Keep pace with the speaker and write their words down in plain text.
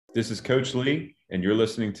This is Coach Lee, and you're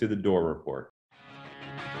listening to The Door Report.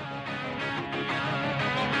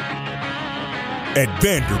 At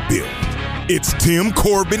Vanderbilt, it's Tim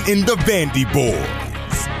Corbin and the Vandy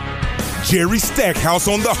Boys, Jerry Stackhouse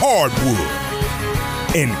on the hardwood,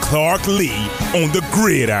 and Clark Lee on the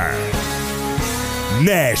gridiron.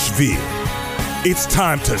 Nashville, it's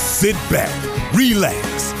time to sit back,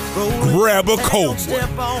 relax, grab a cold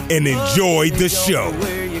one, and enjoy the show.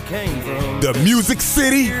 The Music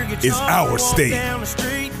City is our stage,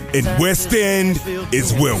 and West End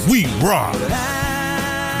is where we rock.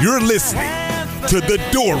 You're listening to The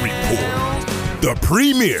Door Report, the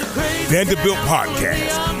premier Vanderbilt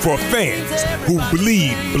podcast for fans who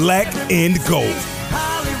bleed black and gold.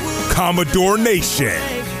 Commodore Nation,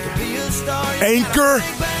 anchor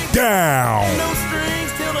down. No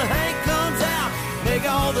strings till the Hank comes out. Make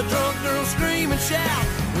all the drunk girls scream and shout.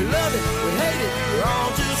 We love it, we hate it, we're all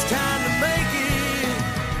just trying to make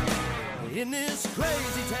it in this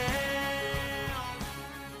crazy town.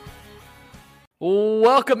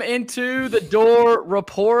 Welcome into the Door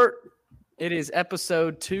Report. It is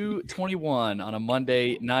episode 221 on a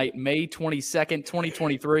Monday night, May 22nd,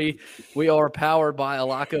 2023. We are powered by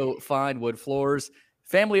Alaco Fine Wood Floors.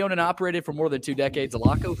 Family owned and operated for more than 2 decades,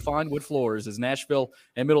 Alaco Fine Wood Floors is Nashville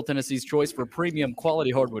and Middle Tennessee's choice for premium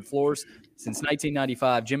quality hardwood floors. Since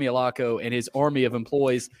 1995, Jimmy Alaco and his army of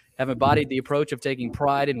employees have embodied the approach of taking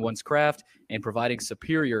pride in one's craft and providing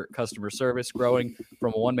superior customer service, growing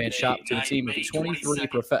from a one-man shop to a team of 23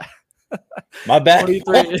 professionals. My bad.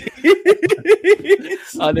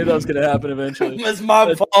 I knew that was going to happen eventually. It's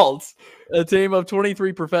my fault. A team of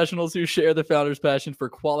 23 professionals who share the founder's passion for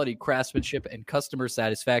quality craftsmanship and customer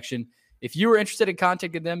satisfaction. If you are interested in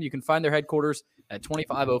contacting them, you can find their headquarters at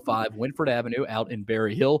 2505 Winford Avenue out in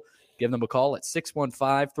Berry Hill. Give them a call at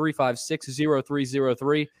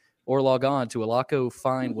 615-356-0303 or log on to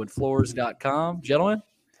alacofinewoodfloors.com. Gentlemen,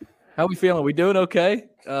 how are we feeling? We doing okay?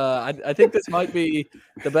 I think this might be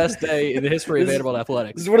the best day in the history of Vanderbilt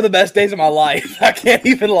athletics. This is one of the best days of my life. I can't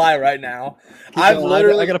even lie right now. I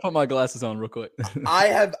got to put my glasses on real quick.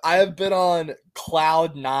 I have been on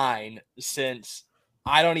cloud 9 since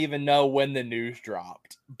I don't even know when the news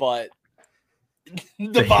dropped, but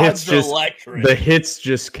the vibes are electric. The hits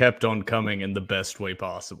just kept on coming in the best way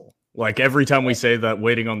possible. Like every time we say that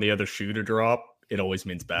waiting on the other shoe to drop, it always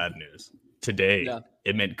means bad news. Today,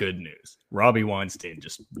 It meant good news. Robbie Weinstein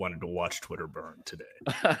just wanted to watch Twitter burn today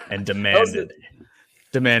and demanded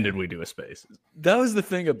we do a space. That was the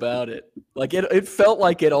thing about it. Like it felt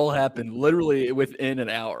like it all happened literally within an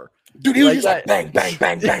hour. Dude, he was just like bang, bang,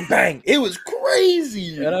 bang, bang, bang. It was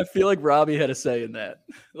crazy. And I feel like Robbie had a say in that.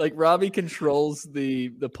 Like Robbie controls the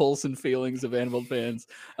pulse and feelings of Vanderbilt fans,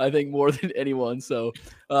 I think, more than anyone. So,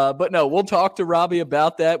 but no, we'll talk to Robbie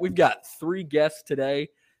about that. We've got 3 guests today.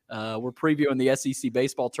 We're previewing the SEC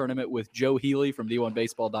baseball tournament with Joe Healy from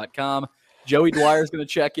D1Baseball.com. Joey Dwyer is going to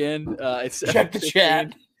check in. Check the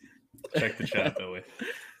chat. Check the chat, though. We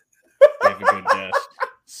have a good guest.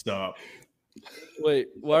 Stop. Wait,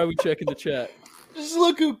 why are we checking the chat? Just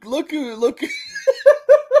look who.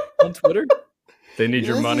 On Twitter? They need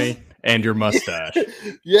your money and your mustache.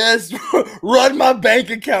 Yes, run my bank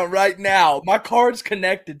account right now. My card's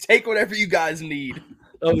connected. Take whatever you guys need.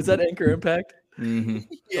 Oh, is that Anchor Impact? Mm-hmm.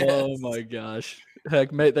 Yes. Oh my gosh!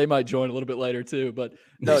 Heck, they might join a little bit later too. But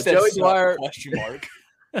no, Joey Dwyer. Question mark.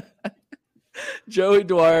 Joey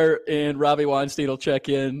Dwyer and Robbie Weinstein will check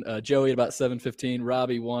in. Joey at about 7:15.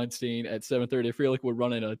 Robbie Weinstein at 7:30. I feel like we're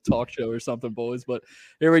running a talk show or something, boys. But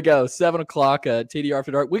here we go. 7 o'clock. TDR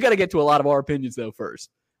After Dark. We got to get to a lot of our opinions though first.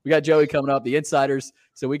 We got Joey coming up, the insiders.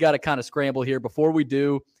 So we got to kind of scramble here. Before we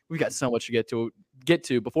do, we got so much to get to.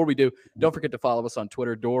 Before we do, don't forget to follow us on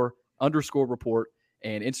Twitter, Door_report,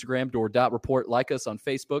 and Instagram, Door.report. Like us on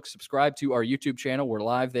Facebook. Subscribe to our YouTube channel. We're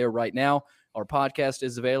live there right now. Our podcast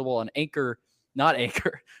is available on iTunes,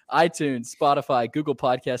 Spotify, Google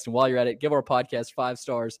Podcast. And while you're at it, give our podcast 5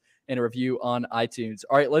 stars and a review on iTunes.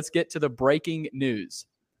 All right, let's get to the breaking news.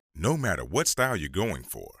 No matter what style you're going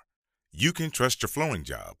for, you can trust your flooring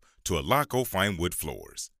job to Alaco Fine Wood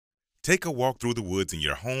Floors. Take a walk through the woods in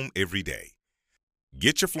your home every day.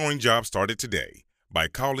 Get your flooring job started today by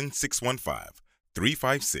calling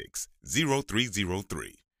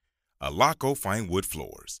 615-356-0303. Alaco Fine Wood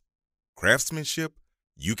Floors. Craftsmanship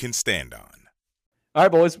you can stand on. All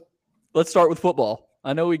right, boys, let's start with football.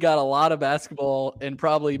 I know we got a lot of basketball and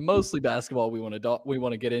probably mostly basketball we want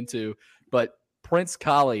to get into, but Prince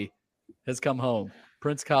Kollie has come home.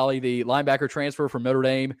 Prince Kollie, the linebacker transfer from Notre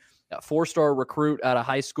Dame, a 4-star recruit out of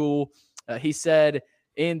high school. He said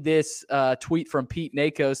in this tweet from Pete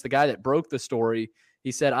Nakos, the guy that broke the story,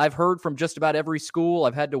 He said, I've heard from just about every school.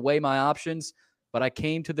 I've had to weigh my options, but I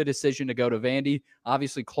came to the decision to go to Vandy.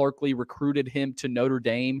 Obviously, Clarkley recruited him to Notre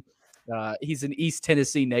Dame. He's an East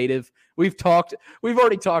Tennessee native. We've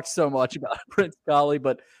already talked so much about Prince Collie,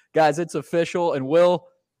 but guys, it's official. And Will,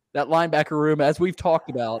 that linebacker room, as we've talked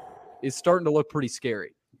about, is starting to look pretty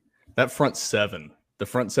scary. That front seven, the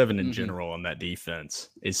front seven in general on that defense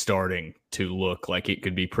is starting to look like it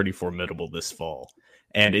could be pretty formidable this fall.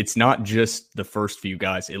 And it's not just the first few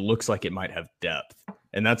guys. It looks like it might have depth.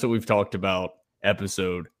 And that's what we've talked about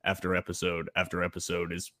episode after episode after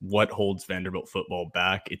episode is what holds Vanderbilt football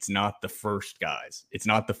back. It's not the first guys. It's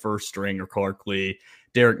not the first string or Clarkley,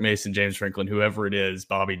 Derek Mason, James Franklin, whoever it is,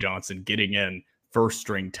 Bobby Johnson, getting in first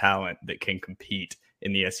string talent that can compete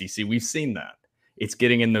in the SEC. We've seen that. It's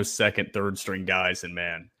getting in those second, third string guys. And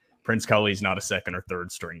man, Prince Colley's not a second or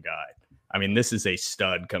third string guy. I mean, this is a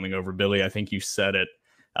stud coming over. Billy, I think you said it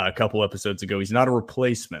a couple episodes ago. He's not a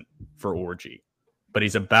replacement for Orji, but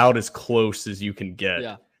he's about as close as you can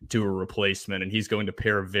get to a replacement. And he's going to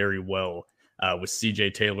pair very well with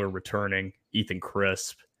CJ Taylor returning, Ethan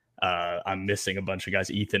Crisp. I'm missing a bunch of guys.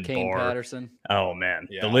 Ethan Kane Barr. Patterson. Oh, man.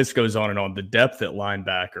 The list goes on and on. The depth at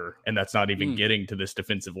linebacker, and that's not even getting to this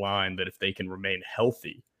defensive line, that if they can remain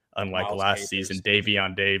healthy, unlike last season,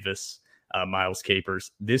 Davion Davis, Miles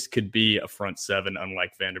Capers, this could be a front seven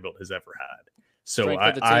unlike Vanderbilt has ever had. So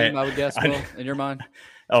I would guess, Will, in your mind?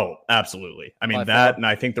 Oh, absolutely. I mean, by that, far. And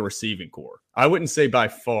I think the receiving core. I wouldn't say by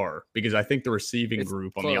far, because I think the receiving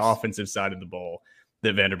group on the offensive side of the ball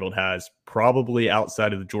that Vanderbilt has, probably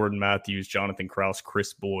outside of the Jordan Matthews, Jonathan Krause,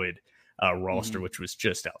 Chris Boyd roster, which was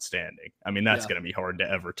just outstanding. I mean, that's going to be hard to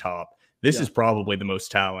ever top. This is probably the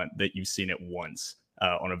most talent that you've seen at once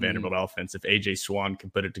on a Vanderbilt offense. If A.J. Swan can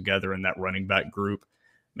put it together in that running back group,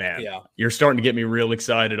 man, you're starting to get me real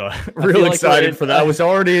excited. Excited for that. I was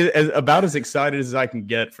already about as excited as I can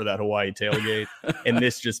get for that Hawaii tailgate, and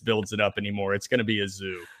this just builds it up anymore. It's going to be a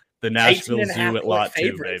zoo. The Nashville Zoo at Lot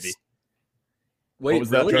 2, baby. Wait, what was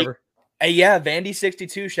that, Trevor? Vandy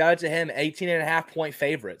 62. Shout out to him. 18.5-point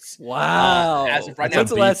favorites. Wow. As of right now,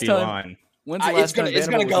 when's the last time? It's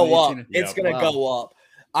going to go up. It's going to go up.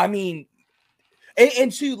 I mean,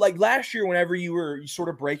 and too, like last year, whenever you were sort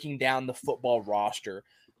of breaking down the football roster,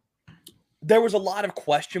 there was a lot of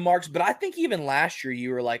question marks. But I think even last year,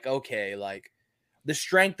 you were like, okay, like the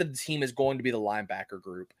strength of the team is going to be the linebacker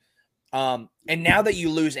group. And now that you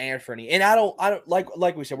lose Anthony, and I don't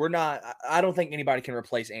like we said, I don't think anybody can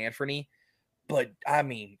replace Anthony, but I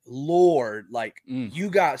mean, Lord, like you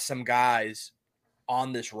got some guys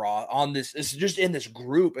on this it's just in this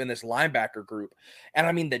group, in this linebacker group. And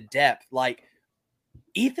I mean, the depth, like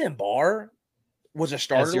Ethan Barr was a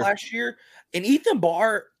starter last year, and Ethan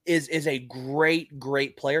Barr is a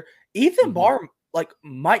great player. Ethan Barr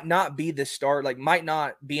might not be the start, might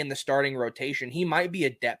not be in the starting rotation. He might be a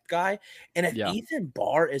depth guy. And if Ethan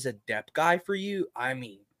Barr is a depth guy for you, I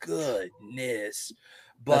mean, goodness.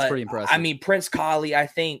 But that's pretty impressive. I mean, Prince Collie, I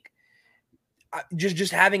think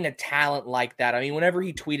just having a talent like that. I mean, whenever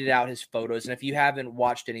he tweeted out his photos, and if you haven't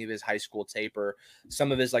watched any of his high school tape or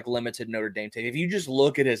some of his limited Notre Dame tape, if you just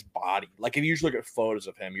look at his body, if you just look at photos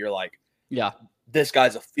of him, you're like, this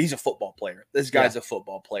guy's he's a football player. This guy's a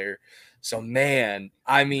football player. So, man,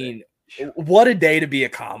 I mean, what a day to be a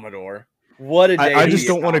Commodore. What a day. I just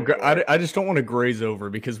don't want to graze over,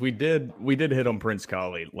 because we did hit on Prince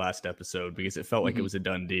Collie last episode, because it felt like it was a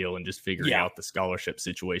done deal and just figuring out the scholarship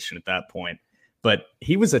situation at that point. But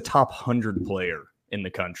he was a top 100 player in the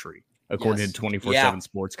country, according to 24/7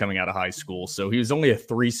 Sports, coming out of high school. So he was only a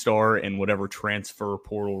 3-star in whatever transfer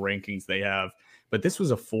portal rankings they have. But this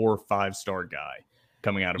was a 4 or 5-star guy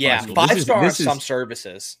coming out of high school. 5-star on some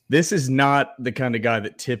services. This is not the kind of guy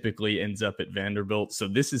that typically ends up at Vanderbilt. So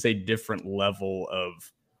this is a different level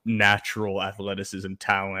of natural athleticism,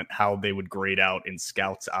 talent, how they would grade out in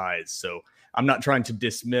scouts' eyes. So I'm not trying to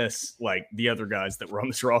dismiss the other guys that were on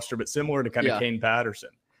this roster, but similar to kind of Kane Patterson.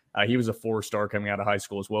 He was a 4-star coming out of high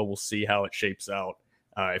school as well. We'll see how it shapes out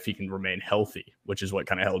if he can remain healthy, which is what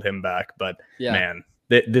kind of held him back. But man,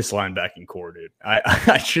 this linebacking core, dude,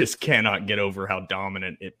 I just cannot get over how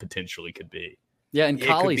dominant it potentially could be. Yeah, and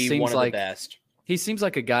Collie seems like the best. He seems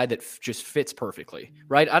like a guy that just fits perfectly,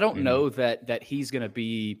 right? I don't know that he's going to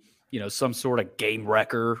be, some sort of game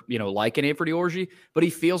wrecker, like an Anthony Orji, but he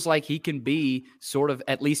feels like he can be sort of,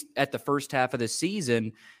 at least at the first half of the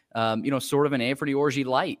season, sort of an Anthony Orji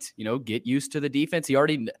light. Get used to the defense. He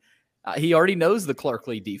already knows the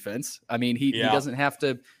Clarkley defense. I mean, he doesn't have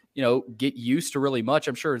to, get used to really much.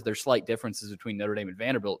 I'm sure there's slight differences between Notre Dame and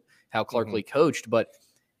Vanderbilt, how Clarkley coached. But,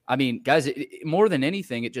 I mean, guys, more than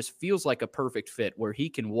anything, it just feels like a perfect fit where he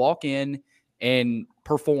can walk in and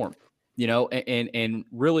perform, and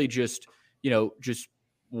really just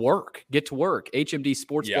get to work. HMD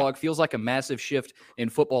Sports Blog feels like a massive shift in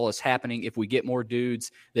football is happening if we get more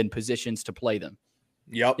dudes than positions to play them.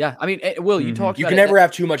 Yep. Yeah. I mean, Will, you talked You about can never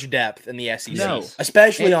have too much depth in the SEC,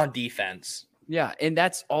 especially on defense. Yeah. And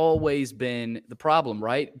that's always been the problem,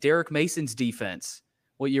 right? Derek Mason's defense.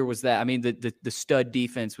 What year was that? I mean, the stud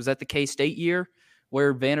defense. Was that the K-State year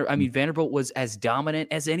where Vanderbilt was as dominant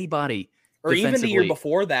as anybody? Or even the year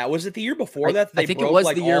before that. Was it the year before that they broke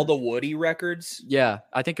all the Woody records? Yeah,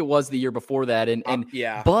 I think it was the year before that.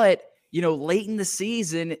 But, late in the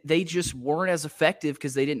season, they just weren't as effective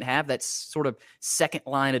because they didn't have that sort of second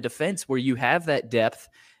line of defense where you have that depth.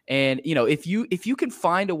 And, if you can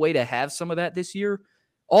find a way to have some of that this year,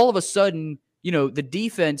 all of a sudden, the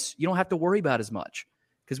defense, you don't have to worry about as much.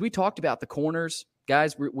 Because we talked about the corners,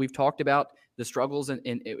 guys. We've talked about the struggles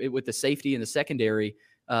with the safety and the secondary.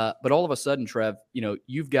 But all of a sudden, Trev,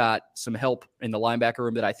 you've got some help in the linebacker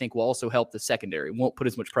room that I think will also help the secondary. Won't put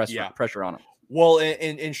as much pressure on them. Well,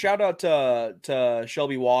 and shout out to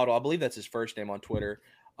Shelby Waddle. I believe that's his first name on Twitter.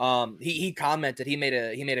 He commented. He made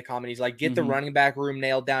a comment. He's like, get the running back room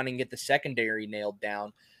nailed down and get the secondary nailed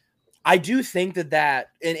down. I do think that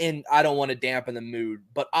and I don't want to dampen the mood,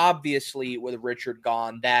 but obviously with Richard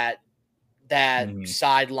gone, that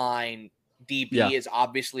sideline DB is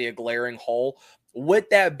obviously a glaring hole. With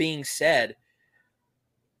that being said,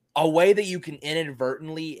 a way that you can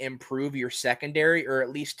inadvertently improve your secondary or at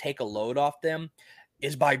least take a load off them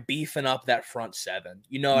is by beefing up that front seven.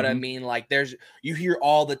 You know what I mean? Like you hear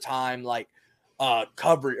all the time, like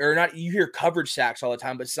coverage or not, you hear coverage sacks all the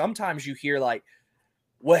time, but sometimes you hear like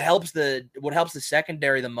what helps the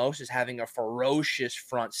secondary the most is having a ferocious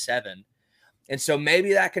front seven. And so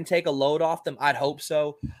maybe that can take a load off them. I'd hope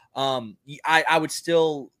so. I would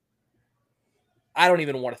still, I don't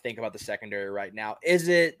even want to think about the secondary right now. Is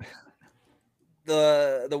it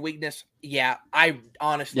the weakness? Yeah, I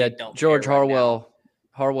honestly don't. George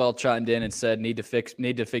Harwell chimed in and said need to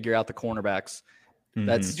figure out the cornerbacks.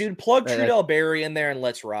 That's dude. Plug Trudell Berry in there and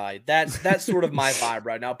let's ride. That's sort of my vibe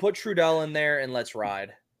right now. Put Trudell in there and let's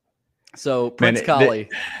ride. So Prince Collie,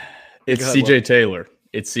 it's CJ Taylor.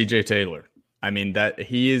 It's CJ Taylor. I mean that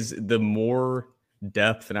he is the more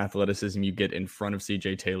depth and athleticism you get in front of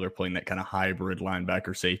CJ Taylor playing that kind of hybrid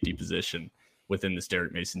linebacker safety position within this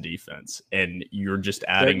Derek Mason defense, and you're just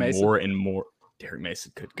adding more and more. Derek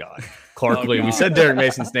Mason, good God. Clark Lee. We said Derek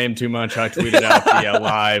Mason's name too much. I tweeted out the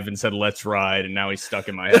live and said, let's ride. And now he's stuck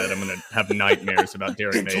in my head. I'm going to have nightmares about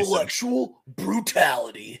Derek Mason. Intellectual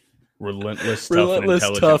brutality. Relentless,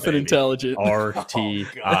 tough, and intelligent.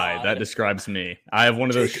 RTI. That describes me. I have one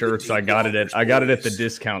of those shirts. I got it at the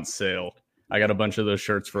discount sale. I got a bunch of those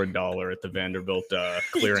shirts for $1 at the Vanderbilt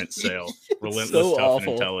clearance sale. Relentless, tough,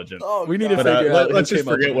 and intelligent. Oh, we need to figure out. Let's just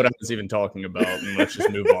forget what I was even talking about, and let's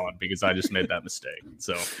just move on because I just made that mistake.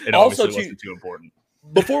 So it obviously wasn't too important.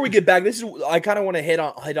 Before we get back, I kind of want to hit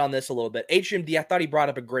on this a little bit. HMD, I thought he brought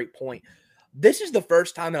up a great point. This is the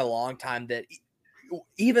first time in a long time that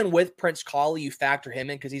even with Prince Collie, you factor him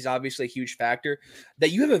in because he's obviously a huge factor,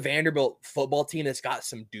 that you have a Vanderbilt football team that's got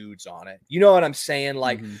some dudes on it. You know what I'm saying?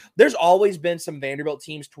 Like, there's always been some Vanderbilt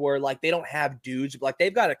teams to where, like, they don't have dudes. But, like,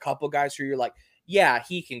 they've got a couple guys who you're like, yeah,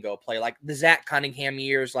 he can go play. Like, the Zach Cunningham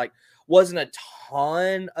years, like, wasn't a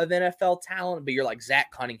ton of NFL talent, but you're like, Zach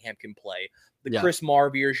Cunningham can play. The Chris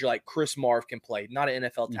Marv years, you're like, Chris Marv can play. Not an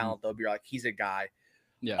NFL talent, though, but you're like, he's a guy.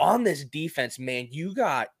 Yeah. On this defense, man, you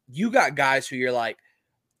got guys who you're like,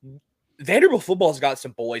 Vanderbilt football's got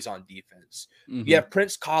some boys on defense. You have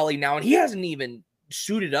Prince Collie now, and he hasn't even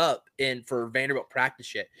suited up for Vanderbilt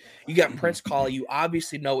practice yet. You got Prince Collie. You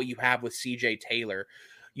obviously know what you have with CJ Taylor.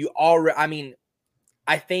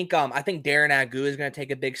 I think Darren Agu is going to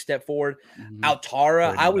take a big step forward.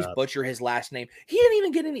 Altara, I always butcher his last name. He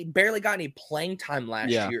didn't even barely got any playing time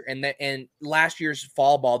last year. And last year's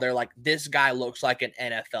fall ball, they're like, this guy looks like an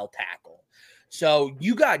NFL tackle. So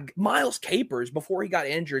you got Miles Capers before he got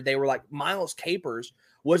injured. They were like, Miles Capers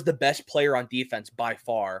was the best player on defense by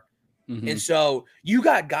far. And so you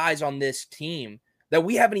got guys on this team that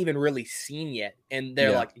we haven't even really seen yet. And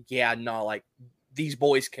they're like, like these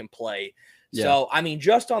boys can play. Yeah. So, I mean,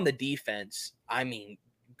 just on the defense, I mean,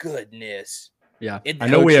 goodness. Yeah. I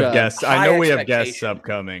know we have guests. I know we have guests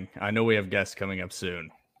upcoming. I know we have guests coming up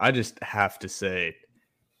soon. I just have to say,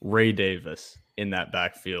 Ray Davis in that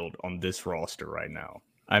backfield on this roster right now.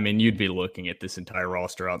 I mean, you'd be looking at this entire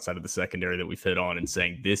roster outside of the secondary that we've hit on and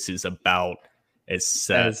saying this is about as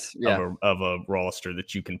set of a roster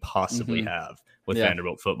that you can possibly have with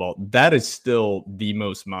Vanderbilt football. That is still the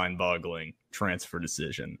most mind-boggling transfer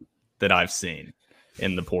decision that I've seen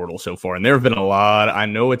in the portal so far. And there have been a lot. I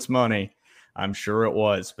know it's money. I'm sure it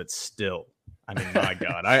was, but still. I mean, my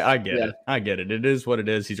God, I get it. I get it. It is what it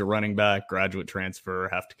is. He's a running back, graduate transfer,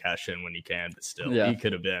 have to cash in when he can, but still, he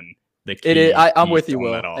could have been the key. It is. I'm with you,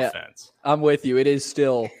 Will. That offense. I'm with you. It is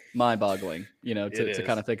still mind-boggling, to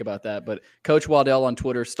kind of think about that. But Coach Waddell on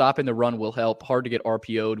Twitter, stopping the run will help. Hard to get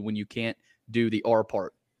RPO'd when you can't do the R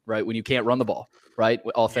part, right? When you can't run the ball, right?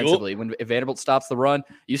 Offensively. If Vanderbilt stops the run,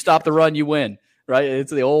 you stop the run, you win, right?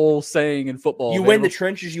 It's the old saying in football. You win the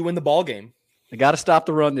trenches, you win the ball game. You got to stop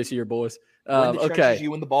the run this year, boys. Okay.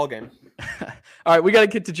 You win the ball game. All right, we got to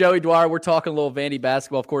get to Joey Dwyer. We're talking a little Vandy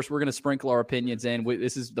basketball. Of course, we're going to sprinkle our opinions in.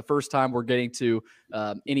 This is the first time we're getting to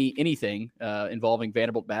anything involving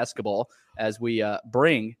Vanderbilt basketball as we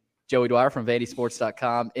bring Joey Dwyer from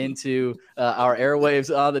VandySports.com into our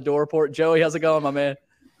airwaves on the Door Report. Joey, how's it going, my man?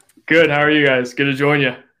 Good. How are you guys? Good to join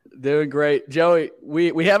you. Doing great. Joey,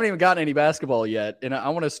 we haven't even gotten any basketball yet, and I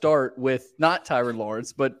want to start with not Tyrin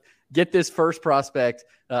Lawrence, but get this first prospect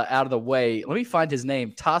out of the way. Let me find his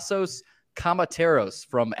name. Tassos Kamateros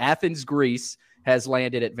from Athens, Greece, has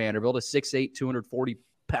landed at Vanderbilt, a 6'8",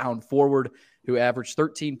 240-pound forward who averaged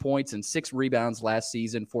 13 points and 6 rebounds last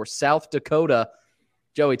season for South Dakota.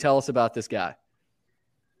 Joey, tell us about this guy.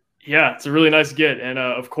 Yeah, it's a really nice get. And,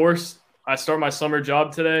 of course, I start my summer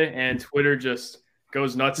job today, and Twitter just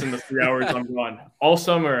goes nuts in the 3 hours I'm gone. All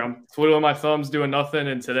summer, I'm twiddling my thumbs, doing nothing,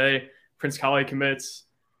 and today Prince Kale commits.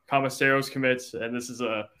 Kamasteros commits, and this is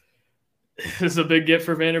a big get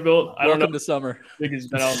for Vanderbilt. I don't know to summer. I think he's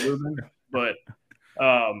been out moving, but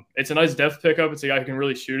it's a nice depth pickup. It's a guy who can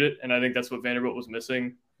really shoot it, and I think that's what Vanderbilt was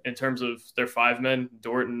missing in terms of their 5 men.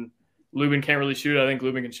 Dort and Lubin can't really shoot. I think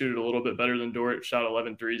Lubin can shoot it a little bit better than Dort. Shot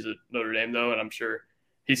 11 threes at Notre Dame, though, and I'm sure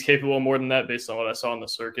he's capable of more than that based on what I saw on the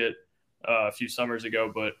circuit a few summers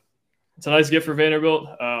ago. But it's a nice get for Vanderbilt.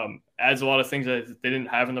 Adds a lot of things that they didn't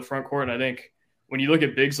have in the front court, and I think when you look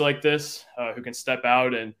at bigs like this who can step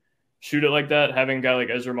out and shoot it like that, having a guy like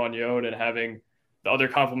Ezra Magnon and having the other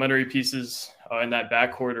complementary pieces in that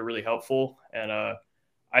backcourt are really helpful. And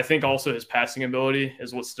I think also his passing ability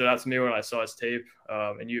is what stood out to me when I saw his tape.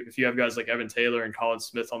 If you have guys like Evan Taylor and Colin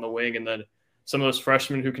Smith on the wing, and then some of those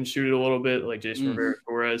freshmen who can shoot it a little bit, like Jason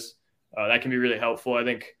Rivera-Torres, that can be really helpful. I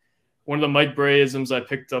think one of the Mike Bray-isms I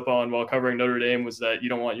picked up on while covering Notre Dame was that you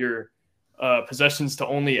don't want your possessions to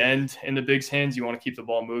only end in the big's hands. You want to keep the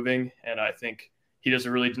ball moving, and I think he does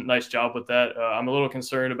a really nice job with that. I'm a little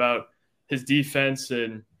concerned about his defense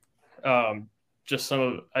and I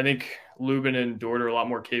think Lubin and Dort are a lot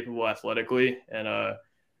more capable athletically, and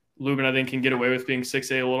Lubin I think can get away with being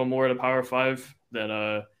 6'8" a little more at a Power 5 than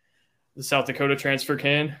the South Dakota transfer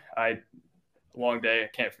can. Long day. I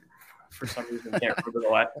can't for some reason can't remember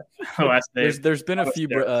the last day. There's been a few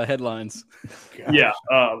headlines. Yeah.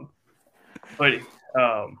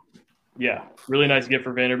 Yeah, really nice get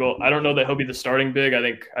for Vanderbilt. I don't know that he'll be the starting big.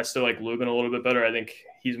 I still like Lubin a little bit better. I think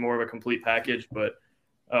he's more of a complete package, but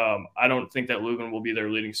I don't think that Lubin will be their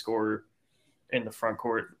leading scorer in the front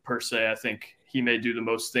court per se. I think he may do the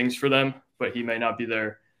most things for them, but he may not be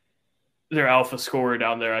their alpha scorer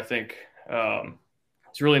down there. I think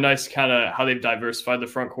it's really nice kind of how they've diversified the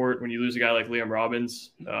front court. When you lose a guy like Liam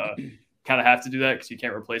Robbins, kind of have to do that because you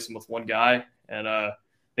can't replace him with one guy. And I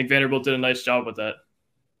think Vanderbilt did a nice job with that.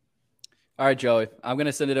 All right, Joey, I'm going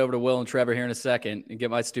to send it over to Will and Trevor here in a second and get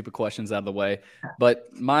my stupid questions out of the way. But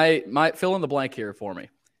my fill in the blank here for me.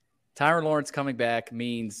 Tyrin Lawrence coming back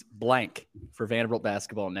means blank for Vanderbilt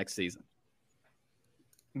basketball next season.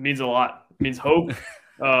 It means a lot. It means hope.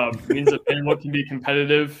 It means that Vanderbilt can be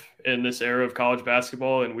competitive in this era of college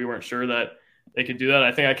basketball, and we weren't sure that they could do that.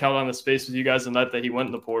 I think I counted on the space with you guys on that he went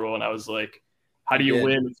in the portal, and I was like, how do you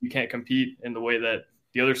win if you can't compete in the way that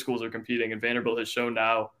the other schools are competing? And Vanderbilt has shown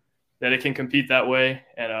now that it can compete that way,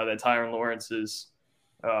 and that Tyrin Lawrence is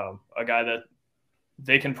a guy that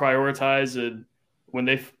they can prioritize, and when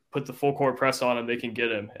they put the full court press on him, they can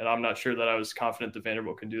get him. And I'm not sure that I was confident that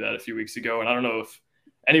Vanderbilt could do that a few weeks ago, and I don't know if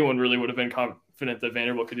anyone really would have been confident that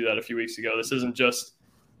Vanderbilt could do that a few weeks ago. This isn't just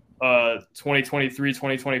a 2023,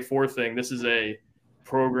 2024 thing. This is a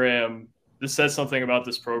program. This says something about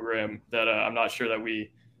this program that I'm not sure that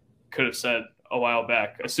we could have said a while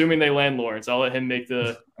back. Assuming they land Lawrence, I'll let him make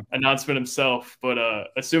the announcement himself. But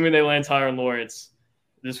assuming they land Tyrin Lawrence,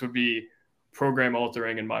 this would be program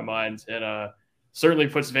altering in my mind, and certainly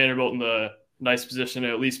puts Vanderbilt in the nice position to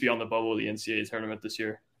at least be on the bubble of the NCAA tournament this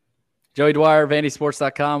year. Joey Dwyer,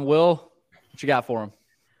 VandySports.com. Will, what you got for him?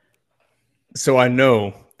 So I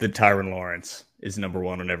know that Tyrin Lawrence is number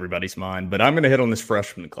one on everybody's mind, but I'm going to hit on this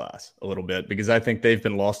freshman class a little bit because I think they've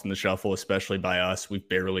been lost in the shuffle, especially by us. We've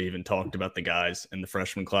barely even talked about the guys in the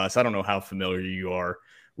freshman class. I don't know how familiar you are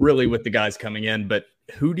really with the guys coming in, but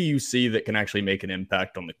who do you see that can actually make an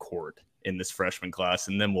impact on the court in this freshman class?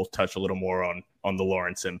 And then we'll touch a little more on the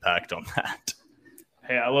Lawrence impact on that.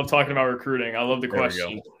 Hey, I love talking about recruiting. I love the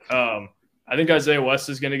question. I think Isaiah West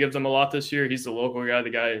is going to give them a lot this year. He's the local guy, the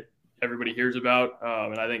guy everybody hears about.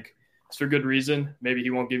 And I think it's for good reason. Maybe he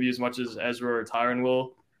won't give you as much as Ezra or Tyron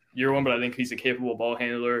will year one, but I think he's a capable ball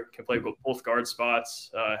handler, can play both guard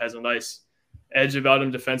spots, has a nice edge about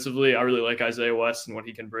him defensively. I really like Isaiah West and what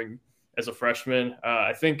he can bring as a freshman.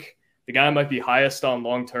 I think the guy I might be highest on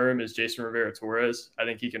long-term is Jason Rivera-Torres. I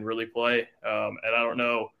think he can really play. And I don't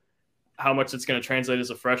know how much it's going to translate as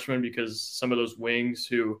a freshman because some of those wings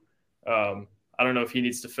who I don't know if he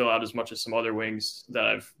needs to fill out as much as some other wings that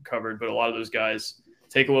I've covered, but a lot of those guys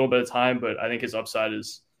take a little bit of time, but I think his upside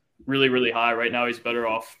is really, really high. Right now he's better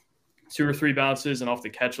off 2 or 3 bounces and off the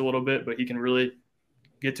catch a little bit, but he can really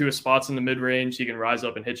get to his spots in the mid-range. He can rise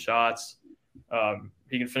up and hit shots.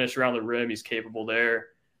 He can finish around the rim. He's capable there.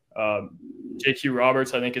 JQ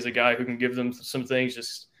Roberts, I think, is a guy who can give them some things.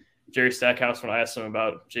 Just Jerry Stackhouse, when I asked him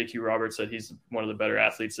about JQ Roberts, said he's one of the better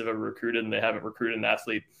athletes they've ever recruited, and they haven't recruited an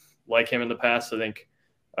athlete like him in the past. I think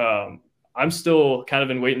I'm still kind of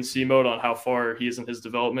in wait-and-see mode on how far he is in his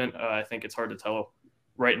development. I think it's hard to tell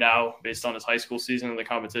right now based on his high school season and the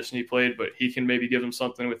competition he played, but he can maybe give him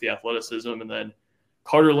something with the athleticism. And then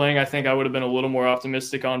Carter Lang, I think I would have been a little more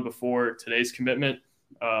optimistic on before today's commitment,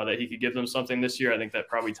 that he could give them something this year. I think that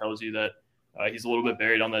probably tells you that he's a little bit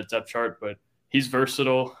buried on that depth chart, but he's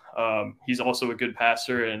versatile. He's also a good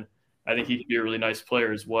passer, and I think he could be a really nice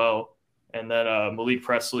player as well. And then Malik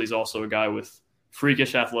Presley is also a guy with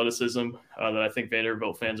freakish athleticism that I think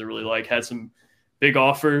Vanderbilt fans are really like. Had some big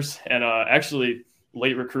offers and actually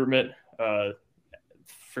late recruitment.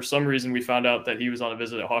 For some reason, we found out that he was on a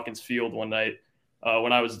visit at Hawkins Field one night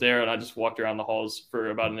when I was there, and I just walked around the halls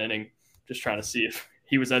for about an inning just trying to see if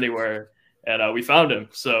he was anywhere, and we found him.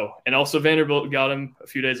 So, and also Vanderbilt got him a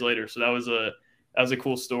few days later. So that was a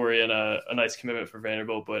cool story and a nice commitment for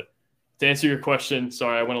Vanderbilt. But to answer your question,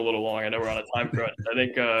 sorry, I went a little long. I know we're on a time crunch. I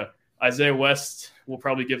think Isaiah West will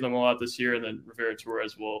probably give them a lot this year, and then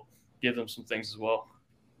Rivera-Torres will give them some things as well.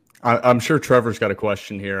 I'm sure Trevor's got a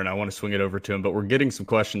question here, and I want to swing it over to him, but we're getting some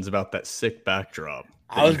questions about that sick backdrop.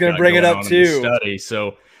 I was going to bring it up too. Study.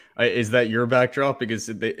 So is that your backdrop?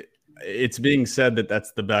 Because it's being said that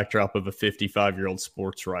that's the backdrop of a 55-year-old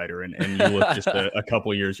sports writer, and you look just a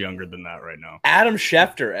couple years younger than that right now. Adam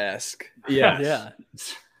Schefter-esque. Yeah.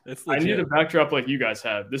 I need a backdrop like you guys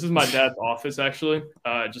have. This is my dad's office, actually.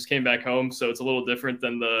 I just came back home, so it's a little different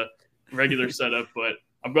than the regular setup, but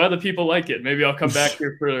I'm glad that people like it. Maybe I'll come back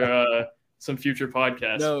here for some future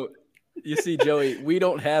podcasts. No, you see, Joey, we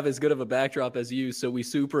don't have as good of a backdrop as you, so we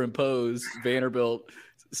superimpose Vanderbilt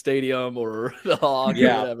Stadium or the Hog or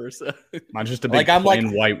whatever. So mine's just a big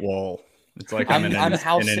plain white wall. It's like I'm in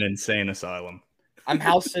an insane asylum. I'm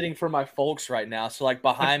house sitting for my folks right now, so like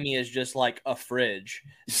behind me is just like a fridge.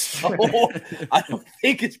 So I don't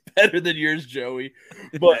think it's better than yours, Joey.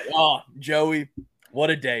 But Joey,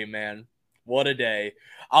 what a day, man! What a day.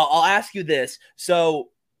 I'll ask you this. So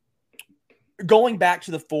going back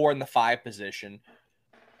to the 4 and the 5 position,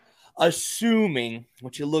 assuming,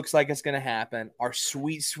 which it looks like it's going to happen, our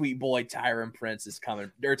sweet, sweet boy Tyrin Prince is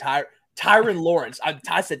coming. Or Tyrin Lawrence.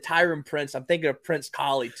 I said Tyrin Prince. I'm thinking of Prince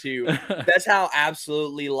Collie too. That's how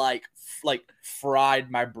absolutely like fried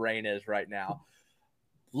my brain is right now.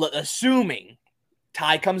 Assuming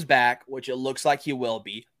Ty comes back, which it looks like he will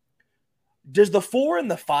be, does the 4 and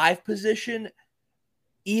the 5 position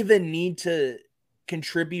even need to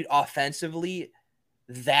contribute offensively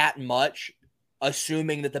that much,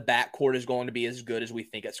 assuming that the backcourt is going to be as good as we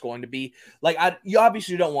think it's going to be? Like, you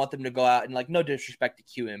obviously don't want them to go out and, like, no disrespect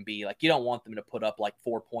to QMB, like, you don't want them to put up like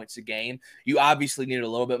 4 points a game. You obviously need a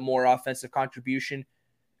little bit more offensive contribution,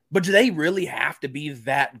 but do they really have to be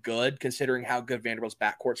that good considering how good Vanderbilt's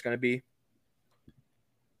backcourt's going to be?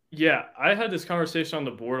 Yeah, I had this conversation on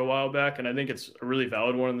the board a while back, and I think it's a really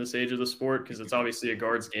valid one in this age of the sport because it's obviously a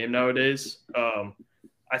guard's game nowadays.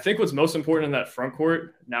 I think what's most important in that front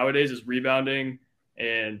court nowadays is rebounding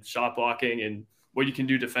and shot blocking and what you can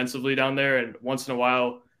do defensively down there, and once in a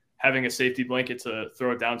while having a safety blanket to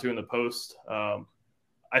throw it down to in the post.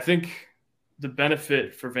 I think the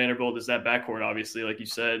benefit for Vanderbilt is that backcourt, obviously, like you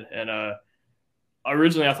said. And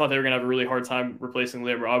originally I thought they were going to have a really hard time replacing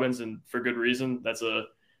Liam Robbins, and for good reason. That's a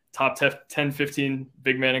top 10, 15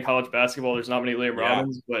 big man in college basketball. There's not many Liam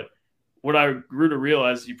Robbins, but what I grew to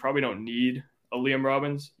realize is you probably don't need a Liam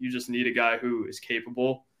Robbins. You just need a guy who is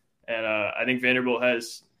capable. And I think Vanderbilt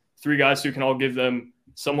has 3 guys who can all give them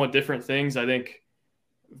somewhat different things. I think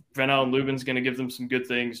Van Allen Lubin's going to give them some good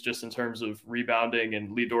things just in terms of rebounding,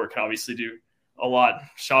 and Lee Dort can obviously do a lot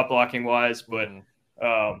shot blocking wise, but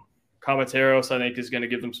Comateros, I think, is going to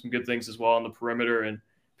give them some good things as well on the perimeter and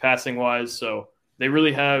passing wise. So they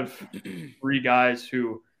really have 3 guys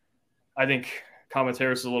who I think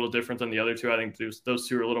Comateros is a little different than the other 2. I think those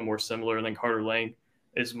 2 are a little more similar. And then Carter Lang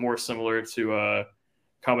is more similar to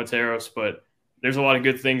Comateros, but there's a lot of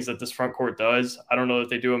good things that this front court does. I don't know that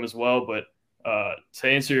they do them as well, but to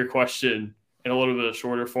answer your question in a little bit of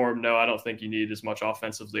shorter form, no, I don't think you need as much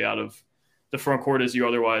offensively out of the front court as you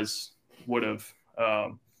otherwise would have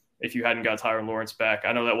if you hadn't got Tyrin Lawrence back.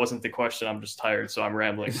 I know that wasn't the question. I'm just tired, so I'm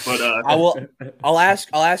rambling. But I'll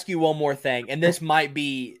ask you one more thing, and this might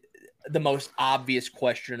be the most obvious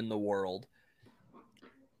question in the world.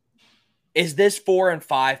 Is this 4 and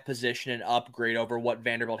 5 position an upgrade over what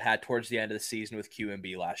Vanderbilt had towards the end of the season with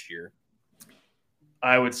QMB last year?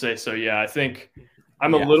 I would say so, yeah. I think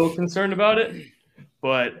I'm a little concerned about it,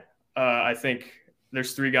 but I think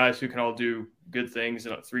there's 3 guys who can all do good things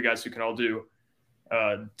and 3 guys who can all do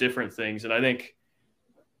different things. And I think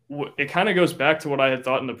it kind of goes back to what I had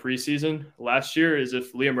thought in the preseason last year is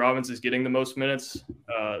if Liam Robbins is getting the most minutes,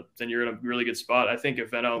 then you're in a really good spot. I think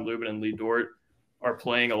if Van Allen Lubin and Lee Dort are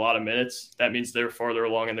playing a lot of minutes, that means they're farther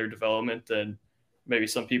along in their development than maybe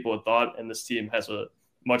some people had thought. And this team has a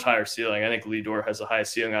much higher ceiling. I think Lee Dort has the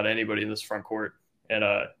highest ceiling out of anybody in this front court. And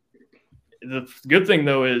the good thing,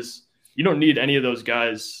 though, is you don't need any of those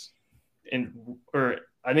guys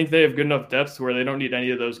I think they have good enough depth where they don't need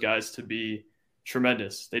any of those guys to be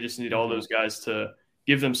tremendous. They just need all those guys to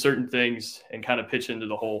give them certain things and kind of pitch into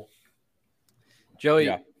the hole.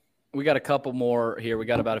 Joey, we got a couple more here. We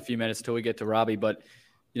got about a few minutes till we get to Robbie, but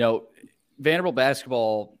Vanderbilt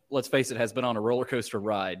basketball, let's face it, has been on a roller coaster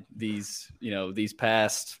ride these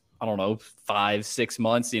past, 5-6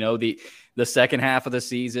 months, the second half of the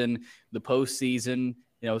season, the postseason,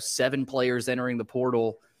 7 players entering the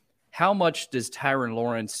portal. How much does Tyrin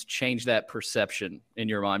Lawrence change that perception in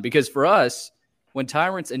your mind? Because for us, when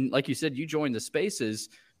Tyron's, and like you said, you joined the Spaces,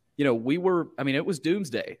 it was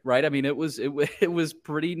doomsday, right? It was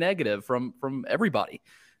pretty negative from everybody.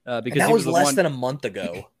 Because that was less than a month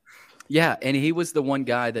ago. Yeah, and he was the one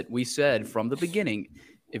guy that we said from the beginning,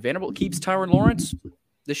 if Vanderbilt keeps Tyrin Lawrence,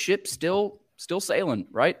 the ship's still sailing,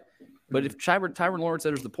 right? But if Tyrin Lawrence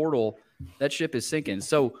enters the portal, that ship is sinking.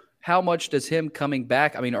 So how much does him coming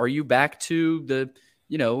back? Are you back to the,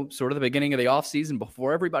 sort of the beginning of the offseason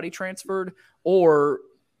before everybody transferred? Or,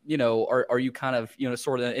 are you kind of,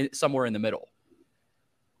 sort of somewhere in the middle?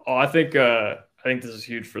 Oh, I think this is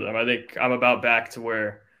huge for them. I think I'm about back to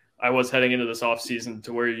where I was heading into this offseason,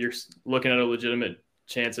 to where you're looking at a legitimate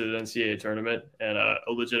chance at an NCAA tournament and a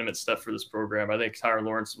legitimate step for this program. I think Tyrin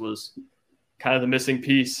Lawrence was kind of the missing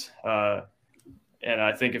piece. And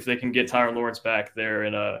I think if they can get Tyrin Lawrence back, they're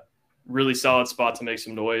in a really solid spot to make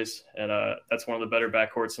some noise. And that's one of the better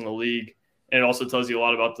backcourts in the league. And it also tells you a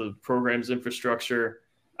lot about the program's infrastructure.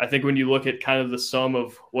 I think when you look at kind of the sum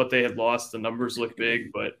of what they had lost, the numbers look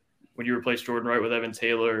big. But when you replace Jordan Wright with Evan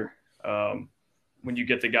Taylor, when you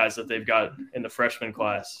get the guys that they've got in the freshman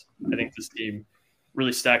class, I think this team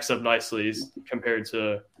really stacks up nicely compared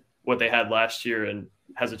to what they had last year and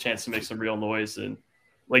has a chance to make some real noise. And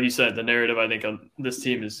like you said, the narrative, I think, on this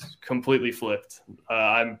team is completely flipped.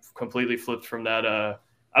 I'm completely flipped from that. I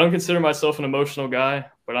don't consider myself an emotional guy,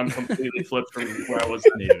 but I'm completely flipped from where I was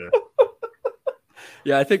either.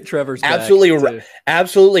 Yeah, I think Trevor's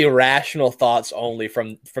absolutely rational thoughts only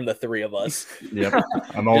from the 3 of us. Yep,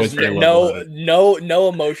 I'm always no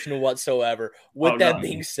emotion whatsoever. With that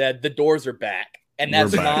being said, the doors are back. And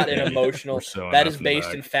that's not an emotional. That is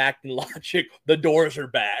based in fact and logic. The doors are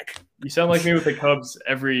back. You sound like me with the Cubs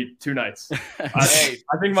every 2 nights. I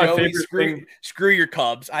think my favorite screw your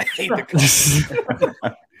Cubs. I hate the Cubs.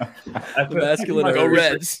 Go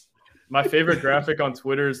Reds. My favorite graphic on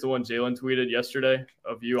Twitter is the one Jalen tweeted yesterday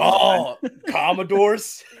of you.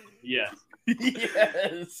 Commodores. Yeah.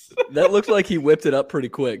 Yes. That looks like he whipped it up pretty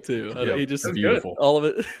quick too. He just beautiful. All of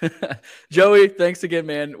it. Joey, thanks again,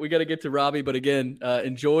 man. We got to get to Robbie, but again,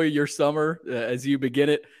 enjoy your summer as you begin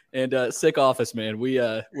it. And sick office, man.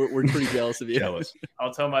 We're pretty jealous of you. Jealous.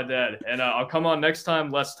 I'll tell my dad, and I'll come on next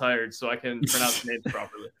time less tired so I can pronounce names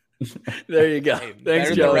properly. There you go. Hey, thanks,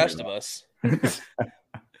 Joey. Joey. The rest of us.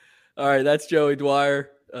 All right, that's Joey Dwyer,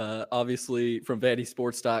 obviously from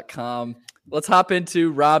VandySports.com. Let's hop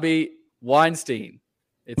into Robbie Weinstein.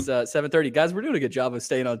 It's 7:30. Guys, we're doing a good job of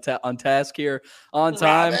staying on task here, on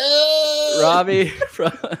time. Robbie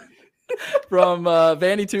from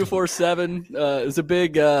Vandy 247. It's a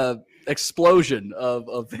big explosion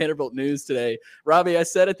of Vanderbilt news today. Robbie, I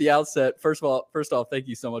said at the outset, first off, thank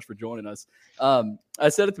you so much for joining us. I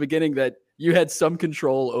said at the beginning that you had some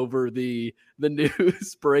control over the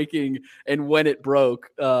news breaking and when it broke.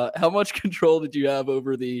 How much control did you have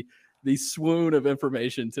over the swoon of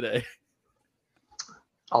information today?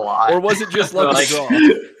 A lot. Or was it just lucky draw?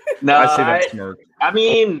 No, I see that smirk. I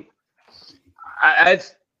mean, I've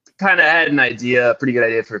kind of had an idea, a pretty good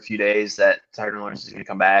idea for a few days that Tyrin Lawrence is going to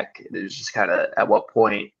come back. It was just kind of at what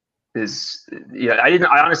point is, I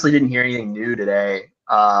honestly didn't hear anything new today.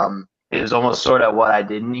 It was almost sort of what I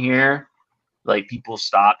didn't hear. Like, people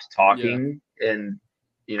stopped talking and,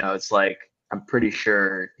 it's like, I'm pretty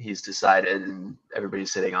sure he's decided and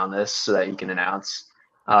everybody's sitting on this so that he can announce.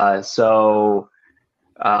 So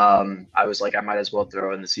I was like, I might as well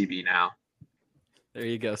throw in the CB now. There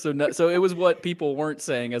you go. So it was what people weren't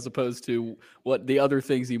saying as opposed to what the other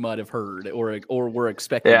things you might have heard or were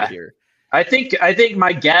expecting to hear. I think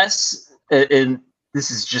my guess, and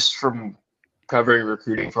this is just from covering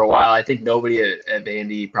recruiting for a while, I think nobody at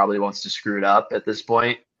Vandy probably wants to screw it up at this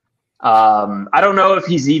point. I don't know if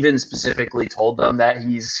he's even specifically told them that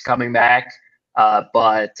he's coming back,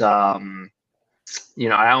 but I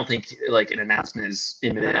don't think like an announcement is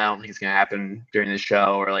imminent. I don't think it's going to happen during the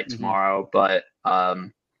show or like tomorrow, but I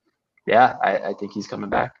think he's coming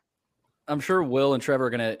back. I'm sure Will and Trevor are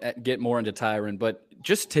going to get more into Tyrin, but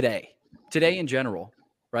just today in general,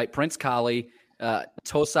 right? Prince Kali,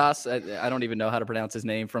 Tosas, I don't even know how to pronounce his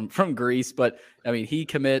name from Greece, but I mean, he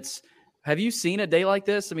commits. Have you seen a day like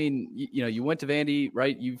this? I mean, you went to Vandy,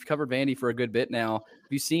 right? You've covered Vandy for a good bit now.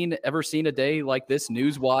 Have you ever seen a day like this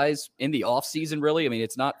news-wise in the off season, really? I mean,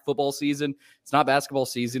 it's not football season. It's not basketball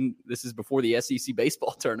season. This is before the SEC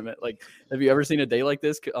baseball tournament. Like, have you ever seen a day like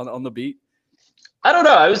this on the beat? I don't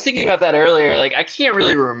know. I was thinking about that earlier. Like, I can't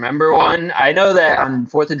really remember one. I know that on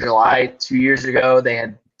 4th of July 2 years ago, they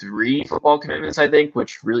had 3 football commitments, I think,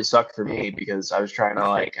 which really sucked for me because I was trying to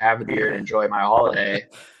like have a beer and enjoy my holiday.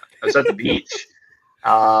 I was at the beach.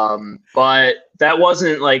 But that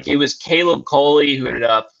wasn't like, it was Caleb Coley who ended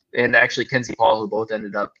up, and actually Kenzie Paul, who both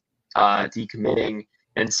ended up decommitting,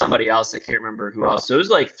 and somebody else, I can't remember who else. So it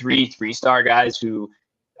was like 3-star guys who,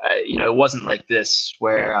 it wasn't like this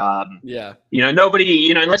where,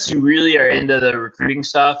 nobody, unless you really are into the recruiting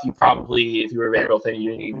stuff, you probably, if you were a Vanderbilt fan,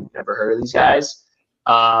 you didn't even ever heard of these guys.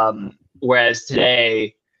 Whereas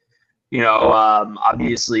today,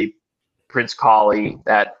 obviously Prince Kali,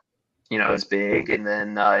 that, is big, and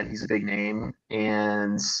then he's a big name,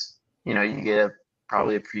 and you get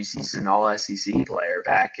probably a preseason all SEC player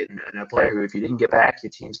back, and a player who, if you didn't get back, your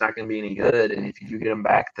team's not going to be any good, and if you do get him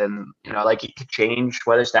back, then it could change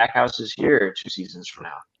whether Stackhouse is here 2 seasons from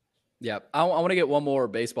now. Yeah, I want to get one more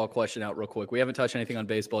baseball question out real quick. We haven't touched anything on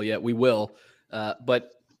baseball yet. We will,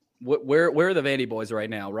 but where are the Vandy boys right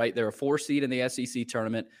now? Right, they're a 4 seed in the SEC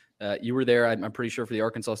tournament. You were there, I'm pretty sure, for the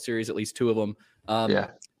Arkansas series, at least 2 of them.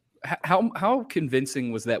 How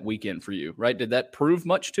convincing was that weekend for you, right? Did that prove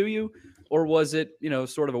much to you, or was it,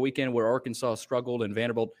 sort of a weekend where Arkansas struggled and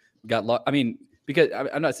Vanderbilt got lucky? I mean, because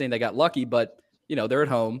I'm not saying they got lucky, but, they're at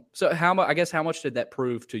home. So how much did that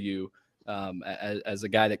prove to you as a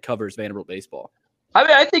guy that covers Vanderbilt baseball? I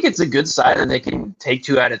mean, I think it's a good sign that they can take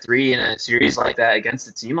 2 out of 3 in a series like that against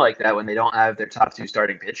a team like that when they don't have their top 2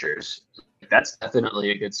 starting pitchers. That's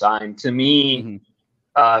definitely a good sign. To me,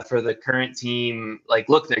 for the current team, like,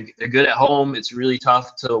 look, they're good at home. It's really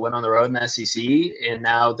tough to win on the road in the SEC, and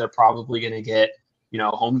now they're probably going to get,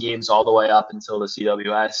 home games all the way up until the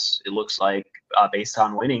CWS, it looks like, based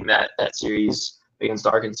on winning that series against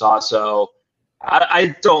Arkansas. So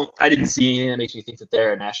I didn't see anything that makes me think that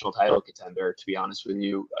they're a national title contender, to be honest with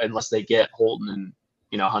you, unless they get Holton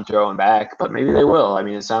and, Hunter Owen back, but maybe they will. I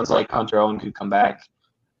mean, it sounds like Hunter Owen could come back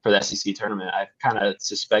for the SEC tournament. I kind of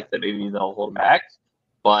suspect that maybe they'll hold him back,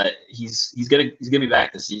 but he's gonna be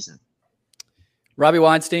back this season. Robbie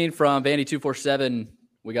Weinstein from Vandy 247.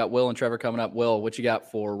 We got Will and Trevor coming up. Will, what you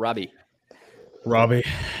got for Robbie? Robbie,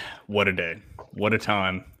 what a day. What a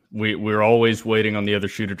time. We're always waiting on the other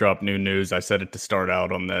shoe to drop new news. I said it to start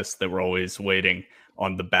out on this, that we're always waiting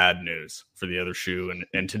on the bad news for the other shoe.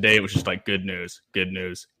 And today it was just like good news, good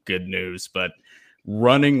news, good news. But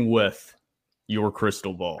running with your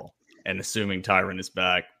crystal ball and assuming Tyrin is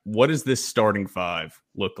back, what does this starting 5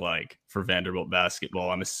 look like for Vanderbilt basketball?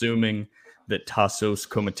 I'm assuming that Tassos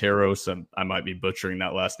Kometeros, I might be butchering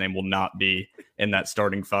that last name, will not be in that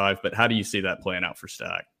starting 5. But how do you see that playing out for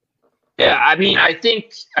Stack? Yeah, I mean, I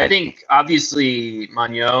think obviously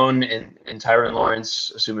Magnon and Tyrin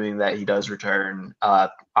Lawrence, assuming that he does return,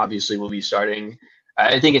 obviously will be starting.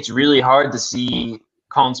 I think it's really hard to see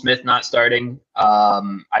Colin Smith not starting.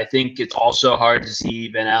 I think it's also hard to see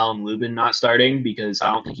Van Allen Lubin not starting because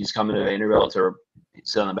I don't think he's coming to Vanderbilt to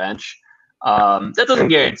sit on the bench. That doesn't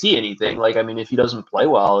guarantee anything. Like, I mean, if he doesn't play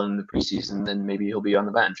well in the preseason, then maybe he'll be on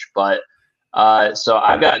the bench. But so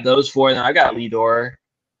I've got those four, and then I got Lee Dorr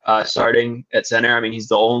starting at center. I mean, he's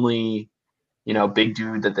the only big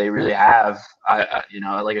dude that they really have.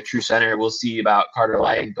 Like a true center. We'll see about Carter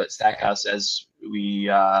Lang, but Stackhouse, as we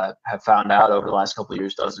have found out over the last couple of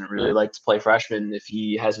years, doesn't really like to play freshmen if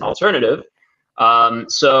he has an alternative.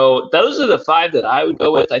 So those are the five that I would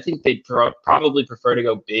go with. I think they'd probably prefer to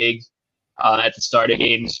go big at the start of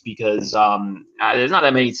games because there's not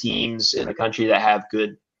that many teams in the country that have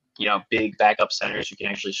good, big backup centers who can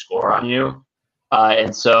actually score on you.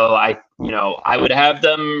 And so I would have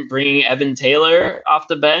them bringing Evan Taylor off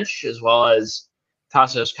the bench as well as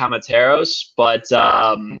Tasos Kamateros, but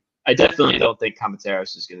I definitely don't think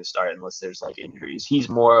Kamateros is going to start unless there's like injuries. He's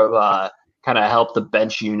more of a kind of help the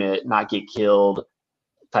bench unit not get killed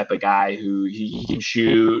type of guy who he can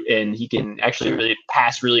shoot and he can actually really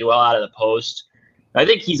pass really well out of the post. I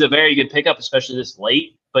think he's a very good pickup, especially this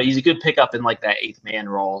late, but he's a good pickup in like that 8th man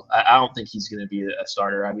role. I don't think he's going to be a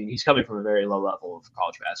starter. I mean, he's coming from a very low level of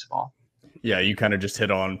college basketball. Yeah, you kind of just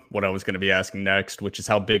hit on what I was going to be asking next, which is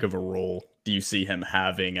how big of a role do you see him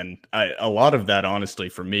having? And a lot of that, honestly,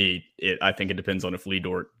 for me, I think it depends on if Lee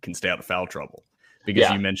Dort can stay out of foul trouble. Because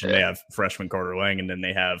you mentioned they have freshman Carter Lang, and then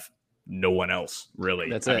they have no one else, really.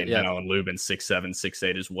 That's I it, mean, Alan Lubin, 6'7",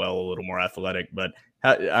 6'8" as well, a little more athletic. But,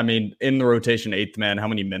 I mean, in the rotation 8th man, how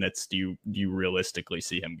many minutes do you realistically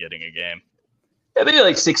see him getting a game? Yeah, maybe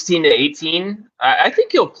like 16 to 18. I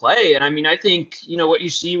think he'll play. And, I mean, I think, what you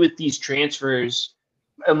see with these transfers,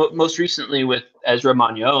 most recently with Ezra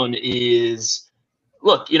Magnon is,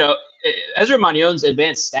 look, Ezra Magnon's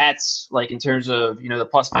advanced stats, like in terms of, the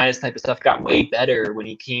plus minus type of stuff, got way better when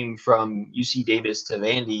he came from UC Davis to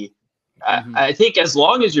Vandy. Mm-hmm. I think as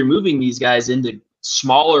long as you're moving these guys into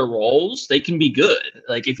smaller roles, they can be good.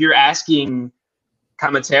 Like if you're asking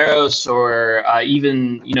Kamateros or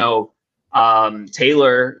even,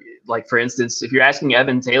 Taylor, like for instance, if you're asking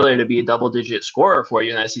Evan Taylor to be a double-digit scorer for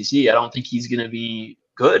you in the SEC, I don't think he's going to be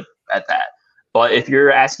good at that. But if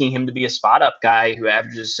you're asking him to be a spot-up guy who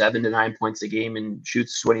averages 7 to 9 points a game and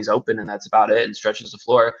shoots when he's open and that's about it and stretches the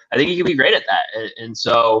floor, I think he can be great at that. And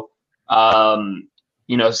so,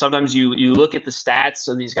 sometimes you look at the stats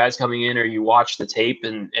of these guys coming in or you watch the tape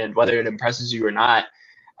and whether it impresses you or not,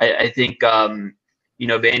 I think,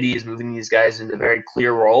 Vandy is moving these guys into very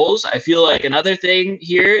clear roles. I feel like another thing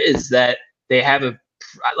here is that they have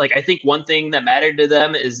I think one thing that mattered to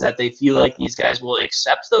them is that they feel like these guys will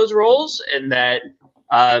accept those roles and that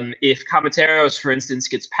if Kamateros, for instance,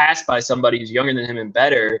 gets passed by somebody who's younger than him and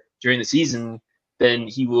better during the season, then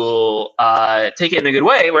he will take it in a good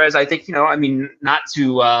way. Whereas I think, not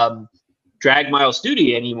to drag Miles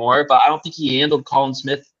Studi anymore, but I don't think he handled Colin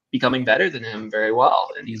Smith becoming better than him very well.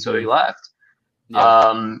 And so he left.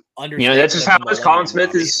 Yeah. That's just how it is. Colin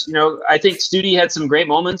Smith is, I think Studi had some great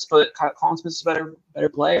moments, but Colin Smith's a better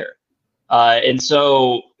player. And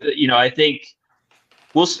so, I think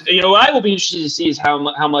we'll, what I will be interested to see is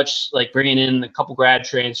how much like bringing in a couple grad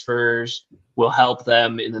transfers will help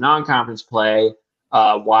them in the non-conference play,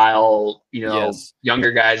 while,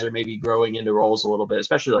 younger guys are maybe growing into roles a little bit,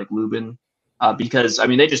 especially like Lubin, because I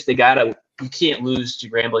mean, you can't lose to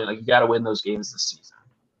Grambling. Like you gotta win those games this season.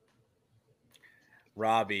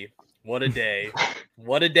 Robbie, what a day.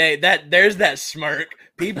 What a day. There's that smirk.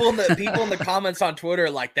 People in the comments on Twitter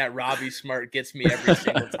like that Robbie smirk gets me every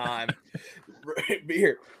single time.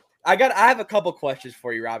 Here. I have a couple questions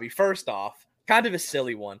for you, Robbie. First off, kind of a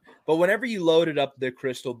silly one, but whenever you loaded up the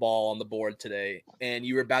crystal ball on the board today and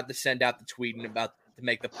you were about to send out the tweet and about to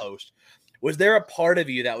make the post, was there a part of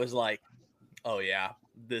you that was like, oh yeah,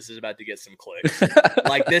 this is about to get some clicks?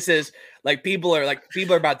 Like this is like people are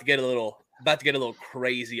about to get a little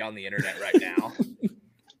crazy on the internet right now.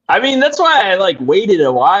 I mean, that's why I waited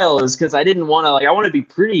a while, is because I didn't want to I want to be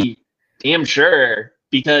pretty damn sure,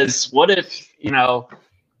 because what if,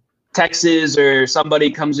 Texas or somebody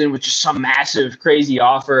comes in with just some massive crazy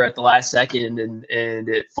offer at the last second and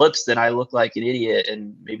it flips, then I look like an idiot,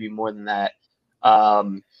 and maybe more than that.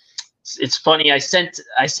 It's funny. I sent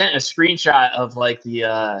a screenshot of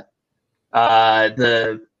the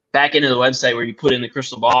back end of the website where you put in the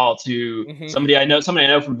crystal ball to somebody I know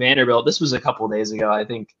from Vanderbilt. This was a couple of days ago, I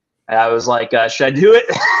think. And I was like, should I do it?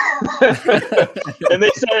 And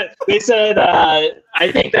they said,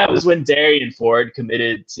 I think that was when Darian Ford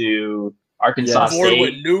committed to Arkansas State. Ford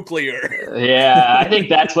went nuclear. Yeah, I think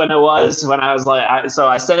that's when it was, when I was like, so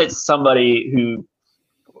I sent it to somebody who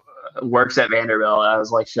works at Vanderbilt. I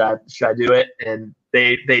was like, should I do it? And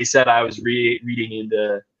they said I was reading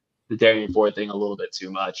into the Darian Ford thing a little bit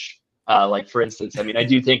too much. Like, for instance, I mean, I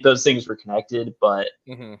do think those things were connected, but,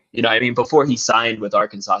 I mean, before he signed with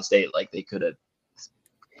Arkansas State, like, they could have,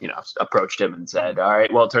 approached him and said, all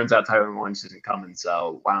right, well, it turns out Tyrin Lawrence isn't coming,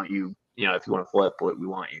 so why don't you, if you want to flip, we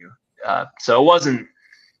want you. So it wasn't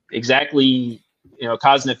exactly,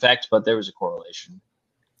 cause and effect, but there was a correlation.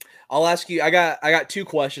 I'll ask you, I got two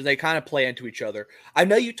questions. They kind of play into each other. I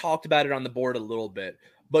know you talked about it on the board a little bit,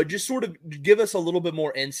 but just sort of give us a little bit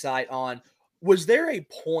more insight on, was there a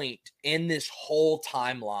point in this whole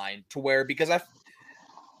timeline to where, because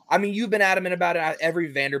I mean, you've been adamant about it.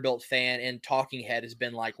 Every Vanderbilt fan and talking head has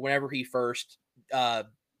been like, whenever he first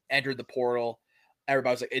entered the portal,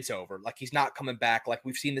 everybody's like, it's over. Like, he's not coming back. Like,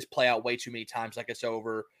 we've seen this play out way too many times. Like, it's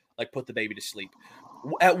over. Like, put the baby to sleep.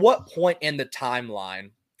 At what point in the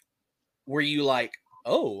timeline were you like,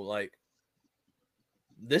 oh, like,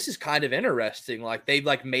 this is kind of interesting. Like, they've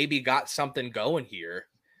like maybe got something going here.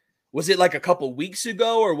 Was it like a couple weeks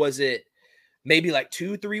ago, or was it maybe like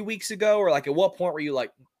 2-3 weeks ago? Or like, at what point were you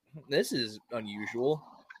like, this is unusual?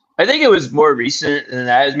 I think it was more recent than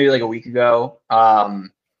that. It was maybe like a week ago.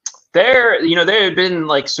 There had been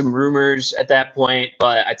like some rumors at that point,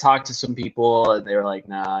 but I talked to some people and they were like,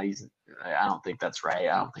 nah, I don't think that's right.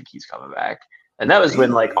 I don't think he's coming back. And that was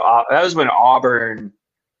when Auburn,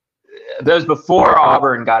 that was before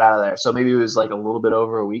Auburn got out of there. So maybe it was like a little bit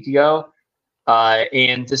over a week ago.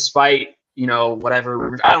 And despite,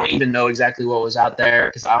 whatever, I don't even know exactly what was out there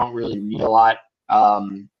because I don't really read a lot,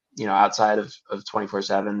 outside of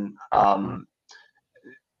 24/7.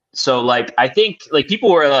 So like, I think like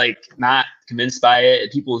people were like not convinced by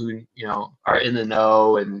it. People who, are in the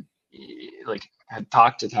know and like had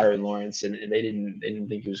talked to Tyrin Lawrence and they didn't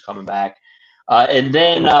think he was coming back. And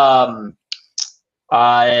then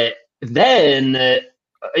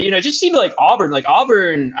it just seemed like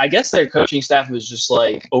Auburn, I guess their coaching staff was just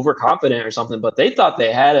like overconfident or something, but they thought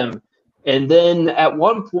they had him. And then at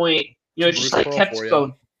one point, it just like kept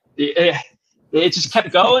going. It just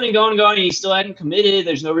kept going and going and going. And he still hadn't committed.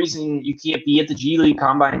 There's no reason you can't be at the G League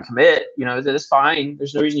Combine and commit. That's fine.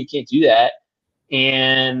 There's no reason you can't do that.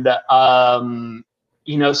 And then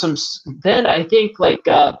I think like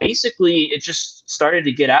basically it just started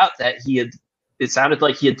to get out that it sounded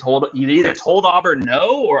like he had either told Auburn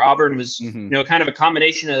no, or Auburn was, kind of a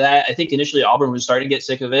combination of that. I think initially Auburn was starting to get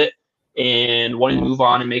sick of it and wanting to move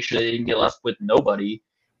on and make sure they didn't get left with nobody.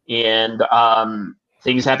 And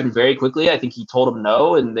things happened very quickly. I think he told them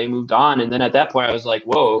no, and they moved on. And then at that point, I was like,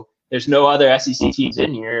 whoa, there's no other SEC teams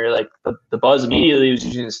in here. Like the buzz immediately was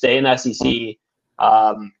just going to stay in the SEC.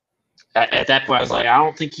 At that point, I was like, I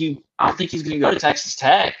don't think he's going to go to Texas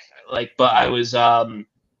Tech. Like, but I was,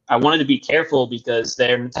 I wanted to be careful because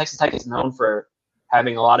Texas Tech is known for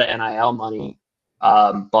having a lot of NIL money.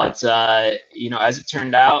 But as it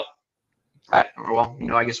turned out, I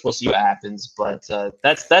guess we'll see what happens. But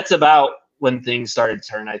that's about when things started to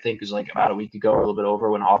turn. I think it was like about a week ago or a little bit over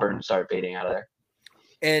when Auburn started fading out of there.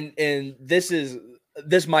 And this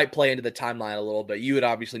might play into the timeline a little bit. You would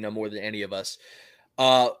obviously know more than any of us.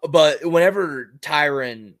 But whenever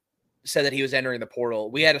Tyrin said that he was entering the portal,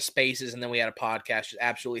 we had a Spaces and then we had a podcast just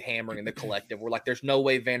absolutely hammering the collective. We're like, there's no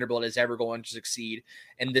way Vanderbilt is ever going to succeed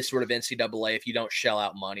in this sort of NCAA if you don't shell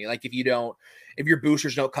out money. Like if your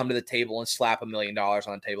boosters don't come to the table and slap $1 million on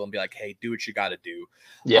the table and be like, hey, do what you got to do.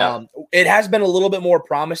 Yeah. It has been a little bit more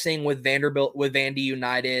promising with Vanderbilt, with Vandy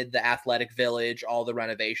United, the Athletic Village, all the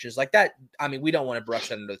renovations like that. I mean, we don't want to brush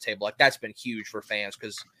that under the table. Like that's been huge for fans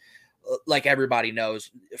because like everybody knows,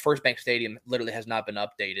 First Bank Stadium literally has not been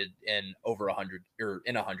updated in over 100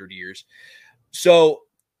 years. So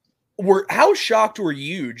how shocked were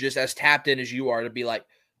you just as tapped in as you are to be like,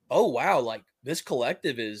 oh, wow, like this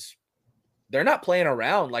collective they're not playing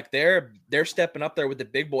around. Like they're stepping up there with the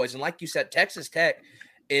big boys. And like you said, Texas Tech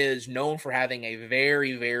is known for having a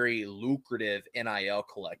very, very lucrative NIL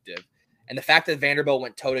collective. And the fact that Vanderbilt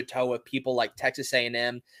went toe-to-toe with people like Texas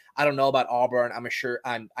A&M, I don't know about Auburn.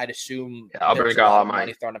 I'd assume Auburn got a lot of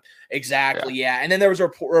money thrown up. Exactly, yeah. And then there was a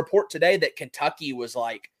report today that Kentucky was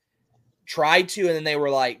like tried to, and then they were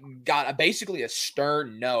like got basically a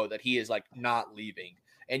stern no that he is like not leaving.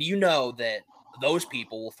 And you know that those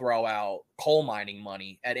people will throw out coal mining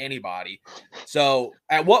money at anybody. So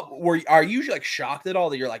are you like shocked at all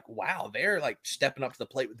that you're like, wow, they're like stepping up to the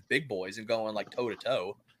plate with the big boys and going like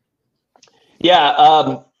toe-to-toe?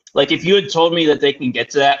 Yeah, like if you had told me that they can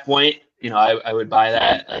get to that point, I would buy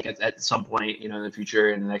that like at some point, in the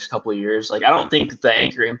future, in the next couple of years. Like, I don't think the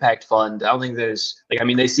Anchor Impact Fund, I don't think there's like, I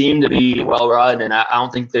mean, they seem to be well run, and I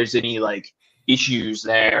don't think there's any like issues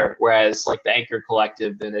there, whereas like the Anchor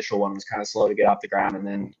Collective, the initial one was kind of slow to get off the ground, and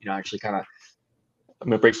then actually kind of, I'm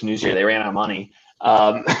gonna break some news here. They ran out of money.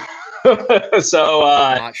 So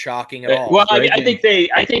not shocking at all. Well, I think they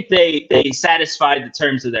satisfied the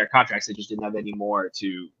terms of their contracts. They just didn't have any more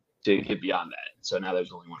to get beyond that. So now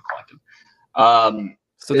there's only one collective.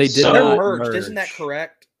 So they did not merge. Isn't that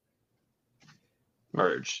correct?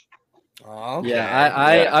 Merge. Okay.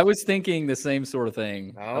 Yeah, I was thinking the same sort of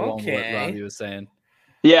thing. Along with what Robbie was saying.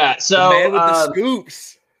 Yeah. So the man with the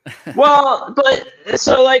scoops. Well, but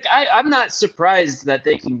so like I'm not surprised that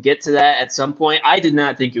they can get to that at some point. I did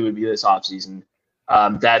not think it would be this offseason.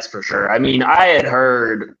 That's for sure. I mean, I had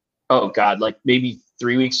heard, oh God, like maybe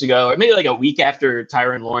 3 weeks ago, or maybe like a week after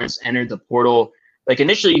Tyrin Lawrence entered the portal. Like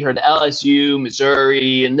initially you heard LSU,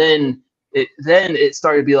 Missouri, and then it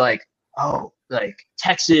started to be like, oh, like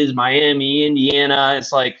Texas, Miami, Indiana.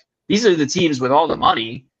 It's like these are the teams with all the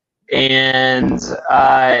money, and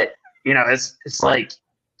it's like.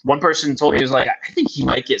 One person told me, he was like, I think he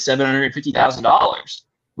might get $750,000,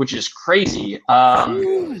 which is crazy. I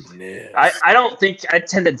don't think, I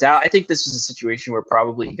tend to doubt. I think this was a situation where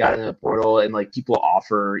probably he got in the portal and like people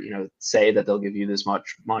offer, say that they'll give you this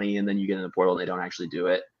much money and then you get in the portal and they don't actually do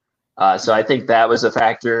it. So I think that was a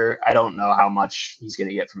factor. I don't know how much he's going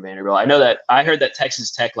to get from Vanderbilt. I heard that Texas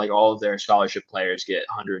Tech, like all of their scholarship players get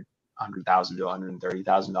 $100,000 to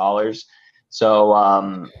 $130,000. So,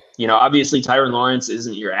 obviously Tyrin Lawrence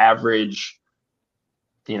isn't your average,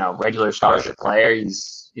 regular scholarship player.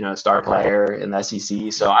 He's, a star player in the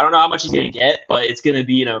SEC. So I don't know how much he's going to get, but it's going to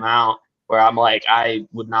be an amount where I'm like, I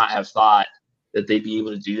would not have thought that they'd be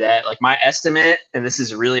able to do that. Like my estimate, and this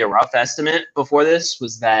is really a rough estimate before this,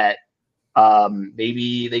 was that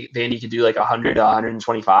maybe Vandy could do like 100 to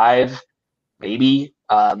 125, maybe.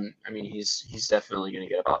 I mean, he's definitely going to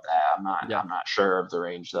get about that. I'm not sure of the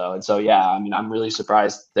range though. And so, I mean, I'm really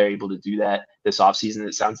surprised they're able to do that this offseason.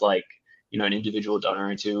 It sounds like, an individual donor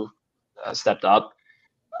or two stepped up.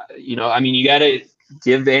 I mean, you got to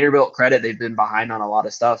give Vanderbilt credit. They've been behind on a lot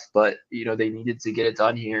of stuff, but, they needed to get it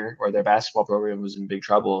done here or their basketball program was in big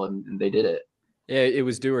trouble and they did it. Yeah, it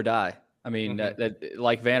was do or die. I mean, that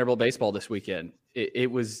like Vanderbilt baseball this weekend.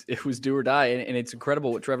 It was do or die, and it's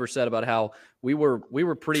incredible what Trevor said about how we were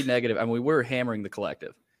pretty negative. I mean, we were hammering the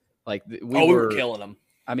collective, like we were killing them.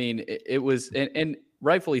 I mean, it was and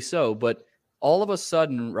rightfully so. But all of a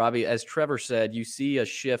sudden, Robbie, as Trevor said, you see a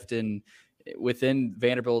shift within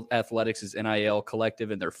Vanderbilt athletics' NIL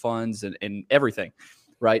collective and their funds and everything.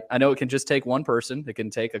 Right. I know it can just take one person. It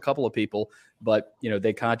can take a couple of people, but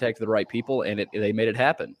they contacted the right people and they made it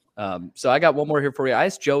happen. So I got one more here for you. I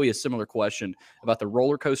asked Joey a similar question about the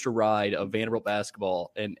roller coaster ride of Vanderbilt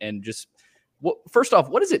basketball and just first off,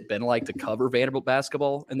 what has it been like to cover Vanderbilt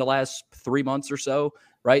basketball in the last 3 months or so?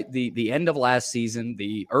 Right. The end of last season,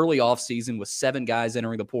 the early off season with 7 guys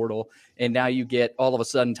entering the portal. And now you get all of a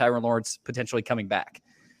sudden Tyrin Lawrence potentially coming back.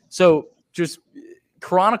 So just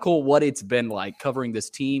chronicle what it's been like covering this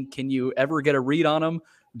team. Can you ever get a read on them?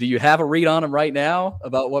 Do you have a read on them right now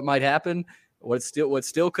about what might happen? What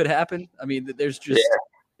still could happen? I mean, there's just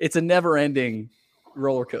it's a never ending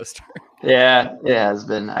roller coaster. Yeah, it has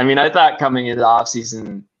been. I mean, I thought coming into the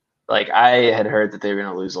offseason, like I had heard that they were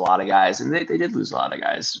going to lose a lot of guys, and they did lose a lot of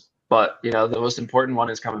guys. But the most important one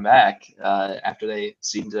is coming back after they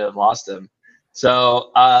seem to have lost him. So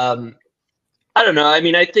I don't know. I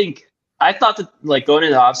mean, I thought that like going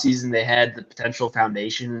into the offseason, they had the potential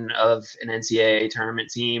foundation of an NCAA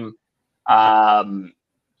tournament team. Part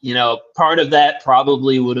of that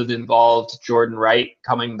probably would have involved Jordan Wright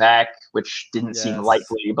coming back, which didn't seem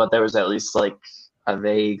likely, but there was at least like a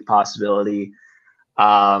vague possibility.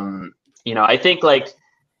 I think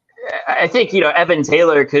Evan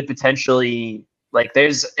Taylor could potentially, like,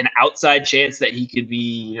 there's an outside chance that he could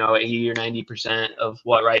be, 80 or 90% of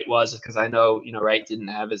what Wright was, because I know, Wright didn't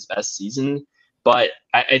have his best season. But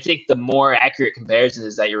I think the more accurate comparison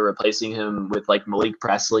is that you're replacing him with like Malik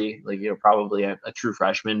Presley, like, probably a true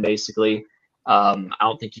freshman, basically. I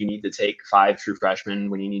don't think you need to take 5 true freshmen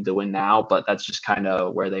when you need to win now, but that's just kind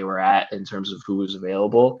of where they were at in terms of who was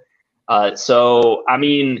available. So, I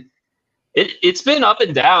mean, it's been up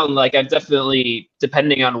and down. Like, I've definitely,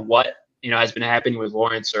 depending on what, has been happening with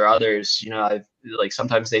Lawrence or others, I've like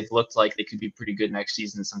sometimes they've looked like they could be pretty good next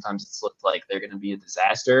season. Sometimes it's looked like they're going to be a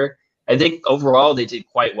disaster. I think overall they did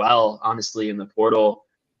quite well, honestly, in the portal.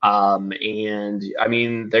 And I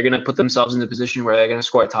mean, they're going to put themselves in a position where they're going to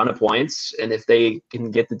score a ton of points. And if they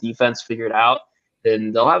can get the defense figured out,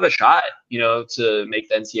 then they'll have a shot, to make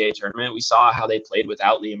the NCAA tournament. We saw how they played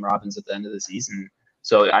without Liam Robbins at the end of the season.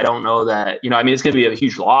 So I don't know that, I mean, it's going to be a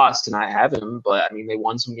huge loss to not have him, but I mean, they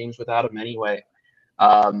won some games without him anyway.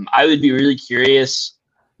 I would be really curious,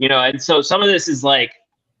 and so some of this is like,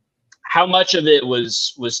 how much of it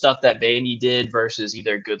was stuff that Vandy did versus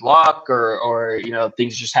either good luck or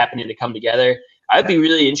things just happening to come together. I'd be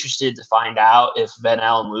really interested to find out if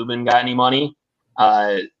Venell and Lubin got any money,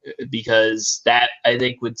 because that I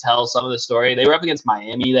think would tell some of the story. They were up against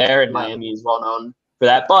Miami there, and Miami is well known for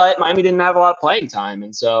that, but Miami didn't have a lot of playing time,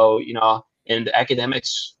 and so and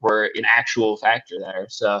academics were an actual factor there.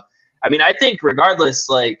 So I mean, I think regardless,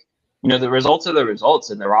 like the results are the results,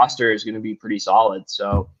 and the roster is going to be pretty solid.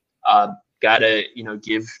 So. Gotta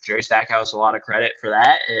give Jerry Stackhouse a lot of credit for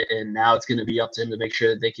that, and now it's going to be up to him to make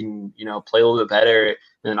sure that they can play a little bit better in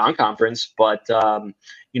the non-conference. But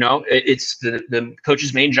it's the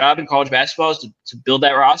coach's main job in college basketball is to build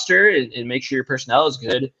that roster and make sure your personnel is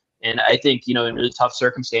good. And I think in really tough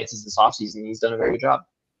circumstances this offseason, he's done a very good job.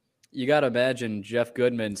 You got to imagine Jeff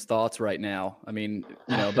Goodman's thoughts right now. I mean,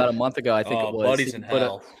 about a month ago, I think it was. Buddies in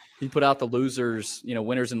hell. He put out the losers,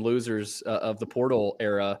 winners and losers of the portal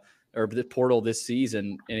era or the portal this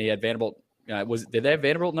season, and he had Vanderbilt. Did they have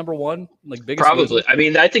Vanderbilt number one? Like biggest? Probably. Loser? I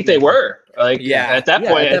mean, I think they were. At that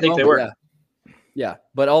point, I think they were. Yeah,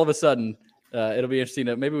 but all of a sudden, it'll be interesting.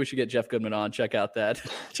 Maybe we should get Jeff Goodman on. Check out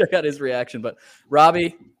his reaction. But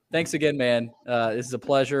Robbie, thanks again, man. This is a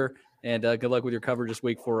pleasure, and good luck with your coverage this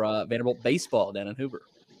week for Vanderbilt baseball down in Hoover.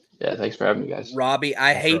 Yeah, thanks for having me, guys. Robbie,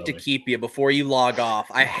 I hate to keep you before you log off.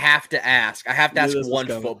 I have to ask one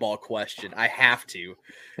football question. I have to.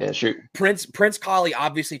 Yeah, shoot. Prince Colley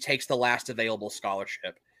obviously takes the last available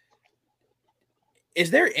scholarship.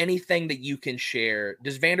 Is there anything that you can share?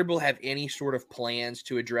 Does Vanderbilt have any sort of plans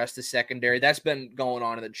to address the secondary? That's been going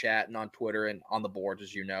on in the chat and on Twitter and on the boards,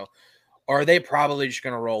 as you know. Or are they probably just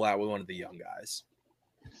going to roll out with one of the young guys?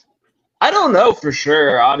 I don't know for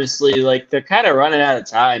sure, honestly. Like, they're kind of running out of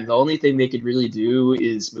time. The only thing they could really do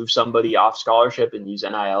is move somebody off scholarship and use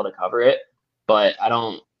NIL to cover it. But I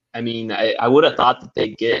would have thought that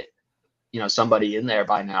they'd get, somebody in there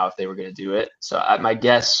by now if they were going to do it. So my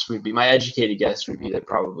educated guess would be they're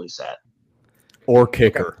probably set. Or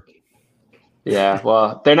kicker. Yeah,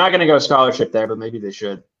 well, they're not going to go scholarship there, but maybe they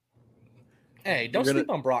should. Hey, don't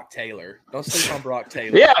sleep on Brock Taylor.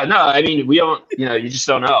 Yeah, no, I mean, we don't, you just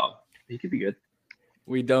don't know. He could be good.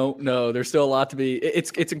 We don't know. There's still a lot to be.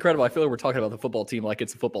 It's incredible. I feel like we're talking about the football team like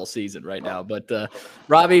it's a football season right now. But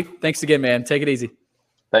Robbie, thanks again, man. Take it easy.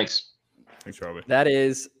 Thanks, Robbie. That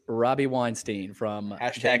is Robbie Weinstein from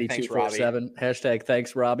 #thanks Robbie.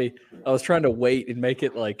 #thanks Robbie. I was trying to wait and make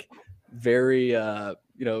it like very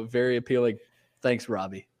very appealing. Thanks,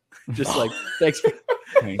 Robbie. Just like thanks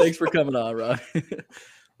for coming on, Robbie.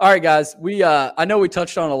 All right, guys. I know we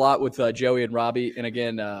touched on a lot with Joey and Robbie, and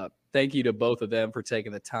again, thank you to both of them for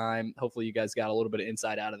taking the time. Hopefully, you guys got a little bit of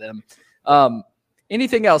insight out of them.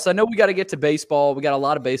 Anything else? I know we got to get to baseball. We got a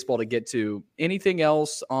lot of baseball to get to. Anything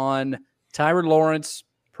else on Tyrin Lawrence,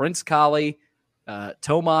 Prince Colley,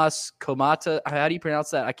 Tomas Komata? How do you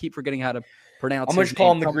pronounce that? I keep forgetting how to pronounce. I'm going to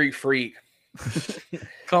call him the Greek freak.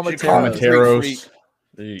 Komateros.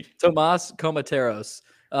 Tomas Komateros.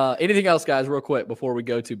 Anything else, guys, real quick before we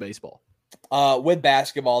go to baseball? With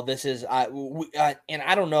basketball, this is and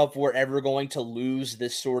I don't know if we're ever going to lose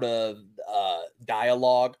this sort of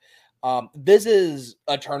dialogue. This is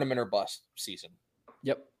a tournament or bust season.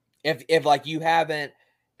 Yep. If you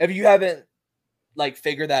haven't like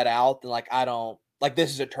figured that out, then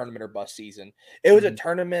this is a tournament or bust season. It was a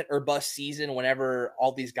tournament or bust season whenever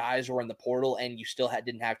all these guys were in the portal and you still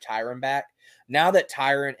didn't have Tyrin back. Now that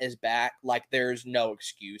Tyrin is back, there's no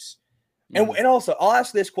excuse. And also, I'll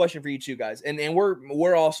ask this question for you two guys, and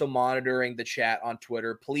we're also monitoring the chat on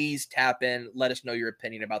Twitter. Please tap in, let us know your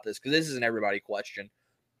opinion about this, because this is an everybody question.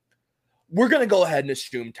 We're going to go ahead and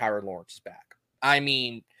assume Tyrin Lawrence is back. I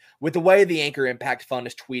mean, with the way the Anchor Impact Fund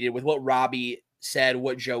is tweeted, with what Robbie said,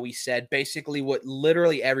 what Joey said, basically what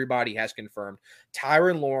literally everybody has confirmed,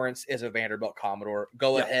 Tyrin Lawrence is a Vanderbilt Commodore.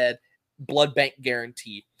 Go ahead, blood bank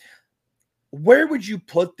guarantee. Where would you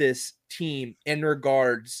put this team in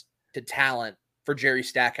regards to talent for Jerry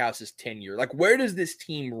Stackhouse's tenure? Where does this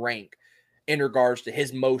team rank in regards to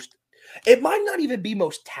his most, it might not even be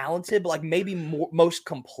most talented, but maybe most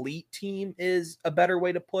complete team is a better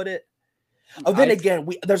way to put it. Then again,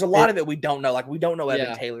 there's a lot of it we don't know. We don't know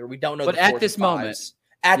Evan Taylor. We don't know. But at this moment,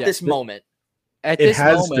 it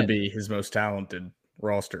has to be his most talented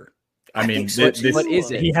roster. I mean, what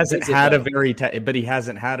is it? He hasn't had a very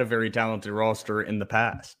talented roster in the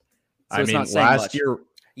past. So last year.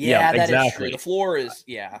 Yeah, that exactly. is true. The floor is,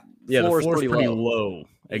 the floor is pretty low.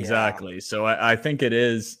 Exactly. Yeah. So I think it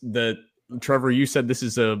is that Trevor, you said this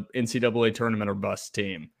is a NCAA tournament or bust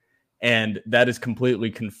team, and that is completely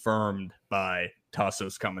confirmed by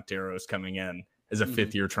Tassos Kamateros coming in as a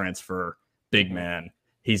fifth-year transfer, big man.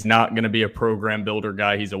 He's not going to be a program builder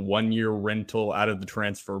guy. He's a one-year rental out of the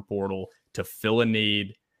transfer portal to fill a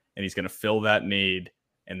need, and he's going to fill that need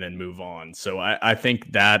and then move on. So I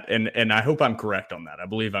think that, and I hope I'm correct on that. I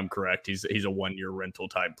believe I'm correct. He's a one-year rental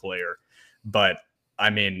type player. But,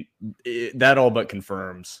 I mean, that all but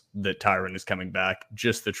confirms that Tyrin is coming back.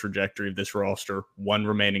 Just the trajectory of this roster, one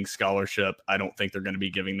remaining scholarship. I don't think they're going to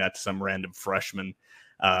be giving that to some random freshman,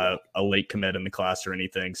 a late commit in the class or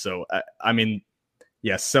anything. So, I mean,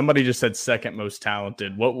 yes, somebody just said second most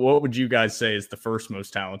talented. What would you guys say is the first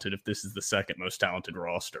most talented if this is the second most talented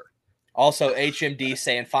roster? Also, HMD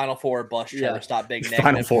saying Final Four bust. Trevor, stop being negative.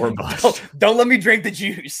 Final Four bust. Don't let me drink the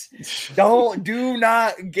juice. Do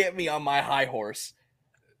not get me on my high horse.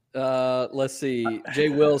 Let's see. Jay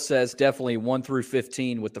Will says definitely 1 through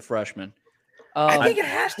 15 with the freshmen. I think it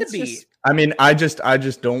has to be. I mean, I just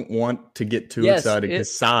don't want to get too excited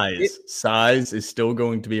because size is still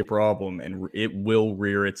going to be a problem, and it will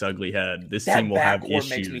rear its ugly head. This team will have issues.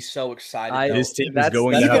 Makes me so excited. This team is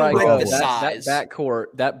going to have problems.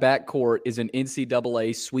 That backcourt is an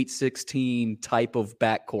NCAA Sweet 16 type of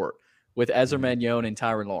backcourt with Ezra Manjon and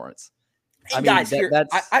Tyrin Lawrence. Hey guys,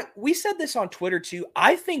 we said this on Twitter too.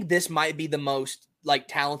 I think this might be the most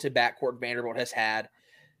talented backcourt Vanderbilt has had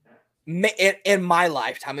in my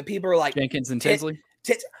lifetime. And people are like, Jenkins and Tinsley?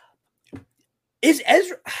 Is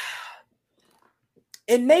Ezra,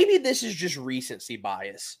 and maybe this is just recency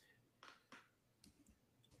bias,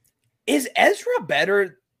 is Ezra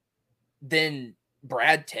better than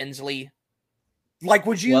Brad Tinsley?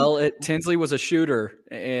 Would you? Well, Tinsley was a shooter,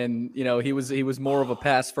 and he was more of a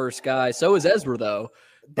pass first guy. So is Ezra, though.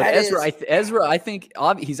 But Ezra, I think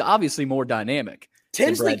he's obviously more dynamic.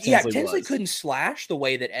 Tinsley couldn't slash the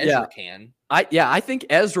way that Ezra can. I think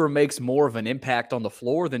Ezra makes more of an impact on the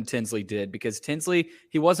floor than Tinsley did, because Tinsley,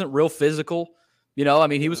 he wasn't real physical. He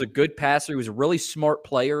was a good passer. He was a really smart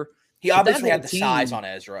player. He obviously had the size on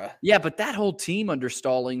Ezra. Yeah, but that whole team under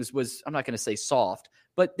Stallings was, I'm not going to say soft,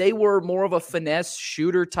 but they were more of a finesse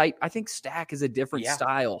shooter type. I think Stack is a different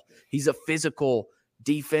style. He's a physical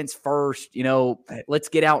defense first, let's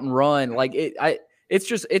get out and run.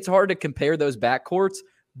 It's hard to compare those backcourts,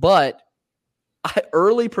 but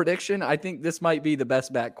early prediction, I think this might be the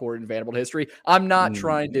best backcourt in Vanderbilt history. I'm not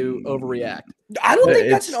trying to overreact. I don't think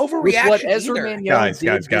that's an overreaction what Ezra either. Manjon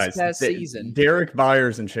did this past season. Derek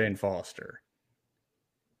Byers and Shane Foster.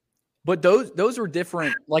 But those are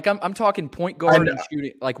different. I'm talking point guard and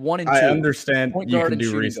shooting, 1 and 2. I understand you can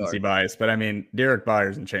do recency bias, but I mean, Derek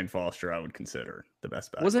Byers and Shane Foster, I would consider the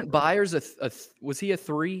best backcourt. Wasn't Byers was he a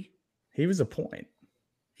 3? He was a point.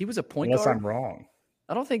 He was a point Unless guard? I'm wrong.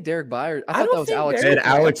 I don't think Derek Byers. I thought that was Alex.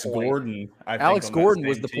 Alex Gordon. Alex Gordon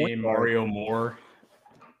was the point guard. Mario Moore.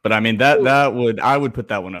 But I mean, I would put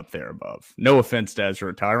that one up there above. No offense to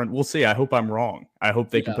Ezra Tyrin. We'll see. I hope I'm wrong. I hope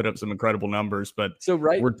they can put up some incredible numbers. But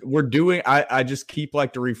we're doing. I just keep to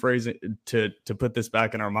rephrase it to put this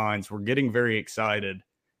back in our minds. We're getting very excited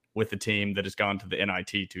with the team that has gone to the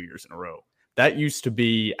NIT 2 years in a row. That used to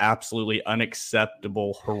be absolutely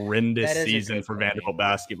unacceptable, horrendous season for Vanderbilt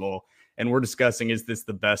basketball. And we're discussing, is this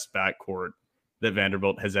the best backcourt that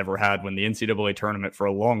Vanderbilt has ever had, when the NCAA tournament for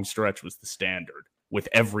a long stretch was the standard with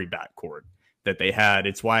every backcourt that they had.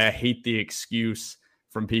 It's why I hate the excuse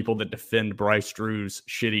from people that defend Bryce Drew's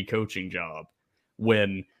shitty coaching job,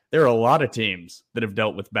 when there are a lot of teams that have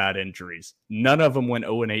dealt with bad injuries. None of them went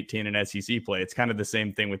 0-18 in SEC play. It's kind of the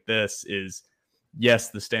same thing with this is, yes,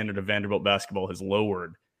 the standard of Vanderbilt basketball has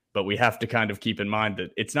lowered, but we have to kind of keep in mind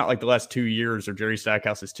that it's not like the last 2 years or Jerry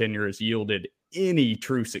Stackhouse's tenure has yielded any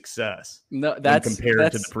true success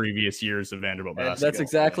compared to the previous years of Vanderbilt basketball. That's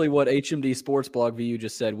exactly what HMD Sports Blog VU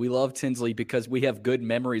just said. We love Tinsley because we have good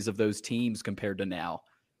memories of those teams compared to now,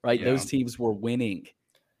 right? Yeah. Those teams were winning,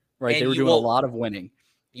 right? They were doing a lot of winning.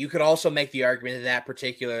 You could also make the argument that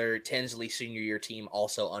particular Tinsley senior year team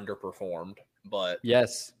also underperformed, but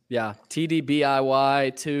yes. Yeah.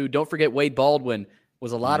 TDBIY too. Don't forget Wade Baldwin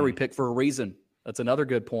was a lottery pick for a reason. That's another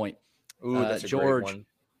good point. Ooh, that's a George, great one.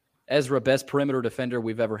 Ezra, best perimeter defender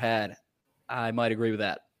we've ever had. I might agree with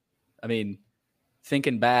that. I mean,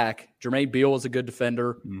 thinking back, Jermaine Beal was a good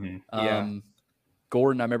defender. Mm-hmm.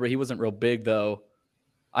 Gordon, I remember he wasn't real big, though.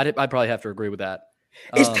 I'd probably have to agree with that.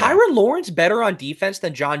 Is Tyrin Lawrence better on defense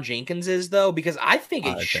than John Jenkins is, though? Because I think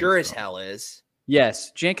as hell is.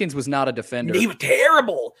 Yes, Jenkins was not a defender. He was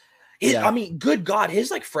terrible. I mean, good God,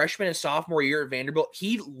 his freshman and sophomore year at Vanderbilt,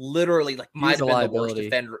 he literally might have been the worst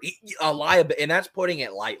defender. A liability, and that's putting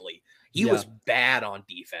it lightly. He was bad on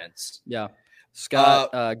defense. Yeah.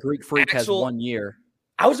 Scott, Greek Freak Axel, has 1 year.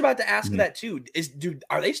 I was about to ask that too.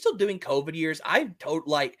 Are they still doing COVID years? I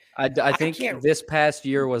think this past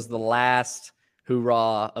year was the last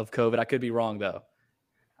hoorah of COVID. I could be wrong though.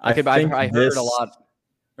 I heard a lot.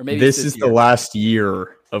 Or maybe this is the last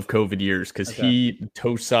year of COVID years because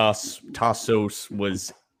Tassos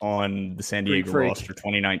was on the San Diego roster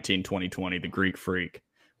 2019-2020. The Greek Freak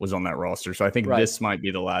was on that roster. So I think this might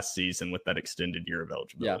be the last season with that extended year of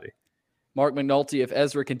eligibility. Yeah. Mark McNulty, if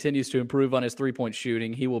Ezra continues to improve on his three-point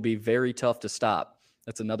shooting, he will be very tough to stop.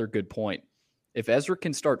 That's another good point. If Ezra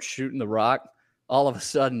can start shooting the rock, all of a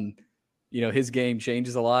sudden, his game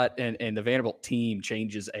changes a lot, and the Vanderbilt team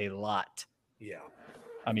changes a lot. Yeah.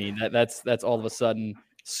 I mean, that's all of a sudden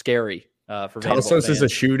scary for Vanderbilt Tassos fans. is a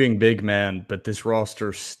shooting big man, but this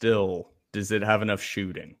roster still, does it have enough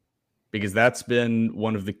shooting? Because that's been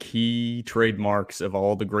one of the key trademarks of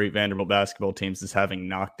all the great Vanderbilt basketball teams is having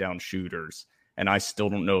knockdown shooters. And I still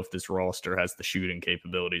don't know if this roster has the shooting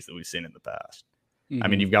capabilities that we've seen in the past. Mm-hmm. I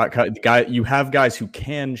mean, you have guys who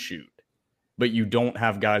can shoot, but you don't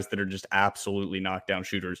have guys that are just absolutely knockdown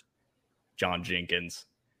shooters. John Jenkins,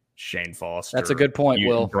 Shane Foster. That's a good point,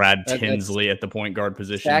 Will. Brad Tinsley at the point guard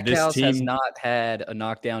position. Stackhouse has not had a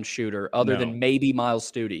knockdown shooter other than maybe Miles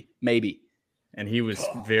Stute. Maybe. And he was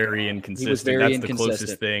very inconsistent. That's the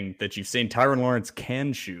closest thing that you've seen. Tyrin Lawrence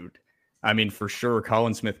can shoot. I mean, for sure,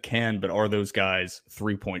 Colin Smith can, but are those guys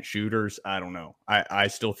three-point shooters? I don't know. I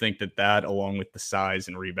still think that along with the size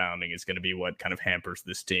and rebounding, is going to be what kind of hampers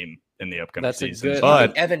this team in the upcoming season.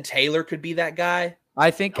 But Evan Taylor could be that guy. I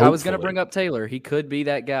think I was going to bring up Taylor. He could be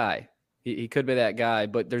that guy. He could be that guy,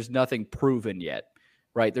 but there's nothing proven yet.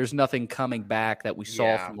 Right. There's nothing coming back that we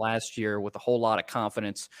saw from last year with a whole lot of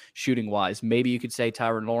confidence shooting wise. Maybe you could say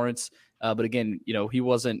Tyrin Lawrence. But again,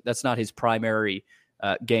 that's not his primary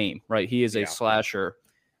game. Right. He is a slasher.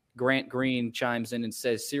 Grant Green chimes in and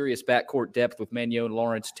says serious backcourt depth with Mannion,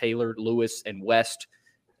 Lawrence, Taylor, Lewis, and West.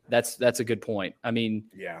 That's a good point. I mean,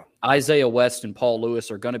 Isaiah West and Paul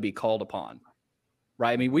Lewis are going to be called upon.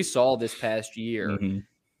 Right. I mean, we saw this past year,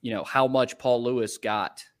 how much Paul Lewis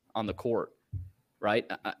got on the court. Right.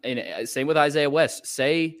 And same with Isaiah West.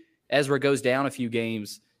 Say Ezra goes down a few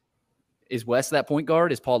games. Is West that point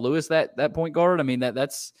guard? Is Paul Lewis that point guard? I mean,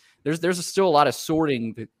 there's still a lot of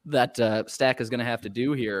sorting that Stack is going to have to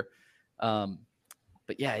do here.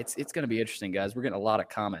 But yeah, it's going to be interesting, guys. We're getting a lot of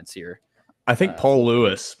comments here. I think Paul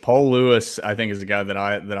Lewis, I think is a guy that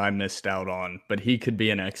I missed out on, but he could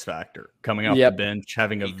be an X factor coming off the bench,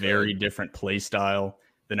 having a very different play style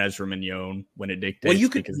than Ezra Mannion when it dictates.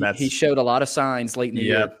 Well, he showed a lot of signs late in the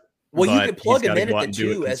year. Well, you could plug him in at the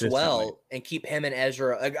two as well and keep him and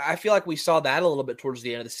Ezra. I feel like we saw that a little bit towards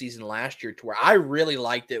the end of the season last year, to where I really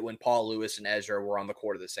liked it when Paul Lewis and Ezra were on the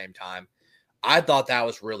court at the same time. I thought that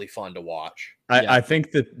was really fun to watch. I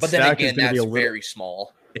think that, but then again, that's very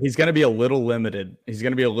small. He's going to be a little limited. He's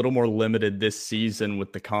going to be a little more limited this season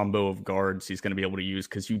with the combo of guards he's going to be able to use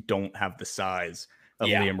because you don't have the size of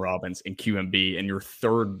Liam Robbins and QMB, and your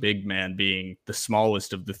third big man being the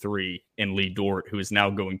smallest of the three in Lee Dort, who is now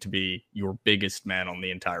going to be your biggest man on the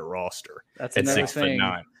entire roster at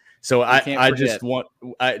 6'9". So I'm going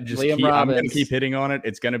to keep hitting on it.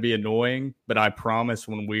 It's going to be annoying, but I promise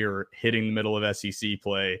when we are hitting the middle of SEC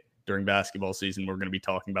play during basketball season, we're going to be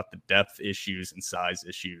talking about the depth issues and size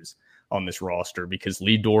issues on this roster because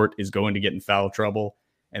Lee Dort is going to get in foul trouble,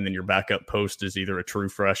 and then your backup post is either a true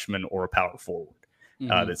freshman or a power forward.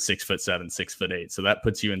 That's 6'7", 6'8". So that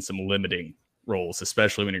puts you in some limiting roles,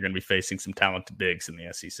 especially when you're going to be facing some talented bigs in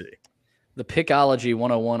the SEC. The Pickology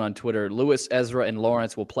 101 on Twitter, Lewis, Ezra, and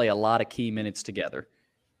Lawrence will play a lot of key minutes together.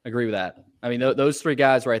 Agree with that. I mean, those three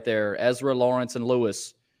guys right there, Ezra, Lawrence, and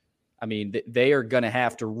Lewis, I mean, they are going to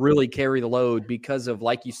have to really carry the load because of,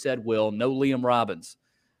 like you said, Will, no Liam Robbins,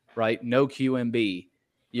 right? No QMB.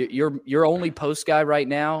 Your only post guy right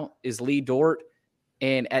now is Lee Dort.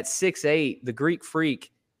 And at 6'8", the Greek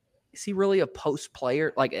Freak, is he really a post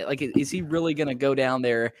player? Like is he really going to go down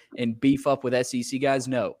there and beef up with SEC guys?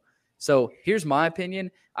 No. So here's my opinion.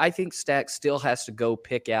 I think Stack still has to go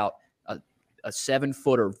pick out a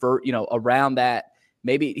 7-footer, around that.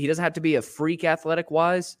 Maybe he doesn't have to be a freak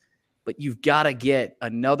athletic-wise, but you've got to get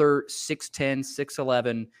another 6'10",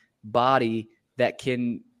 6'11" body that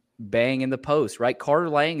can bang in the post, right? Carter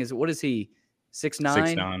Lang, what is he,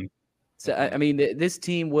 6'9"? 6'9". So, I mean, this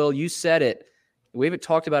team, Will, you said it. We haven't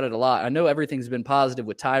talked about it a lot. I know everything's been positive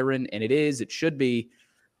with Tyrin, and it should be.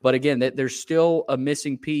 But again, there's still a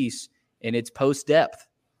missing piece, and it's post depth,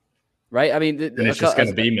 right? I mean, and it's just going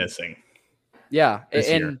to be missing. Yeah.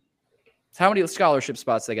 And how many scholarship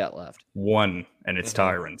spots they got left? One, and it's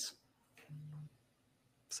Tyrin's.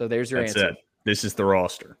 So there's your answer. It. This is the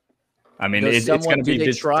roster. I mean, it's going to be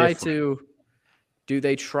different. Do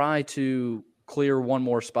they try to clear one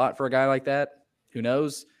more spot for a guy like that? Who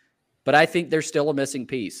knows? But I think there's still a missing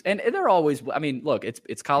piece. And they're always, I mean, look,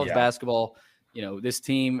 it's college basketball. You know, this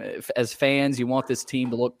team, as fans, you want this team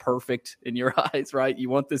to look perfect in your eyes, right? You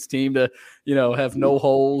want this team to, have no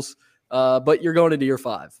holes. But you're going into year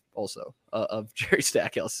 5 also of Jerry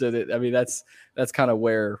Stackhouse. So that's kind of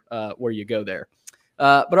where you go there.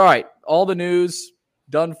 But all right, all the news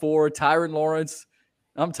done for Tyrin Lawrence.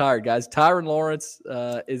 I'm tired, guys. Tyrin Lawrence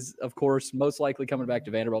is, of course, most likely coming back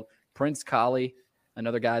to Vanderbilt. Prince Colley,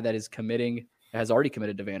 another guy that has already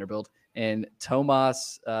committed to Vanderbilt, and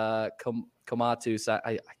Tomas Komatus.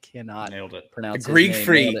 I cannot pronounce the Greek his name.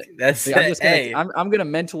 freak. That's I'm gonna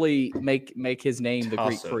mentally make his name the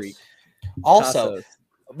Greek freak. Also,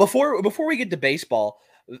 before we get to baseball,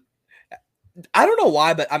 I don't know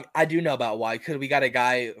why, but I do know about why, because we got a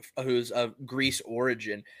guy who's of Greece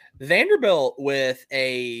origin. Vanderbilt with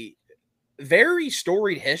a very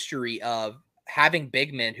storied history of having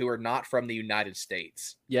big men who are not from the United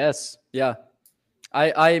States. Yes. Yeah.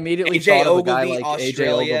 I immediately thought of a guy like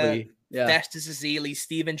Australia, AJ Ogilvy. Yeah. Festus Ezeli,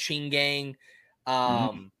 Stephen Chingang,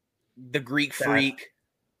 the Greek freak.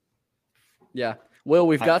 Yeah. Will,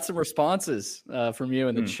 we've got some responses from you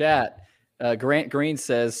in the chat. Grant Green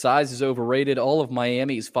says size is overrated. All of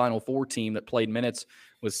Miami's Final Four team that played minutes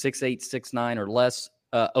was 6'8", 6'9", or less.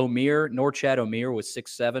 Norchad Omier was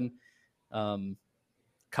 6'7".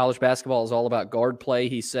 College basketball is all about guard play,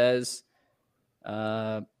 he says.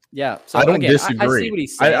 Yeah, so I don't disagree. I see what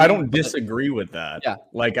he's saying. I don't disagree with that. Yeah,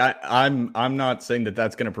 like I'm not saying that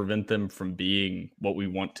that's going to prevent them from being what we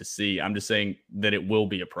want to see. I'm just saying that it will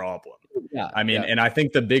be a problem. Yeah, I mean, and I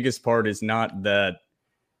think the biggest part is not that.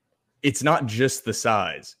 It's not just the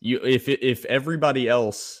size. If everybody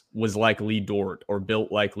else was like Lee Dort or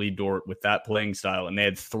built like Lee Dort with that playing style, and they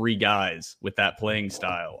had 3 guys with that playing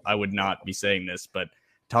style, I would not be saying this. But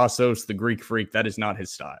Tassos, the Greek freak, that is not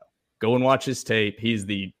his style. Go and watch his tape. He's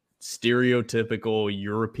the stereotypical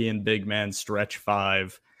European big man, stretch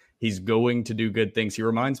 5. He's going to do good things. He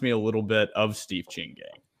reminds me a little bit of Steve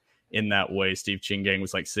Chingang in that way. Steve Chingang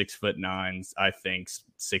was like 6'9", I think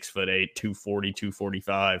 6'8", 240,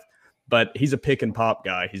 245. But he's a pick and pop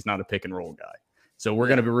guy. He's not a pick and roll guy. So we're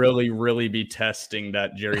going to really, really be testing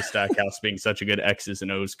that Jerry Stackhouse being such a good X's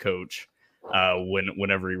and O's coach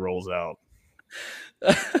whenever he rolls out.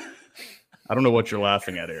 I don't know what you're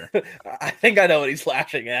laughing at here. I think I know what he's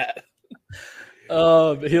laughing at.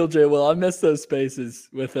 Heel J. Will. I miss those spaces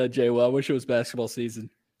with J. Will. I wish it was basketball season.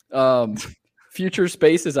 Future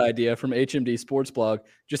Spaces idea from HMD Sports Blog.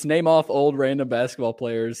 Just name off old random basketball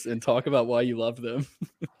players and talk about why you love them.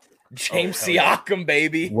 James Siakam,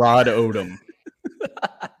 baby. Rod Odom.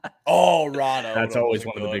 Rod Odom. That's always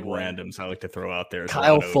one of the big randoms I like to throw out there.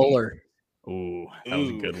 Kyle Fuller. Ooh, that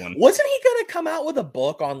was a good one. Wasn't he going to come out with a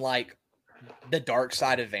book on, like, the dark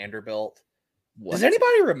side of Vanderbilt? What? Does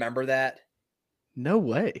anybody remember that? No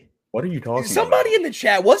way. What are you talking about? Somebody in the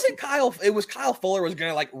chat, wasn't Kyle? It was Kyle Fuller was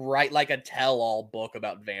going to, like, write, like, a tell-all book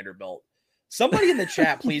about Vanderbilt. Somebody in the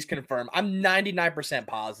chat, please confirm. I'm 99%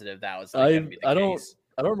 positive that was going to be the case.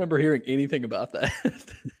 I don't remember hearing anything about that.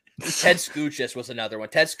 Ted Skuchis was another one.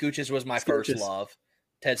 Ted Skuchis was my first love.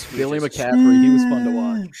 Ted Skuchis. Billy McCaffrey, he was fun to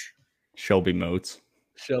watch. Shelby Moats.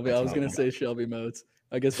 I was going to say Shelby Moats.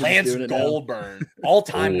 I guess Lance Goldburn.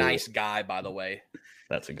 All-time nice guy, by the way.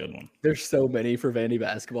 That's a good one. There's so many for Vandy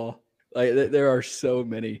basketball. Like there are so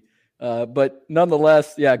many. But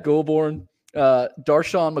nonetheless, yeah, Goulbourne.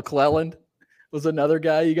 Darshawn McClelland was another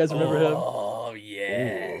guy. You guys remember him? Oh,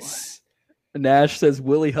 yes. Ooh. Nash says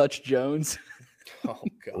Willie Hutch Jones. Oh,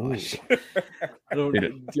 gosh.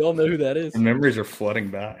 Do y'all know who that is? The memories are flooding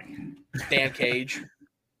back. Dan Cage.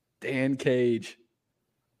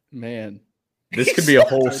 Man. This could be a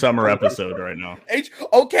whole summer episode right now.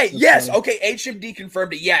 HMD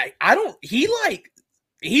confirmed it. Yeah,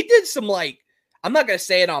 he did some, like, I'm not going to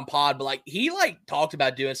say it on pod, but, like, he, like, talked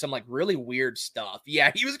about doing some, like, really weird stuff.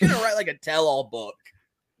 Yeah, he was going to write, like, a tell-all book.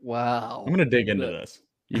 Wow. I'm going to dig into this.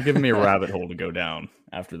 You've given me a rabbit hole to go down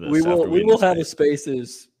after this. We will have a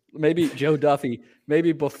spaces, maybe Joe Duffy,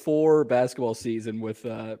 maybe before basketball season with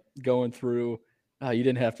going through. You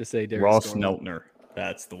didn't have to say Derek Ross Storm. Neltner.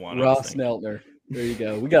 That's the one. Ross Neltner. There you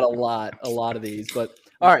go. We got a lot of these. But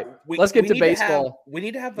all right, let's get to baseball. We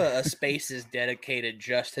need to have a spaces dedicated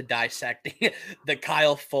just to dissecting the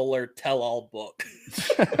Kyle Fuller tell-all book.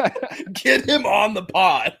 Get him on the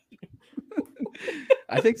pod.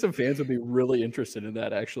 I think some fans would be really interested in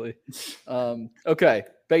that, actually. Okay,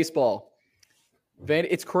 baseball.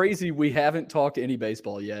 It's crazy. We haven't talked any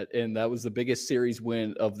baseball yet, and that was the biggest series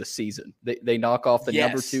win of the season. They knock off the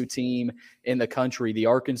number 2 team in the country, the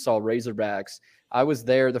Arkansas Razorbacks. I was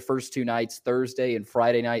there the first 2 nights, Thursday and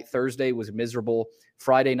Friday night. Thursday was miserable.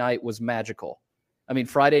 Friday night was magical. I mean,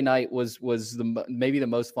 Friday night was maybe the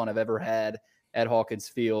most fun I've ever had at Hawkins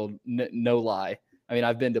Field. No lie. I mean,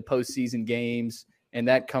 I've been to postseason games, and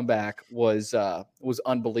that comeback was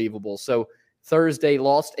unbelievable. So Thursday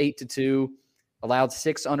lost 8-2. Allowed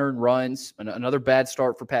 6 unearned runs, another bad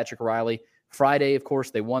start for Patrick Riley. Friday, of course,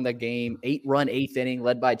 they won that game. 8-run 8th inning,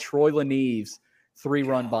 led by Troy LaNeve's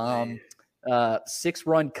 3-run bomb.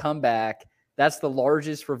 6-run comeback. That's the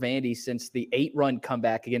largest for Vandy since the 8-run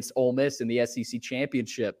comeback against Ole Miss in the SEC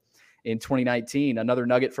Championship in 2019. Another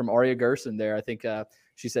nugget from Aria Gerson there. I think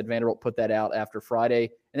she said Vanderbilt put that out after Friday.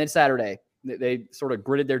 And then Saturday, they sort of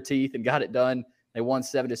gritted their teeth and got it done. They won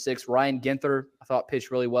 7-6. Ryan Ginther, I thought, pitched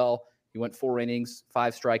really well. He went 4 innings,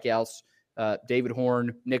 5 strikeouts. David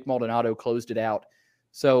Horn, Nick Maldonado closed it out.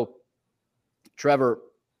 So, Trevor,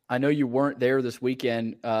 I know you weren't there this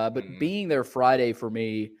weekend, but being there Friday for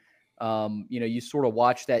me, you sort of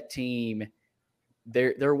watched that team.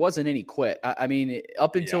 There wasn't any quit. I mean,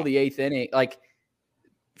 up until the 8th inning, like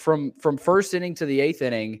from first inning to the 8th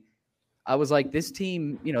inning, I was like, this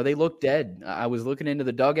team, they look dead. I was looking into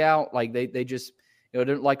the dugout, like they just.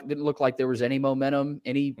 Didn't look like there was any momentum,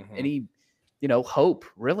 any hope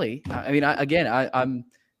really. I mean, I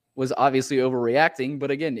was obviously overreacting, but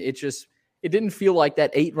again, it didn't feel like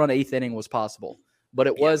that 8-run 8th inning was possible, but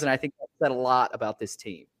it was, and I think that said a lot about this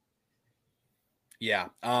team. Yeah,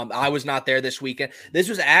 I was not there this weekend. This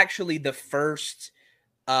was actually the first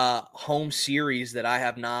home series that I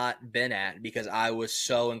have not been at because I was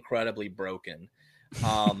so incredibly broken.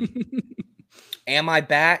 Am I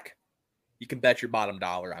back? You can bet your bottom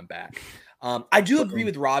dollar I'm back. I do agree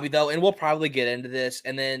with Robbie, though, and we'll probably get into this,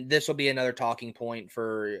 and then this will be another talking point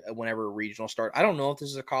for whenever regional start. I don't know if this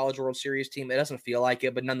is a College World Series team. It doesn't feel like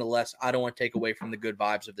it, but nonetheless, I don't want to take away from the good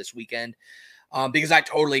vibes of this weekend because I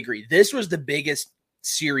totally agree. This was the biggest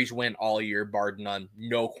series win all year, bar none.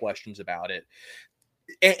 No questions about it.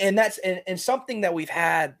 And that's something that we've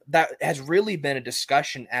had that has really been a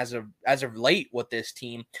discussion as of late with this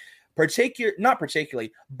team. Not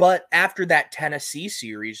particularly, but after that Tennessee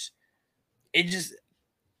series,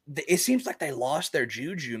 it seems like they lost their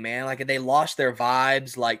juju, man. Like they lost their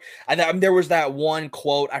vibes. Like there was that one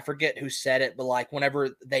quote, I forget who said it, but like whenever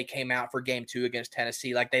they came out for game 2 against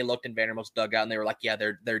Tennessee, like they looked in Vanderbilt's dugout and they were like, yeah,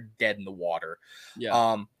 they're dead in the water.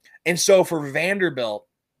 Yeah. And so for Vanderbilt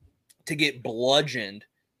to get bludgeoned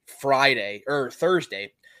Thursday,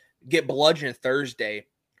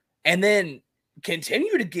 and then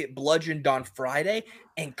continue to get bludgeoned on Friday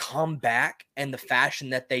and come back in the fashion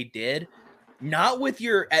that they did, not with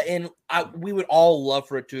we would all love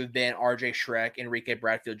for it to have been RJ Schreck, Enrique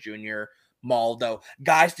Bradfield Jr., Maldo,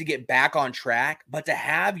 guys to get back on track, but to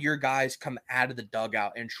have your guys come out of the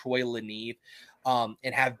dugout and Troy LaNeve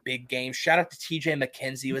and have big games. Shout out to TJ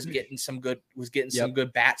McKenzie was getting some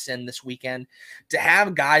good bats in this weekend. To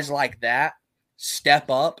have guys like that step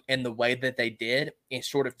up in the way that they did and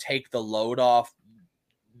sort of take the load off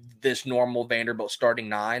this normal Vanderbilt starting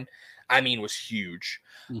 9, I mean, was huge.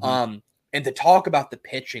 Mm-hmm. And to talk about the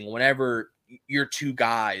pitching, whenever your 2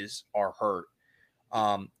 guys are hurt,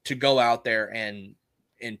 to go out there and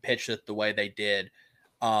pitch it the way they did,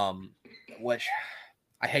 which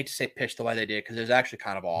I hate to say pitch the way they did because it was actually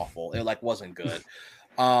kind of awful. It wasn't good.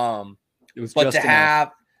 It was, but to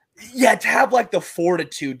have like the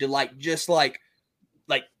fortitude to just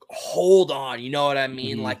hold on, you know what I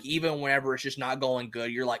mean? Mm-hmm. Like even whenever it's just not going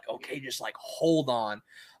good, you're like, okay, just hold on.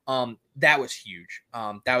 That was huge.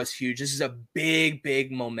 This is a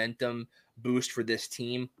big momentum boost for this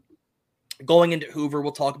team. Going into Hoover,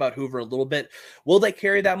 we'll talk about Hoover a little bit. Will they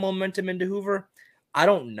carry that momentum into Hoover? I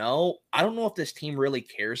don't know. I don't know if this team really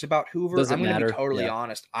cares about Hoover. I'm going to be totally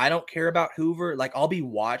honest. I don't care about Hoover. I'll be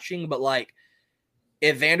watching, but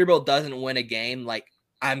if Vanderbilt doesn't win a game,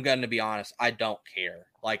 I'm going to be honest, I don't care.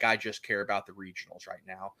 I just care about the regionals right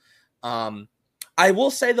now. I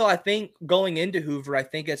will say though, I think going into Hoover, I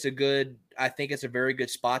think it's a very good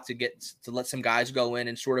spot to let some guys go in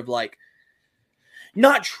and sort of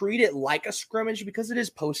not treat it like a scrimmage because it is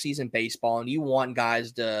postseason baseball and you want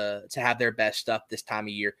guys to have their best stuff this time of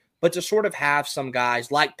year, but to sort of have some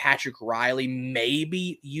guys like Patrick Riley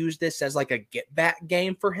maybe use this as a get back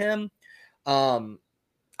game for him.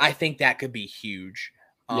 I think that could be huge.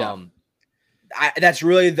 That's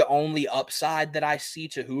really the only upside that I see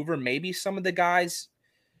to Hoover. Maybe some of the guys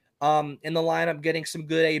in the lineup getting some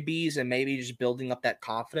good ABs and maybe just building up that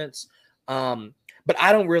confidence. But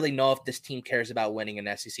I don't really know if this team cares about winning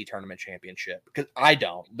an SEC tournament championship, because I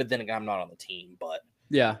don't. But then again, I'm not on the team. But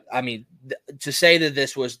yeah, I mean, to say that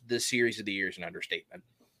this was the series of the year is an understatement.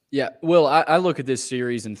 Yeah, well, I look at this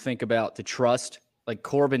series and think about the trust, like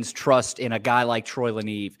Corbin's trust in a guy like Troy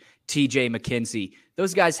Leneve, TJ McKenzie.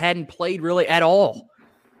 Those guys hadn't played really at all.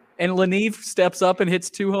 And Leneve steps up and hits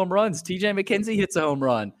 2 home runs. TJ McKenzie hits a home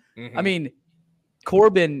run. Mm-hmm. I mean,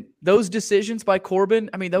 Corbin, those decisions by Corbin,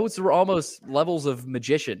 I mean, those were almost levels of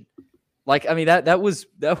magician. Like, I mean, that was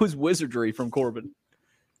wizardry from Corbin.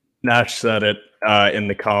 Nash said it in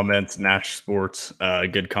the comments. Nash Sports,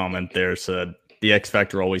 good comment there, said, the X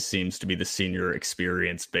factor always seems to be the senior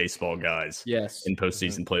experienced baseball guys. Yes. In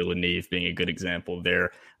postseason play, Leneve being a good example there.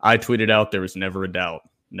 I tweeted out there was never a doubt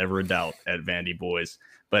at Vandy boys.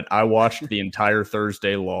 But I watched the entire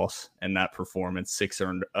Thursday loss and that performance, 6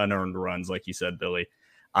 unearned runs, like you said, Billy.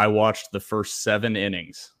 I watched the first 7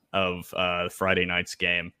 innings of Friday night's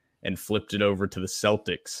game and flipped it over to the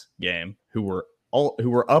Celtics game, who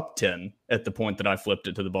were up 10 at the point that I flipped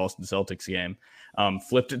it to the Boston Celtics game.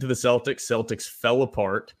 Flipped it to the Celtics. Celtics fell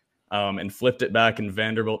apart and flipped it back, and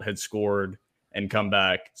Vanderbilt had scored and come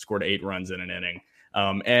back, scored 8 runs in an inning.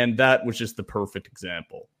 And that was just the perfect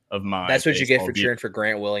example of my. That's what you get for cheering for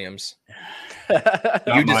Grant Williams.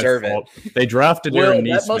 You deserve it. They drafted Aaron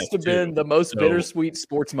Nesmith. That must have been the most bittersweet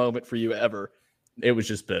sports moment for you ever. It was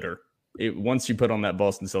just bitter. Once you put on that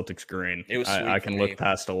Boston Celtics green, I can look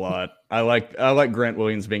past a lot. I like Grant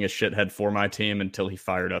Williams being a shithead for my team until he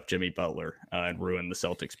fired up Jimmy Butler and ruined the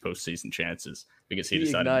Celtics postseason chances because he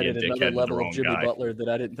decided to be a dickhead with the wrong Jimmy guy. Butler that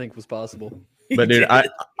I didn't think was possible. But dude,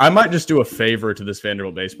 I might just do a favor to this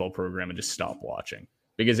Vanderbilt baseball program and just stop watching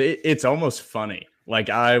because it's almost funny. Like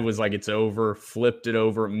I was like, it's over, flipped it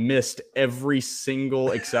over, missed every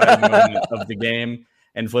single exciting moment of the game.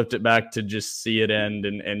 And flipped it back to just see it end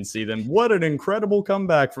and see them. What an incredible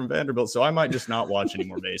comeback from Vanderbilt. So I might just not watch any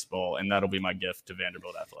more baseball, and that'll be my gift to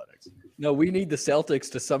Vanderbilt athletics. No, we need the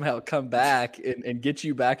Celtics to somehow come back and get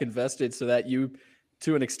you back invested so that you,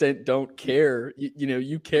 to an extent, don't care.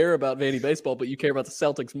 You care about Vandy baseball, but you care about the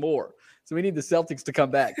Celtics more. So we need the Celtics to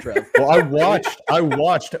come back, Trev. Well, I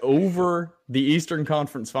watched over the Eastern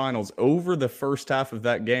Conference Finals, over the first half of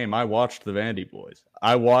that game. I watched the Vandy boys.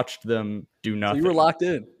 I watched them do nothing. So you were locked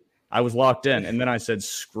in. I was locked in. And then I said,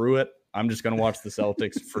 screw it. I'm just going to watch the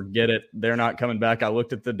Celtics. Forget it. They're not coming back. I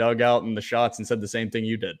looked at the dugout and the shots and said the same thing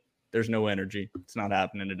you did. There's no energy. It's not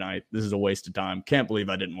happening tonight. This is a waste of time. Can't believe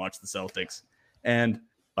I didn't watch the Celtics. And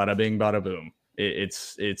bada bing, bada boom.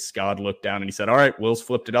 It's God looked down and he said, all right, Will's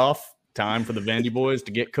flipped it off. Time for the Vandy boys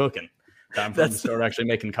to get cooking. Time for them to start actually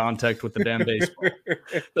making contact with the damn baseball.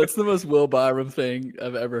 That's the most Will Byram thing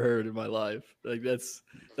I've ever heard in my life. Like that's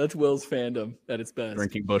Will's fandom at its best.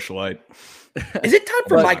 Drinking Busch Light. Is it time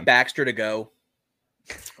for Mike Baxter to go?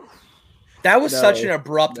 That was such an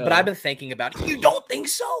abrupt, but I've been thinking about it. You don't think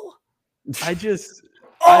so? I've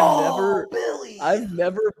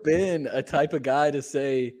never been a type of guy to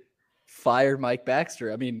say fire Mike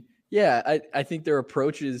Baxter. I mean, yeah, I think their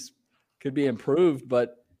approaches could be improved,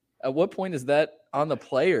 but at what point is that on the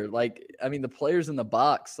player? Like, I mean, the player's in the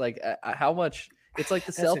box. Like, how much? It's like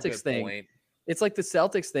the Celtics thing. Point. It's like the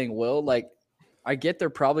Celtics thing, Will. Like, I get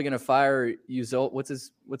they're probably going to fire Uzola. What's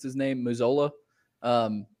his name? Mazzola,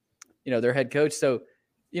 their head coach. So,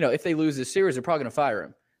 if they lose this series, they're probably going to fire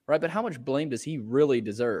him, right? But how much blame does he really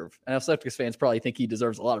deserve? And Celtics fans probably think he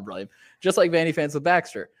deserves a lot of blame, just like Vandy fans with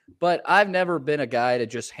Baxter. But I've never been a guy to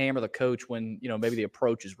just hammer the coach when, maybe the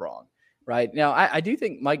approach is wrong. Right now, I do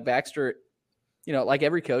think Mike Baxter, like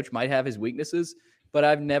every coach, might have his weaknesses, but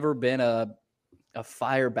I've never been a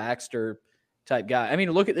fire Baxter type guy. I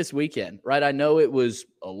mean, look at this weekend, right? I know it was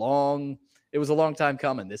a long time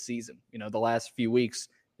coming this season. The last few weeks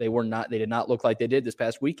they did not look like they did this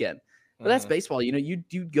past weekend. But that's baseball. You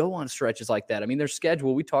do go on stretches like that. I mean, their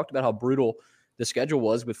schedule. We talked about how brutal the schedule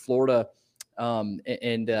was with Florida and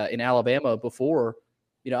in Alabama before.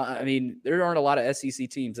 I mean, there aren't a lot of SEC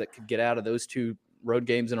teams that could get out of those 2 road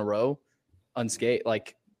games in a row unscathed.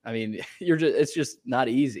 Like, I mean, it's just not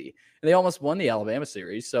easy. And they almost won the Alabama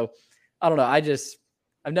series. So I don't know.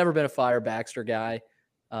 I've never been a fire Baxter guy.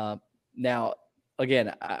 Now,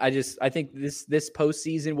 again, I think this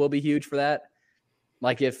postseason will be huge for that.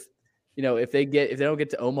 Like if they don't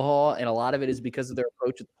get to Omaha, and a lot of it is because of their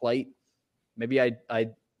approach at the plate, maybe I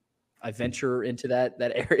venture into that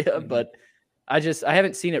area, but I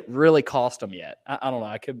haven't seen it really cost them yet. I don't know.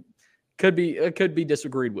 I could be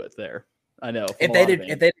disagreed with there. I know.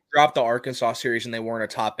 If they dropped the Arkansas series and they weren't a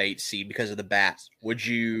top 8 seed because of the bats,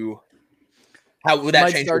 how would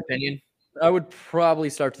that change your opinion? I would probably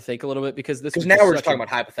start to think a little bit because now we're just talking about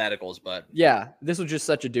hypotheticals, but yeah, this was just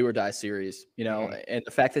such a do or die series, and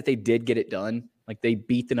the fact that they did get it done, like they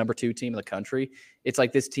beat the number 2 team in the country. It's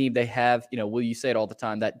like this team, they have, Will, you say it all the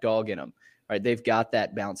time, that dog in them, right? They've got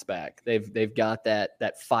that bounce back. They've got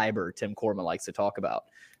that fiber Tim Corbin likes to talk about,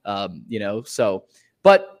 so,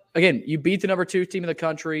 but again, you beat the number 2 team in the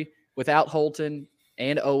country without Holton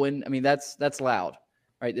and Owen. I mean, that's loud,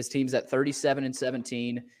 right? This team's at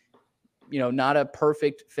 37-17. Not a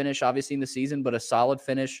perfect finish, obviously, in the season, but a solid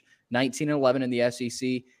finish. 19-11 in the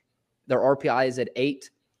SEC. Their RPI is at 8.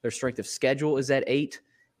 Their strength of schedule is at 8.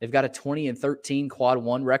 They've got a 20-13 quad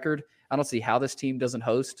 1 record. I don't see how this team doesn't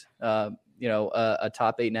host, a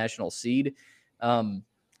top 8 national seed.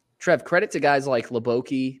 Trev, credit to guys like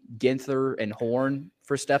Leboki, Ginther, and Horn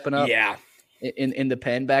for stepping up. Yeah, in the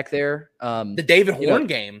pen back there. The David Horn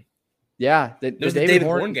game. Yeah, the David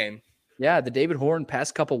Horn game. Yeah, the David Horn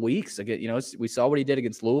past couple weeks. Again, we saw what he did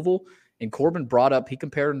against Louisville, and Corbin he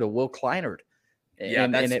compared him to Will Kleinert.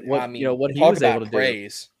 What he was able to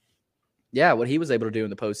praise. Do. Yeah, what he was able to do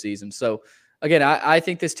in the postseason. So, again, I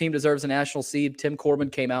think this team deserves a national seed. Tim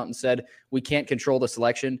Corbin came out and said, we can't control the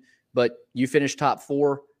selection, but you finished top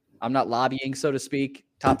 4. I'm not lobbying, so to speak.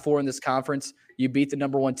 Top 4 in this conference. You beat the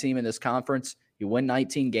number 1 team in this conference. You win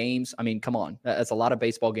 19 games. I mean, come on. That's a lot of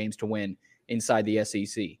baseball games to win inside the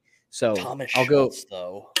SEC. So I'll Schultz,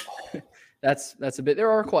 though. That's a bit. There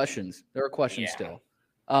are questions. Still.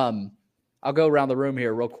 I'll go around the room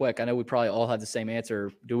here real quick. I know we probably all have the same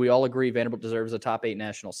answer. Do we all agree Vanderbilt deserves a top 8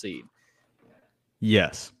 national seed?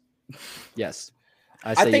 Yes. Yes.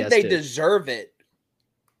 I think yes they deserve it.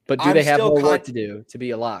 But do they have more work to do to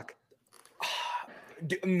be a lock?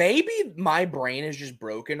 Maybe my brain is just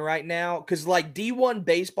broken right now because like D1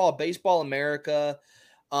 Baseball America,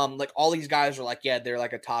 like all these guys are like, yeah, they're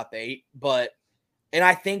like a top 8, and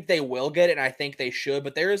I think they will get it, and I think they should,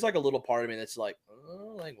 but there is like a little part of me that's like,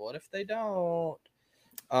 oh, like what if they don't?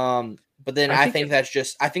 But then I think that's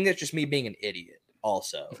just me being an idiot.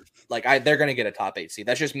 Also, like they're gonna get a top 8 seed.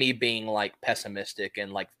 That's just me being like pessimistic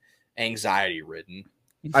and like anxiety ridden.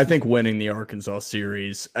 I think winning the Arkansas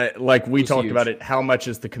series, like we talked about it, how much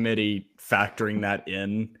is the committee factoring that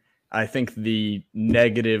in? I think the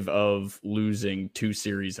negative of losing 2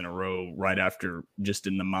 series in a row right after, just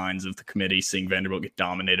in the minds of the committee, seeing Vanderbilt get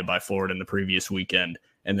dominated by Florida in the previous weekend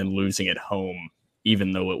and then losing at home,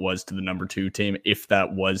 even though it was to the number 2 team. If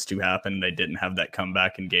that was to happen, they didn't have that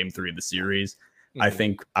comeback in game 3 of the series. I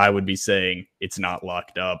think I would be saying it's not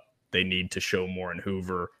locked up. They need to show more in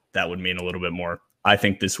Hoover. That would mean a little bit more. I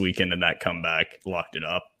think this weekend and that comeback locked it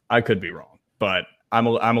up. I could be wrong, but I'm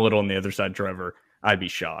a little on the other side, Trevor. I'd be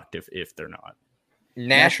shocked if they're not.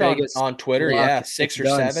 Nash on Twitter, yeah, 6 or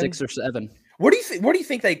 7. 6 or 7. What do you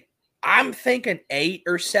think they? I'm thinking 8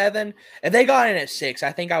 or 7. If they got in at 6,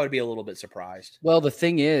 I think I would be a little bit surprised. Well, the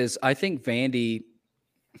thing is, I think Vandy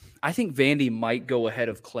might go ahead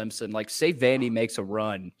of Clemson. Like, say Vandy makes a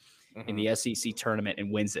run in the SEC tournament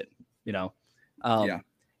and wins it,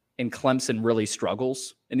 and Clemson really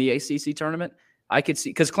struggles in the ACC tournament. I could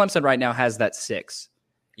see, because Clemson right now has that 6.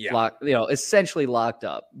 Essentially locked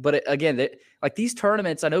up. But again, like these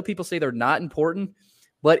tournaments, I know people say they're not important,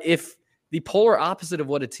 but if the polar opposite of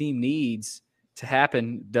what a team needs to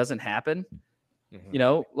happen doesn't happen,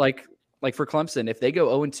 like for Clemson, if they go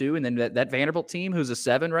 0-2 and then that Vanderbilt team, who's a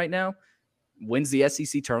 7 right now, wins the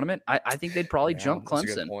SEC tournament, I think they'd probably jump Clemson.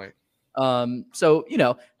 That's a good point. So,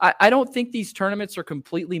 I don't think these tournaments are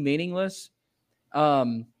completely meaningless.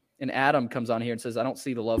 And Adam comes on here and says, I don't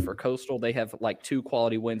see the love for Coastal. They have like 2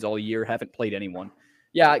 quality wins all year, haven't played anyone.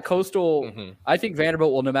 Yeah, Coastal, I think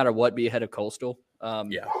Vanderbilt will, no matter what, be ahead of Coastal.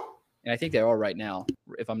 And I think they are right now,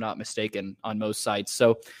 if I'm not mistaken, on most sites.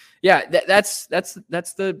 So, yeah, that's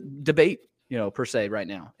the debate, per se right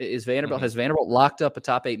now. Is Vanderbilt, has Vanderbilt locked up a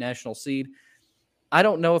top 8 national seed? I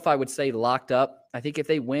don't know if I would say locked up. I think if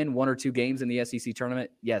they win 1 or 2 games in the SEC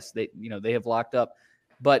tournament, yes, they have locked up.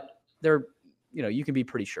 But they're, you can be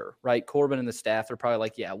pretty sure, right? Corbin and the staff, they're probably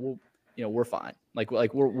like, yeah, we're fine. Like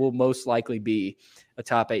we'll most likely be a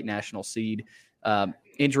top 8 national seed.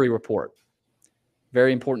 Injury report.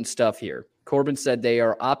 Very important stuff here. Corbin said they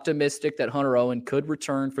are optimistic that Hunter Owen could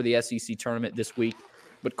return for the SEC tournament this week,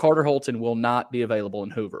 but Carter Holton will not be available in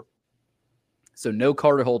Hoover. So no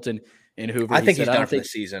Carter Holton in Hoover. I think he's done for the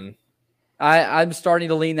season. I'm starting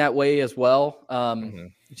to lean that way as well.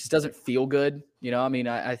 It just doesn't feel good.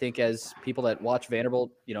 I think as people that watch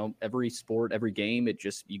Vanderbilt, every sport, every game,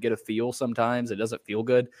 you get a feel sometimes. It doesn't feel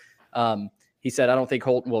good. He said, I don't think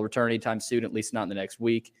Holton will return anytime soon, at least not in the next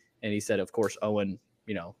week. And he said, of course, Owen,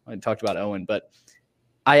 I talked about Owen, but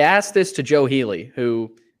I asked this to Joe Healy,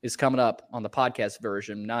 who is coming up on the podcast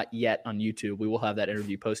version, not yet on YouTube. We will have that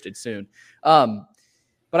interview posted soon.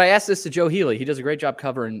 But I asked this to Joe Healy. He does a great job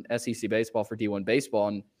covering SEC baseball for D1 Baseball.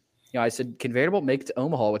 And I said, can Vanderbilt make it to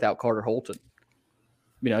Omaha without Carter Holton?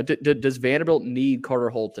 Does Vanderbilt need Carter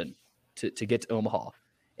Holton to get to Omaha?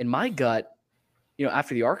 In my gut,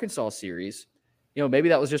 after the Arkansas series, maybe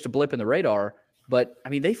that was just a blip in the radar. But,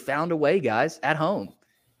 they found a way, guys, at home.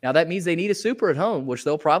 Now, that means they need a super at home, which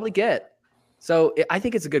they'll probably get. So I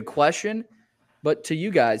think it's a good question. But to you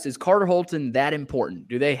guys, is Carter Holton that important?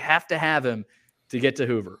 Do they have to have him to get to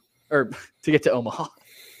Hoover or to get to Omaha?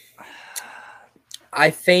 I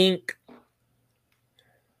think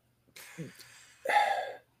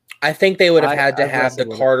they would have had to have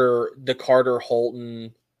the Carter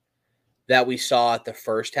Holton that we saw at the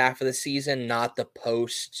first half of the season, not the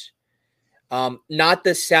post, not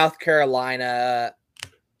the South Carolina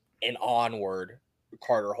and onward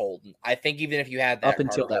Carter Holton. I think even if you had that up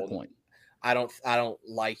until Carter that point, I don't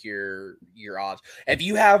like your odds. If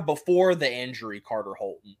you have before the injury Carter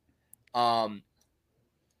Holton,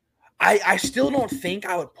 I still don't think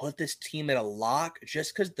I would put this team at a lock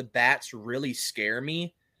just because the bats really scare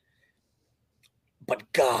me.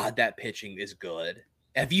 But God, that pitching is good.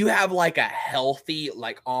 If you have like a healthy,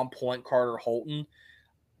 like on point Carter Holton,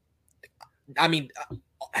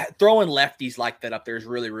 throwing lefties like that up there is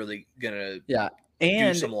really, really gonna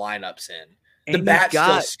do some lineups in. The bats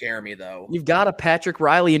still scare me, though. You've got a Patrick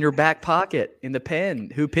Riley in your back pocket in the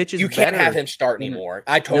pen who pitches. You can't have him start anymore.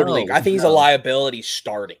 I think he's a liability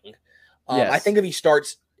starting. Yes. I think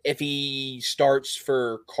if he starts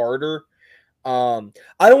for Carter, I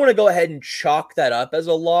don't want to go ahead and chalk that up as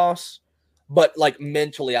a loss, but like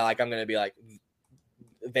mentally, I'm going to be like,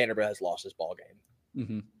 Vanderbilt has lost this ball game.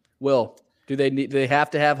 Mm-hmm. Will, do they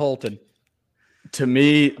have to have Holton? To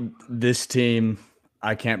me, this team,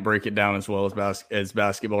 I can't break it down as well as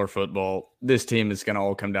basketball or football. This team is going to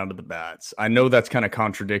all come down to the bats. I know that's kind of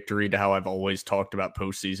contradictory to how I've always talked about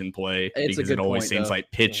postseason play because it always seems like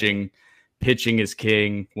pitching is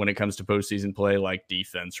king when it comes to postseason play, like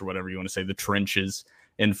defense or whatever you want to say, the trenches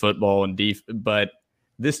in football and but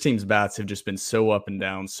this team's bats have just been so up and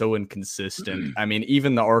down, so inconsistent.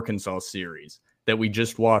 Even the Arkansas series that we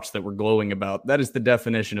just watched that we're glowing about, that is the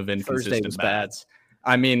definition of inconsistent bats.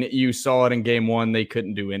 You saw it in game one. They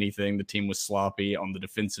couldn't do anything. The team was sloppy on the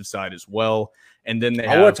defensive side as well. And then they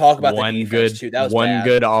have one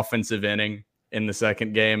good offensive inning in the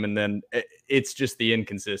second game. And then it's just the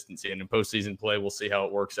inconsistency. And in postseason play, we'll see how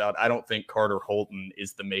it works out. I don't think Carter Holton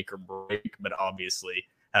is the make or break, but obviously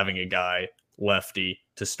having a guy lefty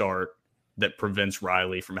to start that prevents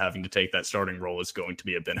Riley from having to take that starting role is going to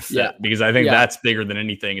be a benefit because I think that's bigger than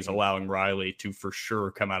anything is allowing Riley to for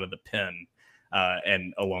sure come out of the pen.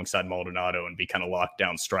 And alongside Maldonado and be kind of locked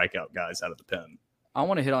down strikeout guys out of the pen. I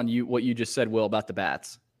want to hit on what you just said, Will, about the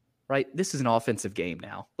bats, right? This is an offensive game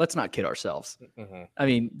now. Let's not kid ourselves.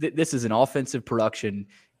 Mm-hmm. This is an offensive production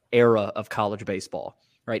era of college baseball,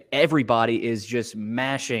 right? Everybody is just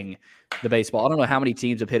mashing the baseball. I don't know how many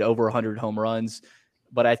teams have hit over 100 home runs,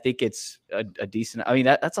 but I think it's a decent.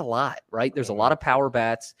 That's a lot, right? There's a lot of power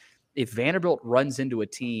bats. If Vanderbilt runs into a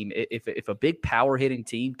team, if a big power hitting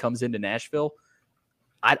team comes into Nashville,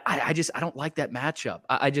 I don't like that matchup.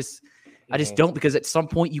 I just don't, because at some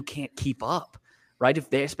point you can't keep up, right?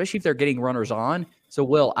 Especially if they're getting runners on. So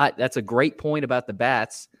Will, that's a great point about the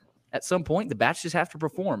bats. At some point, the bats just have to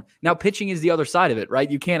perform. Now, pitching is the other side of it, right?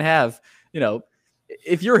 You can't have,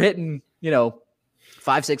 if you're hitting,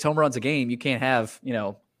 5-6 home runs a game, you can't have,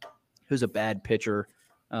 who's a bad pitcher.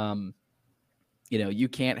 You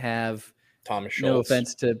can't have Thomas Schultz. No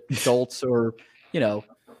offense to Schultz or,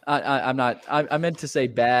 I meant to say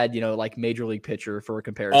bad, like major league pitcher for a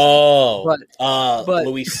comparison. But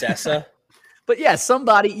Luis Sessa. But yeah,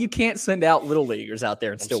 you can't send out little leaguers out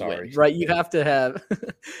there and still win, right? You have to have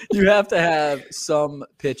some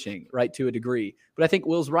pitching, right, to a degree. But I think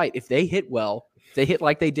Will's right. If they hit well, if they hit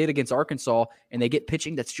like they did against Arkansas and they get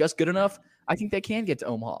pitching that's just good enough, I think they can get to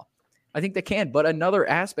Omaha. I think they can. But another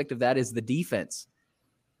aspect of that is the defense.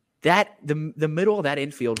 That the middle of that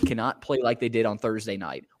infield cannot play like they did on Thursday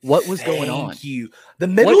night. What was going on? Thank you. The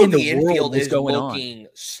middle of the infield is looking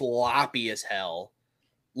sloppy as hell.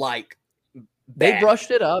 Like they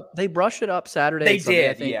brushed it up. They brushed it up Saturday. They Sunday,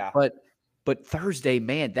 did, I think. yeah. But Thursday,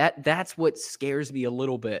 man, that's what scares me a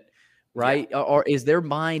little bit, right? Yeah. Or is their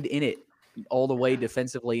mind in it all the way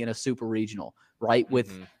defensively in a super regional, right?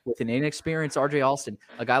 With an inexperienced RJ Austin,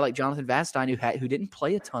 a guy like Jonathan Vastine who didn't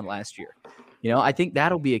play a ton last year. I think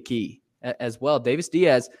that'll be a key as well. Davis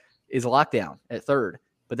Diaz is locked down at third,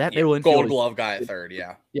 but that middle infield, Gold Glove guy at third,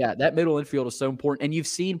 yeah, that middle infield is so important. And you've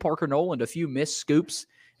seen Parker Noland, a few missed scoops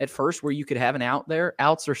at first where you could have an out there.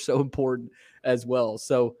 Outs are so important as well.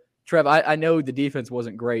 So, Trev, I know the defense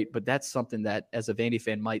wasn't great, but that's something that as a Vandy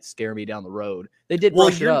fan might scare me down the road. They did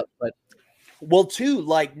brush it up, but. Well, too,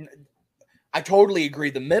 like, I totally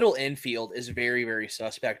agree. The middle infield is very, very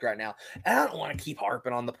suspect right now. And I don't want to keep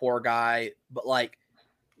harping on the poor guy, but, like,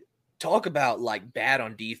 talk about, like, bad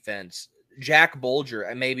on defense. Jack Bolger,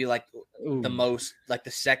 and maybe, like, the most, like,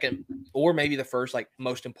 the second or maybe the first, like,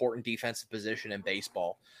 most important defensive position in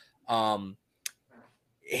baseball.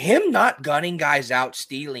 Him not gunning guys out,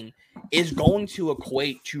 stealing, is going to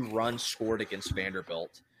equate to runs scored against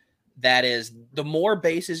Vanderbilt. That is, the more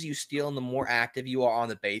bases you steal and the more active you are on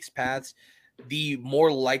the base paths, the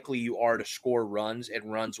more likely you are to score runs,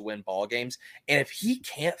 and runs win ball games. And if he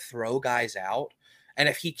can't throw guys out, and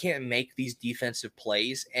if he can't make these defensive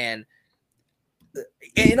plays, and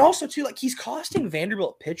also too, like, he's costing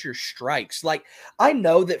Vanderbilt pitchers strikes. Like, I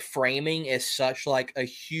know that framing is such like a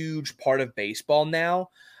huge part of baseball now.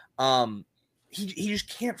 He just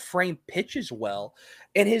can't frame pitches well,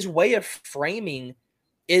 and his way of framing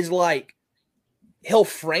is like he'll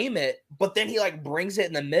frame it, but then he like brings it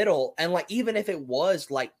in the middle, and like even if it was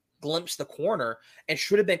like glimpsed the corner and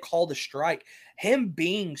should have been called a strike, him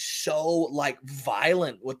being so like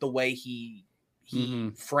violent with the way he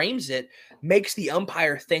frames it makes the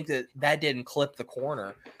umpire think that didn't clip the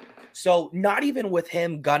corner. So not even with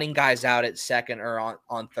him gunning guys out at second or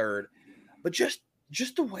on third, but just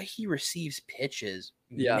the way he receives pitches,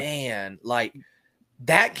 man, like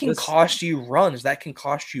that can cost you runs. That can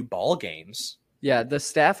cost you ball games. Yeah, the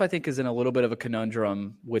staff, I think, is in a little bit of a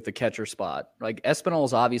conundrum with the catcher spot. Like, Espinal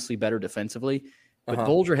is obviously better defensively, but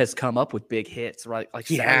Bolger has come up with big hits, right? Like,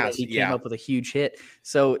 he came up with a huge hit.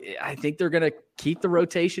 So I think they're going to keep the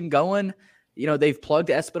rotation going. You know, they've plugged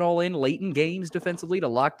Espinal in late in games defensively to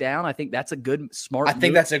lock down. I think that's a good, smart move. I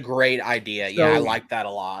think that's a great idea. So I like that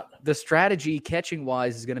a lot. The strategy,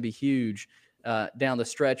 catching-wise, is going to be huge down the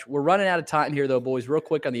stretch. We're running out of time here, though, boys. Real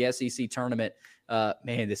quick on the SEC tournament.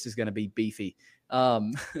 Man, this is going to be beefy.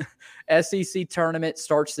 SEC tournament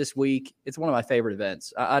starts this week. It's one of my favorite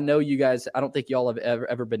events. I know you guys, I don't think y'all have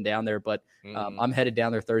ever been down there, but I'm headed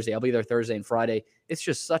down there Thursday. I'll be there Thursday and Friday. It's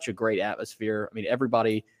just such a great atmosphere. I mean,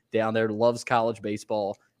 everybody down there loves college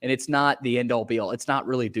baseball, and it's not the end all be all. It's not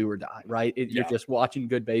really do or die, right? You're just watching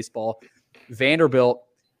good baseball. Vanderbilt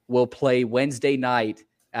will play Wednesday night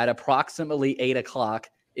at approximately 8:00.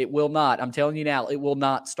 It will not, I'm telling you now, it will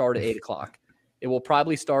not start at 8:00. It will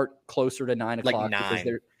probably start closer to 9:00. Like 9.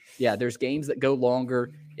 Because there's games that go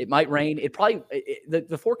longer. It might rain.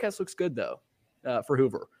 The forecast looks good though for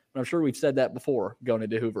Hoover. I'm sure we've said that before going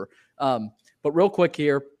into Hoover. But real quick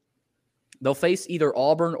here, they'll face either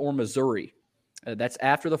Auburn or Missouri. That's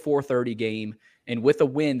after the 4:30 game, and with a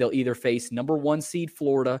win, they'll either face number 1 seed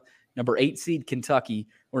Florida, number 8 seed Kentucky,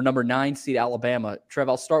 or number 9 seed Alabama. Trev,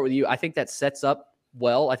 I'll start with you. I think that sets up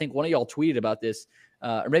well. I think one of y'all tweeted about this.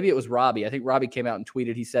 Or maybe it was Robbie. I think Robbie came out and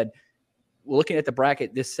tweeted. He said, looking at the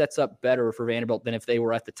bracket, this sets up better for Vanderbilt than if they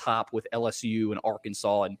were at the top with LSU and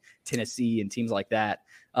Arkansas and Tennessee and teams like that.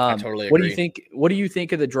 I totally agree. What do you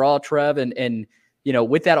think of the draw, Trev? And you know,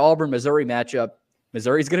 with that Auburn-Missouri matchup,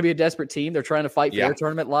 Missouri's going to be a desperate team. They're trying to fight for their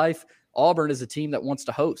tournament life. Auburn is a team that wants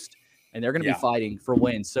to host, and they're going to be fighting for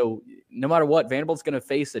wins. So no matter what, Vanderbilt's going to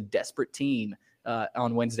face a desperate team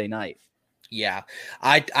on Wednesday night. Yeah,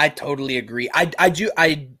 I totally agree.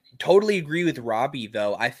 I totally agree with Robbie,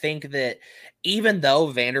 though. I think that even though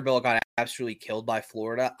Vanderbilt got absolutely killed by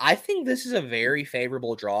Florida, I think this is a very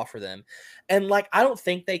favorable draw for them. And, like, I don't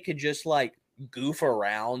think they could just, like, goof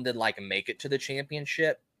around and, like, make it to the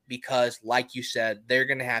championship because, like you said, they're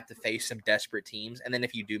going to have to face some desperate teams. And then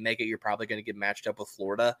if you do make it, you're probably going to get matched up with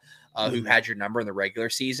Florida, who had your number in the regular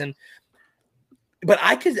season. But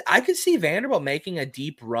I could see Vanderbilt making a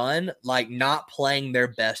deep run, like not playing their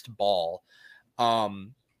best ball.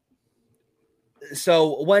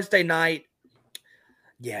 So Wednesday night,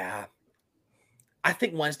 I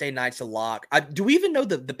think Wednesday night's a lock. Do we even know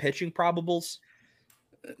the pitching probables?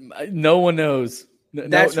 No one knows.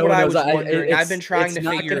 That's what I was wondering. I've been trying to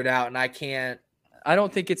figure it out, and I can't. I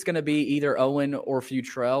don't think it's going to be either Owen or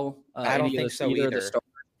Futrell. I don't think so either.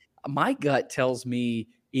 My gut tells me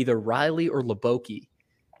either Riley or Leboke,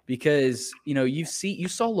 because you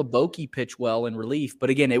saw Leboke pitch well in relief, but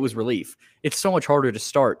again, it was relief. It's so much harder to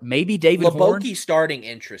start. Maybe David Horn. Leboke starting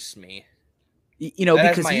interests me.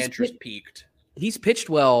 Because my interest peaked. He's pitched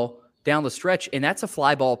well down the stretch, and that's a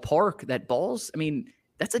fly ball park. That ball's,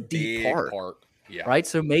 that's a deep park. Yeah. Right.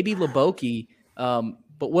 So maybe Leboke.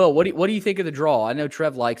 But Will, what do you think of the draw? I know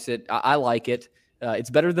Trev likes it. I like it. It's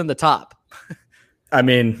better than the top. I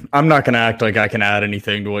mean, I'm not going to act like I can add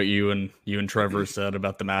anything to what you and Trevor said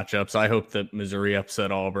about the matchups. I hope that Missouri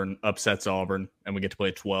upsets Auburn, and we get to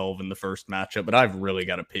play 12 in the first matchup. But I've really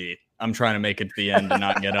got to pee. I'm trying to make it to the end and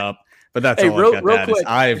not get up. But that's all I've got to add is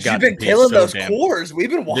I've got to pee. You've been killing those cores. We've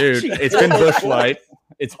been watching. Dude, it's been Busch Light.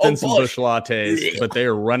 It's been some Busch lattes, but they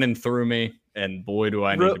are running through me. And boy, do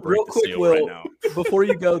I need to break the seal right now. Before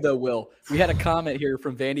you go, though, Will, we had a comment here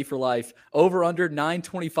from Vandy for Life. Over under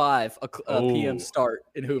 9:25 p.m. start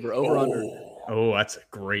in Hoover. Over under. Oh, that's a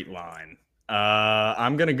great line.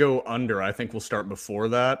 I'm going to go under. I think we'll start before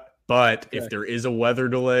that. But if there is a weather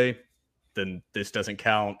delay, then this doesn't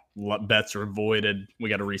count. Bets are avoided. We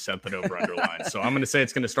got to reset that over under line. So I'm going to say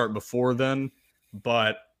it's going to start before then,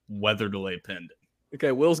 but weather delay pending.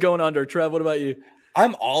 Okay, Will's going under. Trev, what about you?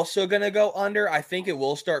 I'm also going to go under. I think it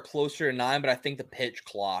will start closer to 9, but I think the pitch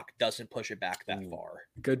clock doesn't push it back that far.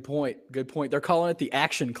 Good point. They're calling it the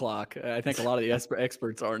action clock. I think a lot of the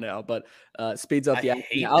experts are now, but speeds up the action.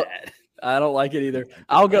 Hate that. I don't like it either.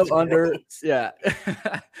 I'll go under. Yeah.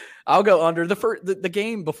 I'll go under. The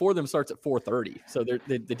game before them starts at 4:30. So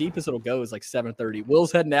the deepest it'll go is like 7:30.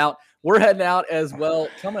 Will's heading out. We're heading out as well.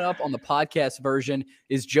 Coming up on the podcast version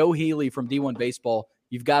is Joe Healy from D1 Baseball.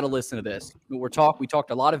 You've got to listen to this. We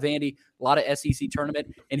talked a lot of Vandy, a lot of SEC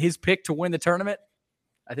tournament, and his pick to win the tournament,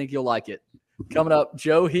 I think you'll like it. Coming up,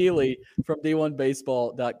 Joe Healy from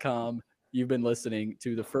D1Baseball.com. You've been listening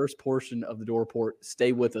to the first portion of the Door Report.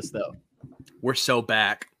 Stay with us, though. We're so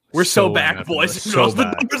back. We're so back, boys and girls.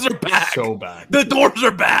 The doors are back. So back. The doors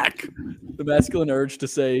are back. The masculine urge to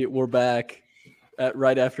say we're back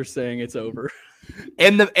right after saying it's over.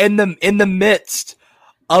 In the midst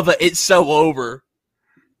of it's so over.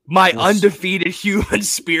 My undefeated human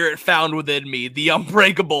spirit found within me, the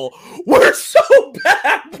unbreakable. We're so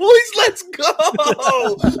back, boys. Let's go.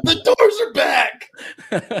 The doors are back.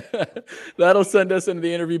 That'll send us into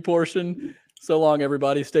the interview portion. So long,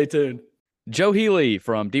 everybody. Stay tuned. Joe Healy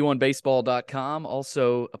from D1Baseball.com,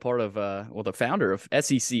 also a part of, the founder of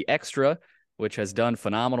SEC Extra, which has done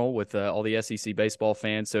phenomenal with all the SEC baseball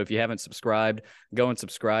fans. So if you haven't subscribed, go and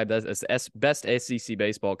subscribe. That's the best SEC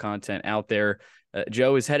baseball content out there.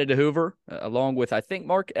 Joe is headed to Hoover, along with, I think,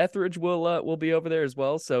 Mark Etheridge will be over there as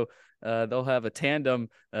well. So they'll have a tandem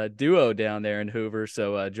duo down there in Hoover.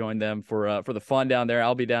 So join them for the fun down there.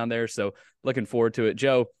 I'll be down there. So looking forward to it.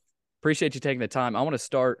 Joe, appreciate you taking the time. I want to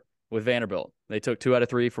start with Vanderbilt. They took 2 out of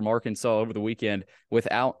 3 from Arkansas over the weekend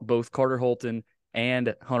without both Carter Holton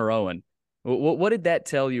and Hunter Owen. What did that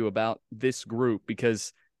tell you about this group?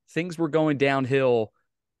 Because things were going downhill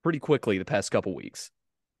pretty quickly the past couple weeks.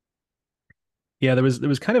 Yeah, there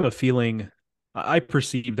was kind of a feeling, I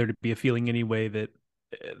perceived there to be a feeling anyway, that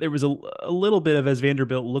there was a little bit of, as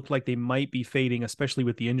Vanderbilt looked like they might be fading, especially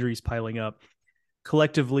with the injuries piling up.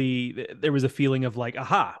 Collectively, there was a feeling of like,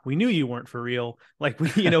 aha, we knew you weren't for real. Like,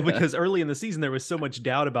 because early in the season, there was so much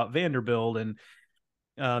doubt about Vanderbilt, and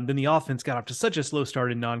then the offense got off to such a slow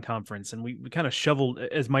start in non-conference, and we kind of shoveled,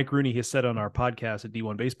 as Mike Rooney has said on our podcast at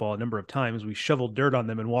D1 Baseball a number of times, we shoveled dirt on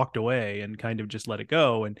them and walked away and kind of just let it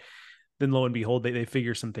go. And then lo and behold, they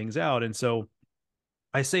figure some things out. And so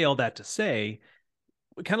I say all that to say,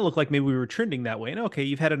 it kind of looked like maybe we were trending that way. And okay,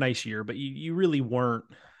 you've had a nice year, but you really weren't,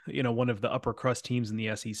 one of the upper crust teams in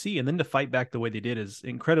the SEC. And then to fight back the way they did is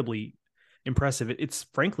incredibly impressive. It's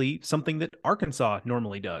frankly something that Arkansas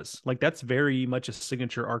normally does. Like, that's very much a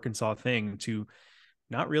signature Arkansas thing, to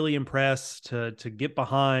not really impress, to get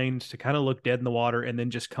behind, to kind of look dead in the water and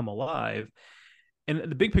then just come alive. And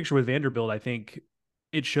the big picture with Vanderbilt, I think,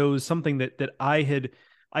 it shows something that I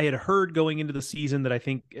had heard going into the season that I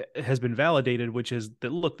think has been validated, which is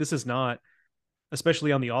that, look, this is not,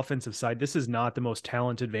 especially on the offensive side, this is not the most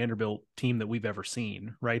talented Vanderbilt team that we've ever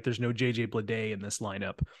seen, right? There's no JJ Bleday in this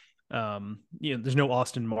lineup. There's no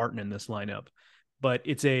Austin Martin in this lineup, but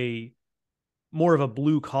it's more of a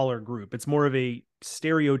blue collar group. It's more of a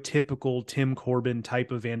stereotypical Tim Corbin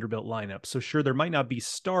type of Vanderbilt lineup. So sure, there might not be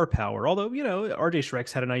star power, although, RJ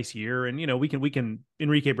Schreck's had a nice year, and, we can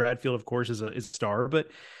Enrique Bradfield, of course, is a star, but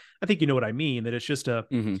I think you know what I mean, that it's just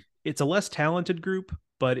it's a less talented group,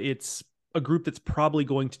 but it's a group that's probably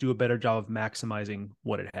going to do a better job of maximizing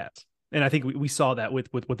what it has. And I think we saw that with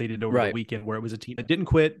what they did over the weekend, where it was a team that didn't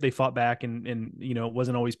quit. They fought back, and it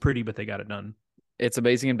wasn't always pretty, but they got it done. It's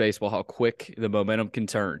amazing in baseball how quick the momentum can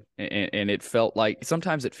turn. And it felt like,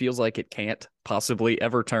 sometimes it feels like it can't possibly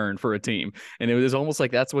ever turn for a team. And it was almost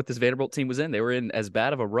like that's what this Vanderbilt team was in. They were in as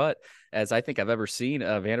bad of a rut as I think I've ever seen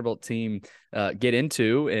a Vanderbilt team get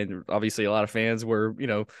into. And obviously a lot of fans were,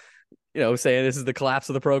 saying this is the collapse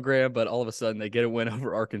of the program, but all of a sudden they get a win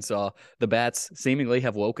over Arkansas. The Bats seemingly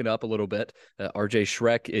have woken up a little bit. RJ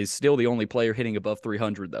Schreck is still the only player hitting above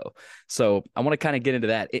 300, though. So I want to kind of get into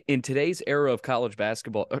that. In today's era of college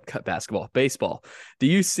baseball, do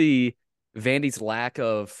you see Vandy's lack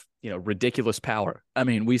of, ridiculous power? I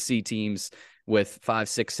mean, we see teams with 5,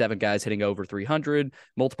 6, 7 guys hitting over 300,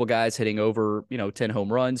 multiple guys hitting over, 10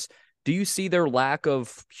 home runs. Do you see their lack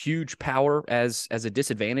of huge power as a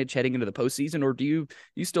disadvantage heading into the postseason, or do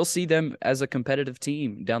you still see them as a competitive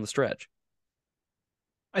team down the stretch?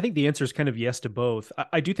 I think the answer is kind of yes to both.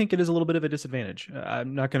 I do think it is a little bit of a disadvantage.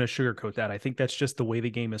 I'm not going to sugarcoat that. I think that's just the way the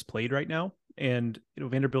game is played right now. And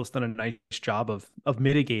Vanderbilt's done a nice job of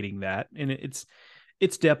mitigating that. And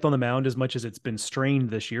it's depth on the mound as much as it's been strained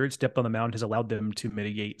this year. Its depth on the mound has allowed them to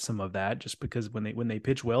mitigate some of that, just because when they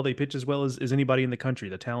pitch well, they pitch as well as anybody in the country.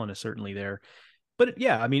 The talent is certainly there. But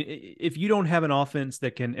yeah, I mean, if you don't have an offense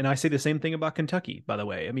that can, and I say the same thing about Kentucky, by the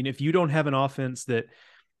way. I mean, if you don't have an offense that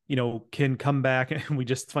can come back, and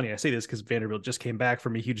it's funny I say this because Vanderbilt just came back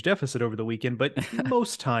from a huge deficit over the weekend, but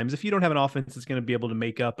most times if you don't have an offense that's going to be able to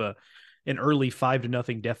make up an early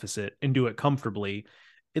 5-0 deficit and do it comfortably,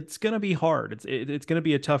 it's going to be hard. It's going to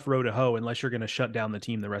be a tough row to hoe unless you're going to shut down the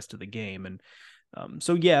team the rest of the game. And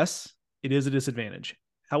so yes, it is a disadvantage.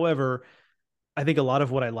 However, I think a lot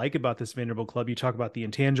of what I like about this Vanderbilt club, you talk about the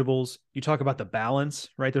intangibles, you talk about the balance,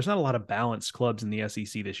 right? There's not a lot of balanced clubs in the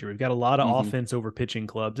SEC this year. We've got a lot of offense over pitching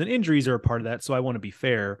clubs, and injuries are a part of that. So I want to be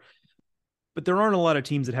fair, but there aren't a lot of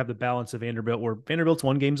teams that have the balance of Vanderbilt, where Vanderbilt's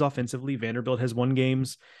won games offensively. Vanderbilt has won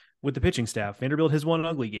games with the pitching staff. Vanderbilt has won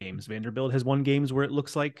ugly games. Vanderbilt has won games where it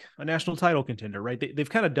looks like a national title contender, right? They've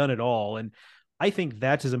kind of done it all. And I think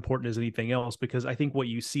that's as important as anything else, because I think what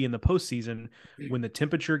you see in the postseason, when the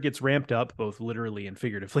temperature gets ramped up, both literally and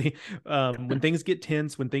figuratively, when things get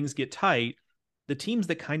tense, when things get tight, the teams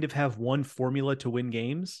that kind of have one formula to win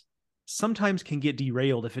games sometimes can get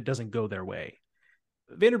derailed if it doesn't go their way.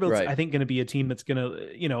 Vanderbilt's, right, I think, going to be a team that's going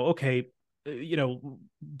to,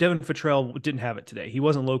 Devin Fattrell didn't have it today. He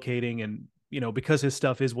wasn't locating, and, because his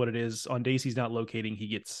stuff is what it is, on days he's not locating, he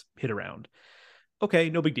gets hit around. Okay,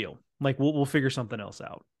 no big deal. Like, we'll figure something else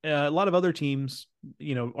out. A lot of other teams,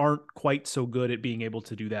 aren't quite so good at being able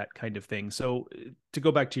to do that kind of thing. So to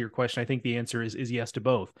go back to your question, I think the answer is yes to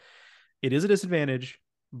both. It is a disadvantage,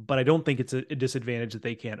 but I don't think it's a disadvantage that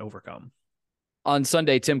they can't overcome. On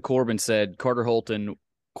Sunday, Tim Corbin said Carter Holton,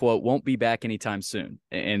 quote, won't be back anytime soon,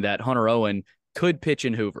 and that Hunter Owen could pitch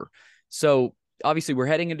in Hoover. So obviously we're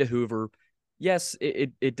heading into Hoover. Yes,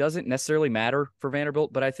 it doesn't necessarily matter for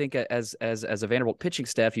Vanderbilt, but I think as a Vanderbilt pitching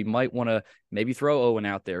staff, you might want to maybe throw Owen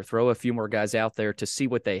out there, throw a few more guys out there to see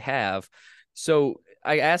what they have. So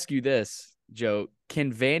I ask you this, Joe,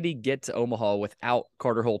 can Vandy get to Omaha without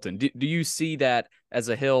Carter Holton? Do you see that as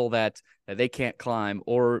a hill that they can't climb,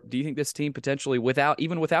 or do you think this team potentially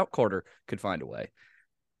even without Carter could find a way?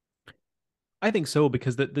 I think so,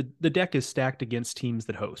 because the deck is stacked against teams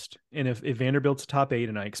that host. And if Vanderbilt's top 8,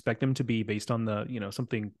 and I expect them to be, based on the,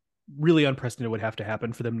 something really unprecedented would have to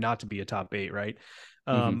happen for them not to be a top 8, right?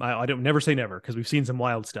 I don't never say never, because we've seen some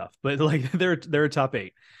wild stuff, but like they're a top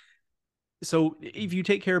 8. So if you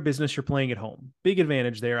take care of business, you're playing at home. Big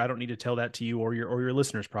advantage there. I don't need to tell that to you or your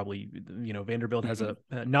listeners probably. Vanderbilt has a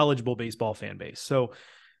knowledgeable baseball fan base. So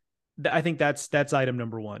I think that's item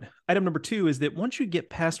number one. Item number two is that once you get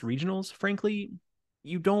past regionals, frankly,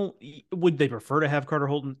 would they prefer to have Carter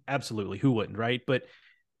Holton? Absolutely. Who wouldn't, right? But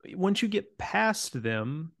once you get past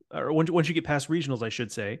them, or once you get past regionals, I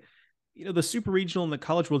should say, the Super Regional and the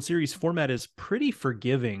College World Series format is pretty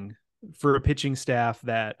forgiving for a pitching staff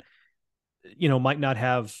that, might not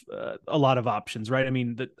have a lot of options, right? I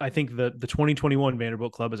mean, I think the 2021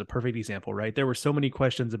 Vanderbilt club is a perfect example, right? There were so many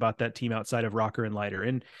questions about that team outside of Rocker and Leiter.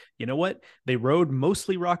 And you know what? They rode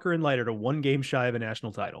mostly Rocker and Leiter to one game shy of a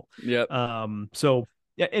national title. Yep. So,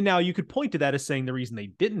 yeah, and now you could point to that as saying the reason they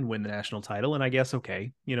didn't win the national title. And I guess,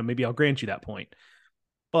 okay, maybe I'll grant you that point.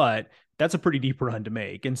 But that's a pretty deep run to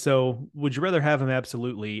make. And so would you rather have him?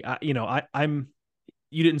 Absolutely. I'm,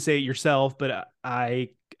 you didn't say it yourself, but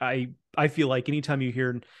I feel like anytime you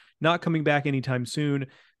hear not coming back anytime soon,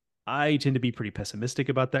 I tend to be pretty pessimistic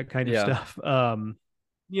about that kind of stuff.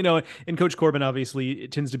 And Coach Corbin, obviously,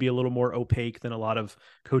 it tends to be a little more opaque than a lot of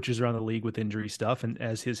coaches around the league with injury stuff, and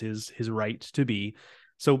as his right to be.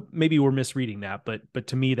 So maybe we're misreading that, but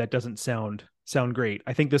to me, that doesn't sound great.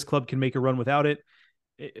 I think this club can make a run without it.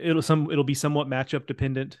 It'll be somewhat matchup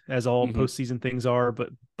dependent, as all postseason things are. But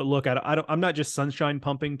look, I'm not just sunshine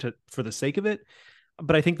pumping for the sake of it.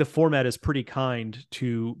 But I think the format is pretty kind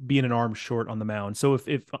to being an arm short on the mound. So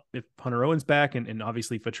if Hunter Owen's back, and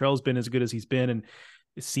obviously Fattrell's been as good as he's been, and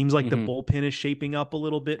It seems like the bullpen is shaping up a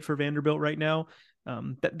little bit for Vanderbilt right now.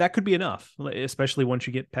 That could be enough, especially once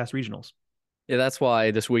you get past regionals. Yeah, that's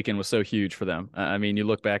why this weekend was so huge for them. I mean, you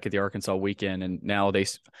look back at the Arkansas weekend, and now they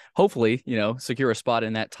hopefully, secure a spot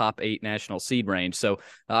in that top 8 national seed range. So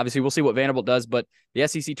obviously, we'll see what Vanderbilt does. But the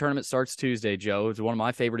SEC tournament starts Tuesday, Joe. It's one of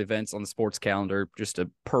my favorite events on the sports calendar. Just a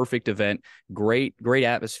perfect event. Great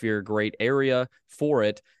atmosphere, great area for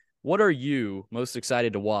it. What are you most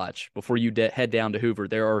excited to watch before you head down to Hoover?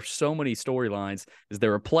 There are so many storylines. Is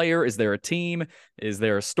there a player? Is there a team? Is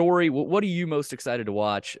there a story? What are you most excited to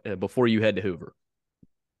watch before you head to Hoover?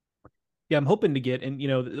 Yeah, I'm hoping to get, and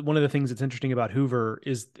one of the things that's interesting about Hoover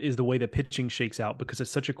is the way the pitching shakes out, because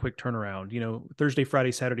it's such a quick turnaround. Thursday,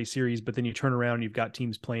 Friday, Saturday series, but then you turn around, you've got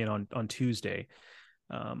teams playing on Tuesday.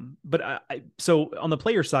 But so on the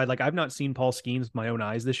player side, like I've not seen Paul Skeens with my own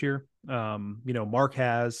eyes this year. Mark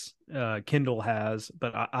has, Kendall has,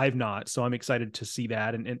 but I've not. So I'm excited to see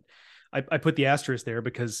that. And I put the asterisk there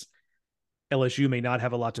because LSU may not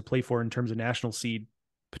have a lot to play for in terms of national seed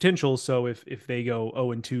potential. So if they go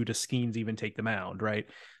 0-2, to Skeens even take the mound, right?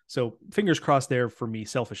 So fingers crossed there for me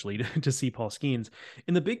selfishly to see Paul Skeens.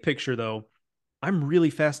 In the big picture, though, I'm really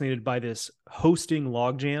fascinated by this hosting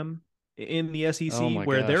logjam in the SEC,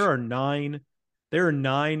 where there are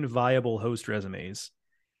nine viable host resumes.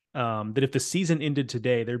 That if the season ended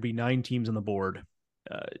today, there'd be 9 teams on the board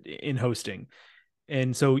in hosting.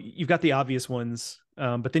 And so you've got the obvious ones,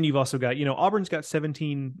 but then you've also got, Auburn's got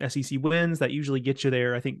 17 SEC wins. That usually gets you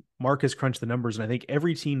there. I think Mark has crunched the numbers, and I think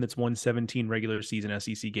every team that's won 17 regular season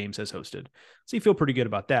SEC games has hosted. So you feel pretty good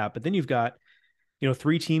about that. But then you've got,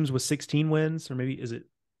 3 teams with 16 wins, or maybe is it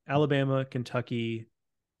Alabama, Kentucky,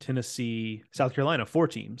 Tennessee, South Carolina, 4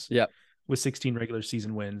 teams with 16 regular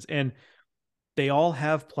season wins. And they all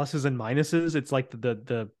have pluses and minuses. It's like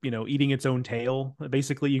the eating its own tail.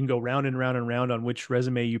 Basically, you can go round and round and round on which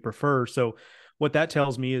resume you prefer. So what that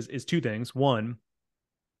tells me is 2 things. One,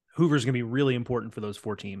 Hoover's going to be really important for those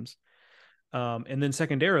 4 teams. And then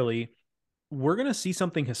secondarily, we're going to see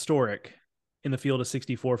something historic in the field of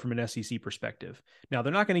 64 from an SEC perspective. Now,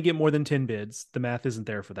 they're not going to get more than 10 bids. The math isn't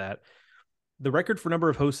there for that. The record for number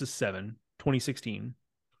of hosts is 7, 2016.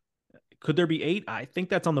 Could there be 8? I think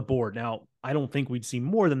that's on the board. Now, I don't think we'd see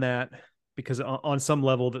more than that, because on some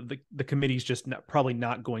level, the committee's just probably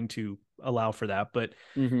not going to allow for that. But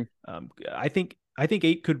I think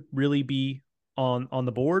 8 could really be on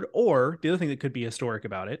the board. Or the other thing that could be historic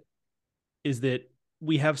about it is that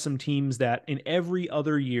we have some teams that in every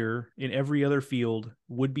other year, in every other field,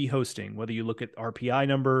 would be hosting, whether you look at RPI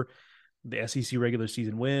number, the SEC regular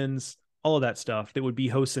season wins, all of that stuff, that would be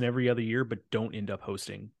hosting every other year, but don't end up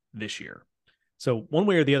hosting this year. So one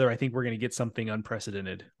way or the other, I think we're going to get something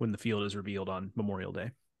unprecedented when the field is revealed on Memorial Day.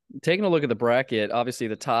 Taking a look at the bracket, obviously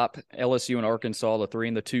the top, LSU and Arkansas, the 3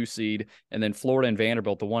 and the 2 seed, and then Florida and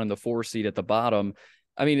Vanderbilt, the 1 and the 4 seed at the bottom.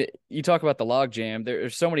 I mean, you talk about the logjam.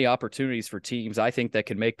 There's so many opportunities for teams, I think, that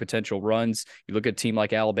could make potential runs. You look at a team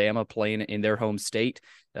like Alabama playing in their home state.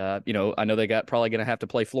 I know they probably going to have to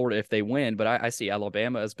play Florida if they win, but I see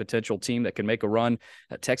Alabama as a potential team that can make a run.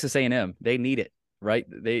 Texas A&M, they need it, right?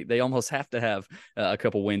 They almost have to have a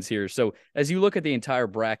couple wins here. So as you look at the entire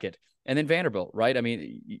bracket, and then Vanderbilt, right? I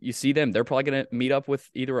mean, you see them, they're probably going to meet up with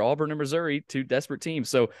either Auburn or Missouri, 2 desperate teams.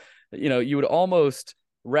 So, you would almost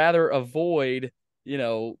rather avoid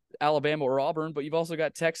Alabama or Auburn, but you've also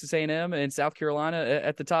got Texas A&M and South Carolina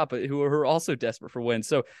at the top, who are also desperate for wins.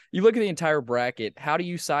 So you look at the entire bracket, how do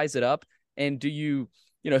you size it up? And do you,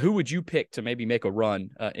 who would you pick to maybe make a run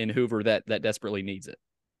in Hoover that desperately needs it?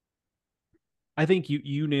 I think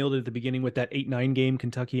you nailed it at the beginning with that 8-9 game,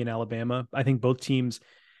 Kentucky and Alabama. I think both teams,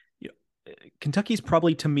 Kentucky's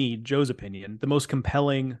probably, to me, Joe's opinion, the most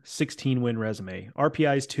compelling 16-win resume.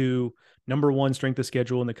 RPI's 2, number 1 strength of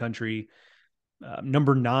schedule in the country.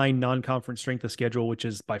 Number 9 non-conference strength of schedule, which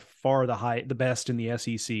is by far the best in the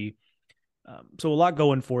SEC. So a lot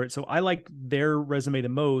going for it. So I like their resume the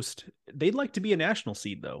most. They'd like to be a national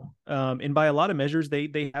seed, though. And by a lot of measures,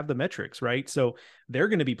 they have the metrics, right? So they're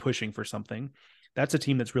going to be pushing for something. That's a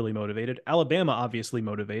team that's really motivated. Alabama, obviously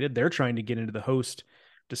motivated. They're trying to get into the host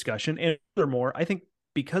discussion. And furthermore, I think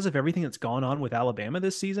because of everything that's gone on with Alabama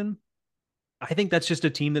this season, I think that's just a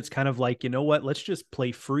team that's kind of like, let's just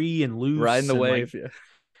play free and loose. Riding the wave. Yeah.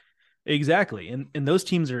 Exactly. And those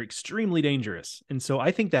teams are extremely dangerous. And so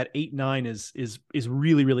I think that 8-9 is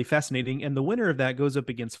really, really fascinating. And the winner of that goes up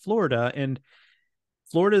against Florida, and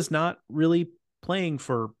Florida's not really playing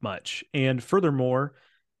for much. And furthermore,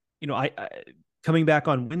 I coming back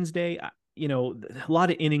on Wednesday, a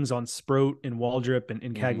lot of innings on Sproat and Waldrop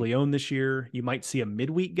and Caglione this year. You might see a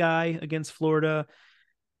midweek guy against Florida.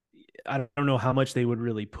 I don't know how much they would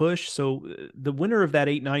really push. So the winner of that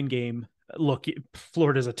 8-9 game, look,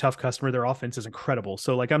 Florida's a tough customer. Their offense is incredible.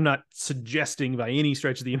 So like, I'm not suggesting by any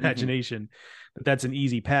stretch of the imagination that that's an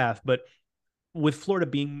easy path, but with Florida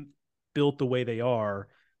being built the way they are,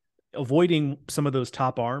 avoiding some of those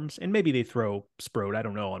top arms, and maybe they throw Sprode, I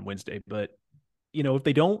don't know, on Wednesday, but if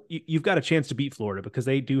they don't, you've got a chance to beat Florida because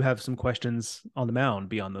they do have some questions on the mound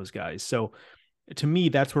beyond those guys. So to me,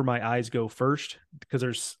 that's where my eyes go first, because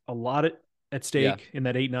there's a lot at stake in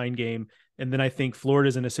that 8-9 game. And then I think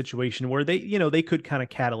Florida's in a situation where they could kind of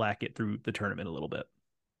Cadillac it through the tournament a little bit.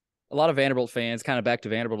 A lot of Vanderbilt fans, kind of back to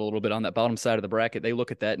Vanderbilt a little bit on that bottom side of the bracket, they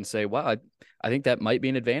look at that and say, wow, I think that might be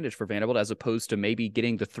an advantage for Vanderbilt as opposed to maybe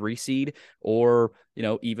getting the 3 seed or,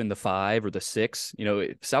 even the 5 or the 6.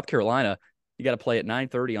 South Carolina, you got to play at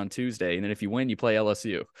 9:30 on Tuesday. And then if you win, you play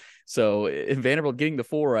LSU. So in Vanderbilt getting the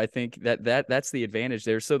 4, I think that's the advantage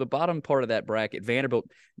there. So the bottom part of that bracket, Vanderbilt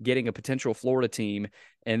getting a potential Florida team,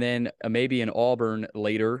 and then maybe an Auburn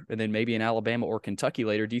later, and then maybe an Alabama or Kentucky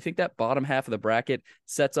later. Do you think that bottom half of the bracket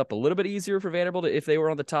sets up a little bit easier for Vanderbilt if they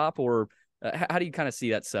were on the top, or how do you kind of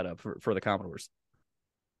see that set up for the Commodores?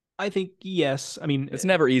 I think yes. I mean, it's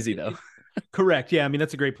never easy though. Correct. Yeah. I mean,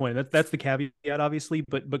 that's a great point. That's the caveat, obviously,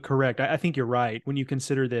 but correct. I think you're right. When you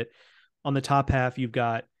consider that on the top half, you've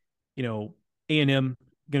got, A&M going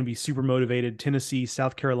to be super motivated, Tennessee,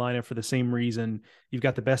 South Carolina for the same reason. You've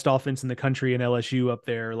got the best offense in the country in LSU up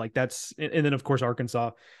there. Like and then of course,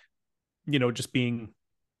 Arkansas, just being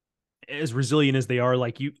as resilient as they are,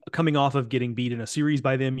 like you coming off of getting beat in a series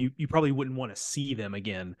by them, you probably wouldn't want to see them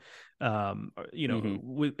again.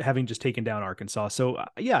 With having just taken down Arkansas. So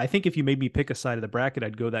yeah, I think if you made me pick a side of the bracket,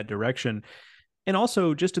 I'd go that direction. And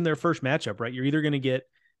also just in their first matchup, right? You're either going to get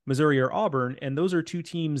Missouri or Auburn, and those are two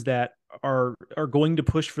teams that are going to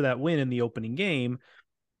push for that win in the opening game.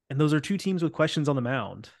 And those are two teams with questions on the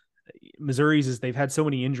mound. Missouri's is they've had so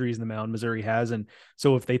many injuries in the mound, Missouri has. And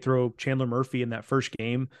so if they throw Chandler Murphy in that first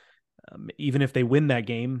game, even if they win that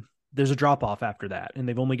game, there's a drop off after that. And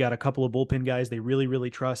they've only got a couple of bullpen guys they really, really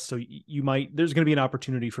trust. So there's going to be an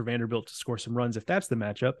opportunity for Vanderbilt to score some runs if that's the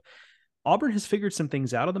matchup. Auburn has figured some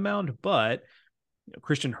things out on the mound, but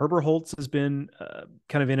Christian Herberholtz has been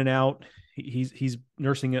kind of in and out. He's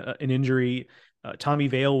nursing an injury. Tommy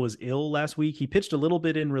Vale was ill last week. He pitched a little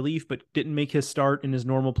bit in relief, but didn't make his start in his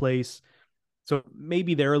normal place. So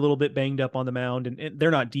maybe they're a little bit banged up on the mound, and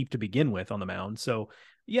they're not deep to begin with on the mound. So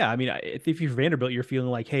yeah, I mean, if you're Vanderbilt, you're feeling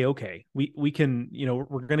like, hey, okay, we can,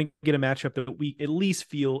 we're going to get a matchup that we at least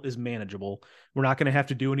feel is manageable. We're not going to have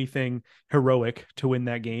to do anything heroic to win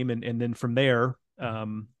that game. And then from there,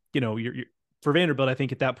 you're for Vanderbilt, I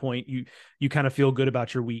think at that point, you kind of feel good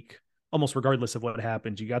about your week, almost regardless of what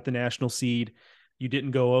happens. You got the national seed. You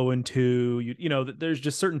didn't go 0-2. There's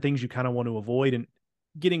just certain things you kind of want to avoid. And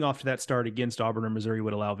getting off to that start against Auburn or Missouri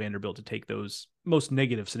would allow Vanderbilt to take those most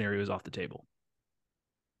negative scenarios off the table.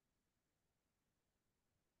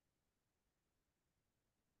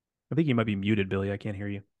 I think you might be muted, Billy. I can't hear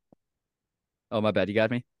you. Oh, my bad. You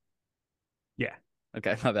got me? Yeah.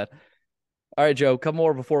 Okay, my bad. All right, Joe, come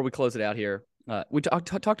more before we close it out here. We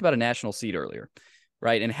talked about a national seed earlier,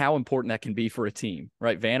 right? And how important that can be for a team,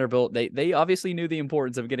 right? Vanderbilt, they obviously knew the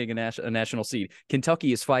importance of getting a national seed.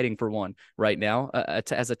 Kentucky is fighting for one right now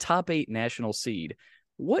as a top 8 national seed.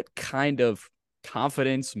 What kind of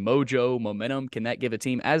confidence, mojo, momentum can that give a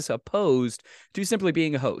team as opposed to simply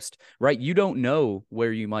being a host, right? You don't know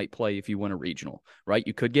where you might play if you win a regional, right?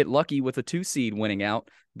 You could get lucky with a 2 seed winning out,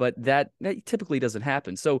 but that typically doesn't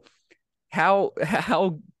happen. So how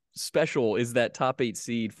special is that top 8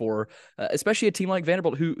 seed for especially a team like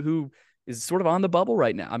Vanderbilt who is sort of on the bubble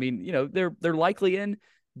right now? I mean, they're likely in,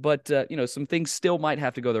 but some things still might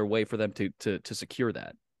have to go their way for them to secure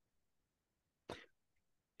that.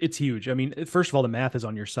 It's huge. I mean, first of all, the math is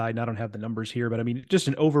on your side, and I don't have the numbers here, but I mean, just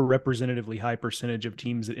an over-representatively high percentage of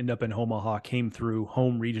teams that end up in Omaha came through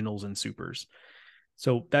home regionals and supers.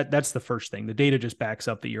 So that's the first thing. The data just backs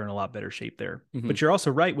up that you're in a lot better shape there. Mm-hmm. But you're also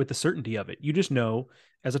right with the certainty of it. You just know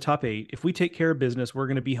as a top 8, if we take care of business, we're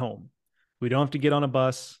going to be home. We don't have to get on a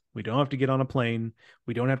bus. We don't have to get on a plane.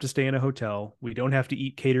 We don't have to stay in a hotel. We don't have to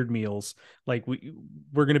eat catered meals. Like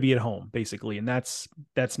we're going to be at home basically. And that's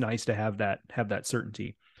nice to have that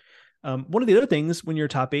certainty. One of the other things when you're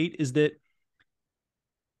top 8 is that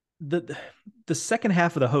the second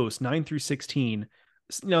half of the host, 9 through 16,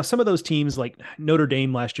 some of those teams like Notre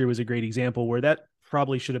Dame last year was a great example where that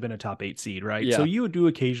probably should have been a top 8 seed, right? Yeah. So you do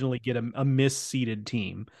occasionally get a misseeded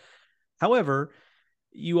team. However,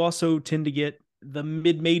 you also tend to get the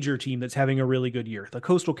mid-major team that's having a really good year, the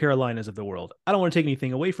Coastal Carolinas of the world. I don't want to take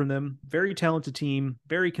anything away from them. Very talented team,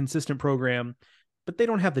 very consistent program. but they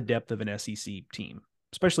don't have the depth of an SEC team,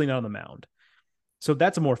 especially not on the mound. So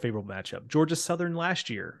that's a more favorable matchup. Georgia Southern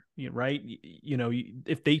last year, right?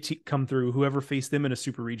 If they come through, whoever faced them in a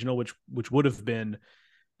super regional, which would have been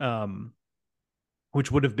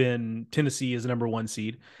Tennessee as the number 1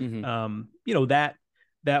 seed. Mm-hmm.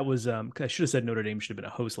 That was I should have said Notre Dame should have been a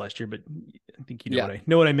host last year, but I think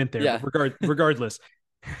what I meant there. Yeah. But regardless,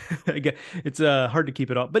 it's hard to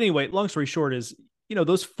keep it up. But anyway, long story short is,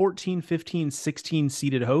 those 14, 15, 16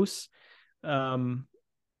 seeded hosts,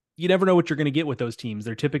 you never know what you're going to get with those teams.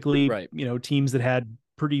 They're typically, teams that had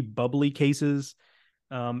pretty bubbly cases.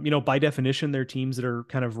 By definition, they're teams that are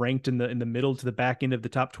kind of ranked in the middle to the back end of the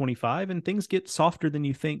top 25, and things get softer than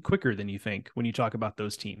you think, quicker than you think when you talk about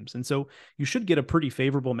those teams. And so you should get a pretty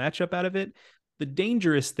favorable matchup out of it. The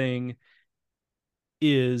dangerous thing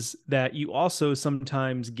is that you also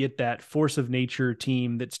sometimes get that force of nature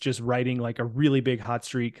team that's just riding like a really big hot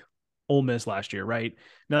streak. Ole Miss last year, right?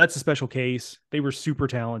 Now that's a special case. They were super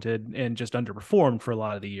talented and just underperformed for a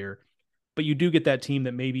lot of the year. But you do get that team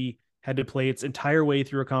that maybe had to play its entire way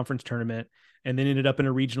through a conference tournament and then ended up in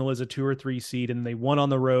a regional as a 2 or 3 seed, and they won on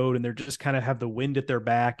the road, and they're just kind of have the wind at their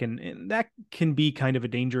back. And that can be kind of a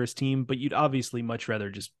dangerous team, but you'd obviously much rather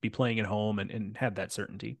just be playing at home and have that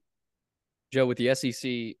certainty. Joe, with the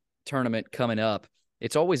SEC tournament coming up,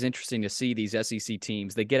 it's always interesting to see these SEC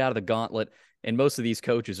teams. They get out of the gauntlet, and most of these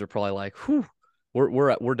coaches are probably like, whew,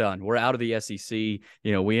 we're done. We're out of the SEC.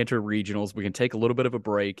 We enter regionals. We can take a little bit of a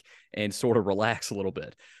break and sort of relax a little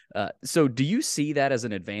bit. So do you see that as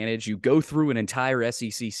an advantage? You go through an entire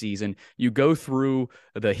SEC season. You go through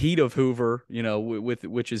the heat of Hoover,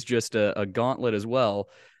 which is just a gauntlet as well.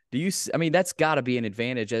 That's got to be an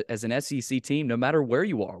advantage as an SEC team, no matter where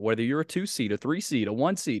you are, whether you're a 2 seed, a 3 seed, a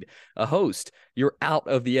 1 seed, a host, you're out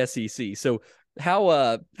of the SEC. So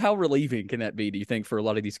how relieving can that be, do you think, for a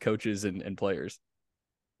lot of these coaches and players?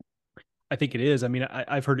 I think it is.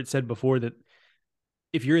 I've heard it said before that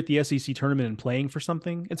if you're at the SEC tournament and playing for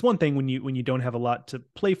something, it's one thing when you don't have a lot to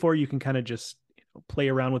play for. You can kind of just play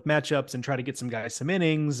around with matchups and try to get some guys some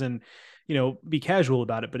innings and be casual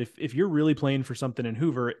about it. But if you're really playing for something in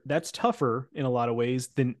Hoover, that's tougher in a lot of ways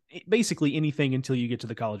than basically anything until you get to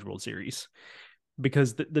the College World Series,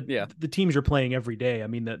 because the teams you're playing every day.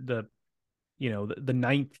 The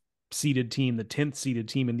 9th seeded team, the 10th seeded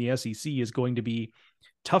team in the SEC is going to be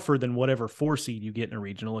tougher than whatever 4 seed you get in a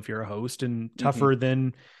regional if you're a host, and tougher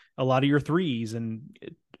than a lot of your 3s and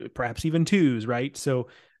perhaps even 2s, right? So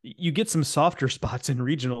you get some softer spots in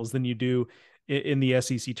regionals than you do in the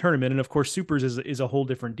SEC tournament. And of course, Supers is a whole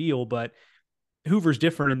different deal, but Hoover's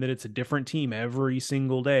different in that it's a different team every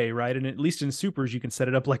single day, right? And at least in Supers, you can set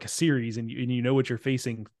it up like a series, and you know what you're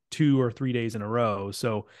facing 2 or 3 days in a row.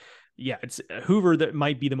 So yeah, it's Hoover that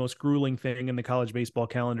might be the most grueling thing in the college baseball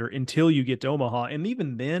calendar until you get to Omaha. And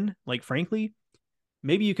even then, like, frankly,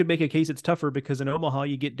 maybe you could make a case it's tougher because in Omaha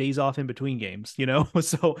you get days off in between games,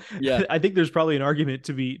 So yeah, I think there's probably an argument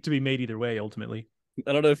to be made either way ultimately.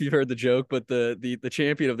 I don't know if you've heard the joke, but the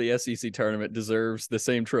champion of the SEC tournament deserves the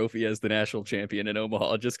same trophy as the national champion in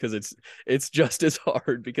Omaha, just because it's just as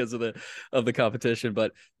hard because of the competition.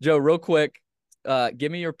 But Joe, real quick,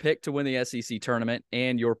 give me your pick to win the SEC tournament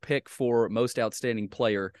and your pick for most outstanding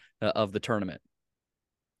player of the tournament.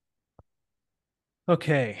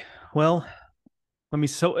 Okay, well,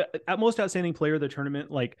 at most outstanding player of the tournament,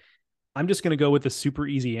 like, I'm just going to go with the super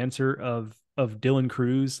easy answer of Dylan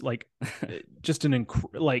Cruz. Like, just I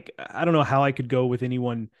don't know how I could go with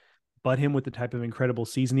anyone but him with the type of incredible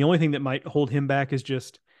season. The only thing that might hold him back is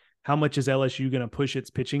just how much is LSU going to push its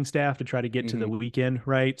pitching staff to try to get to the weekend,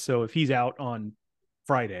 right? So if he's out on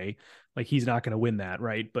Friday, like, he's not going to win that,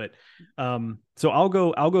 right? But so I'll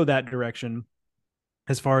go that direction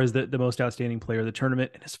as far as the most outstanding player of the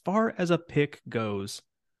tournament. And as far as a pick goes,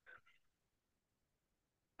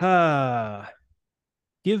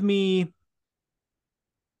 give me,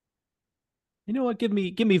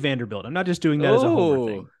 give me Vanderbilt. I'm not just doing that as a homer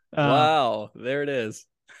thing. Wow, there it is.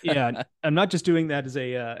 Yeah, I'm not just doing that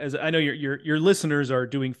as I know your listeners are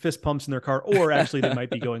doing fist pumps in their car, or actually they might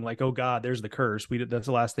be going like, "Oh God, there's the curse. That's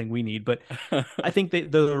the last thing we need." But I think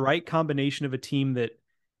the right combination of a team that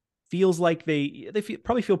feels like they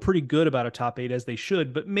probably feel pretty good about a top 8 as they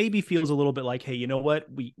should, but maybe feels a little bit like, hey, you know what?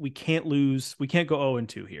 We can't lose. We can't go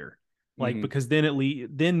 0-2 here. Like, because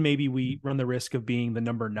then maybe we run the risk of being the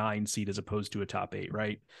number 9 seed as opposed to a top 8,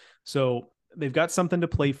 right? So they've got something to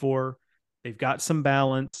play for. They've got some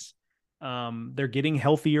balance. They're getting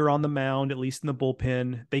healthier on the mound, at least in the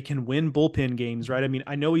bullpen. They can win bullpen games, right?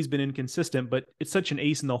 I know he's been inconsistent, but it's such an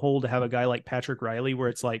ace in the hole to have a guy like Patrick Riley where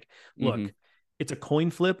it's like, look, it's a coin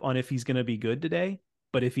flip on if he's going to be good today.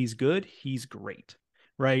 but if he's good, he's great,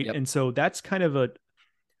 right? Yep. And so that's kind of a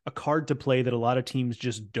card to play that a lot of teams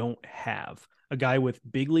just don't have. A guy with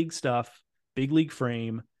big league stuff, big league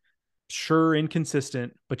frame, sure,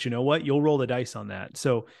 inconsistent, but you know what? You'll roll the dice on that.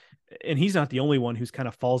 So, and he's not the only one who's kind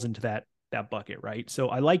of falls into that bucket, right? So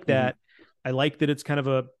I like that. I like that it's kind of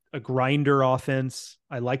a grinder offense.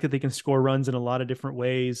 I like that they can score runs in a lot of different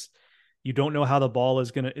ways. You don't know how the ball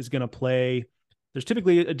is gonna play. There's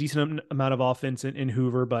typically a decent amount of offense in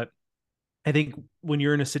Hoover, but I think when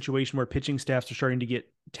you're in a situation where pitching staffs are starting to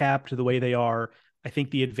get tapped the way they are, I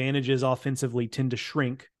think the advantages offensively tend to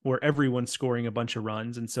shrink where everyone's scoring a bunch of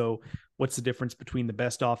runs. And so what's the difference between the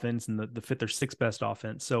best offense and the fifth or sixth best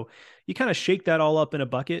offense? So you kind of shake that all up in a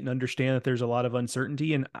bucket and understand that there's a lot of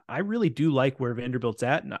uncertainty. And I really do like where Vanderbilt's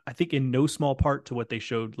at. And I think in no small part to what they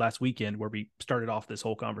showed last weekend, where we started off this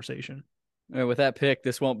whole conversation. With that pick,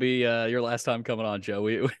 this won't be your last time coming on, Joe.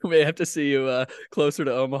 We may have to see you closer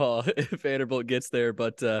to Omaha if Vanderbilt gets there.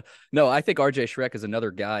 But no, I think RJ Schreck is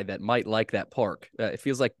another guy that might like that park. It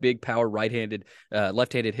feels like big power right-handed,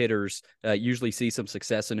 left-handed hitters usually see some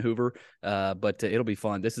success in Hoover, but it'll be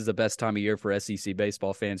fun. This is the best time of year for SEC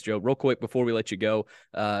baseball fans. Joe, real quick before we let you go,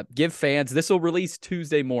 give fans, this will release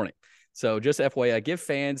Tuesday morning. So just FYI, give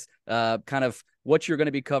fans kind of what you're going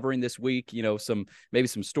to be covering this week, you know, maybe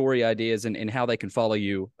some story ideas and how they can follow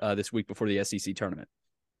you this week before the SEC tournament.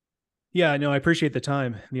 Yeah, no, I appreciate the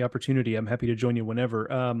time, the opportunity. I'm happy to join you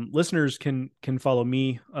whenever. Listeners can follow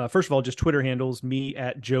me. First of all, just Twitter handles, me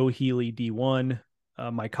at Joe Healy D1.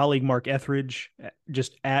 My colleague Mark Etheridge,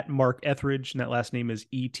 just at Mark Etheridge, and that last name is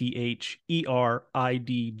ETHERIDGE.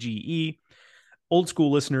 Old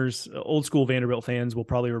school listeners, old school Vanderbilt fans will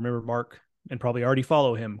probably remember Mark and probably already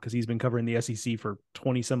follow him because he's been covering the SEC for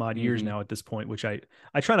 20 some odd years now at this point, which I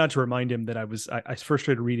try not to remind him that I first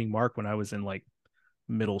started reading Mark when I was in like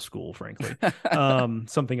middle school, frankly.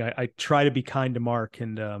 Something I try to be kind to Mark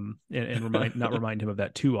and not remind him of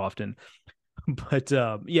that too often. But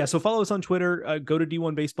yeah, so follow us on Twitter, go to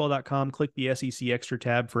d1baseball.com, click the SEC extra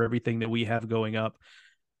tab for everything that we have going up.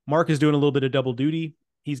 Mark is doing a little bit of double duty.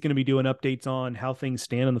 He's going to be doing updates on how things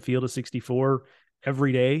stand on the field of 64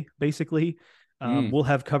 every day, basically. We'll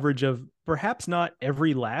have coverage of perhaps not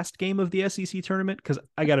every last game of the SEC tournament, because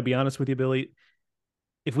I got to be honest with you, Billy,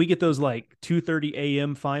 if we get those like 2:30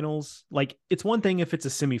 a.m. finals, like it's one thing if it's a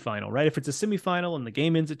semifinal, right? If it's a semifinal and the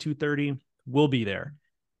game ends at 2:30, we'll be there.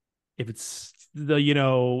 If it's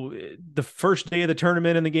the first day of the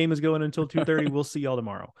tournament and the game is going until 2:30, we'll see y'all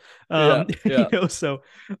tomorrow. So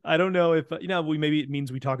I don't know if, maybe it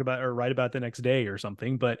means we talk about or write about the next day or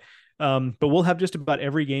something, but we'll have just about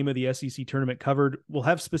every game of the SEC tournament covered. We'll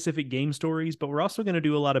have specific game stories, but we're also going to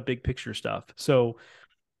do a lot of big picture stuff. So,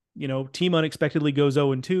 team unexpectedly goes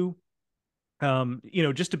 0-2.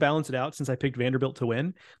 Just to balance it out, since I picked Vanderbilt to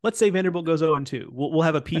win, let's say Vanderbilt goes 0-2. We'll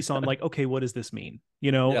have a piece on like, okay, what does this mean?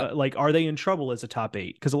 Like, are they in trouble as a top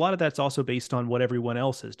 8? Because a lot of that's also based on what everyone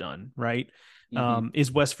else has done, right?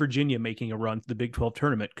 Is West Virginia making a run to the Big 12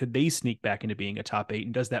 tournament? Could they sneak back into being a top 8?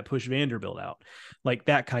 And does that push Vanderbilt out? Like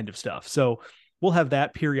that kind of stuff. So we'll have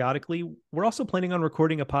that periodically. We're also planning on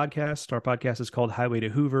recording a podcast. Our podcast is called Highway to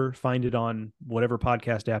Hoover. Find it on whatever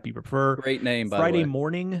podcast app you prefer. Great name, by Friday the way.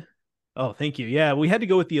 morning. Oh, thank you. Yeah, we had to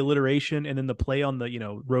go with the alliteration, and then the play on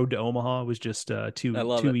the road to Omaha was just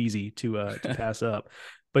too easy to pass up.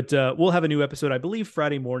 But we'll have a new episode, I believe,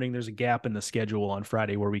 Friday morning. There's a gap in the schedule on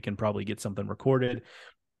Friday where we can probably get something recorded,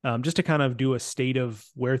 just to kind of do a state of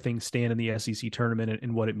where things stand in the SEC tournament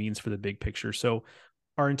and what it means for the big picture. So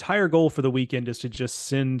our entire goal for the weekend is to just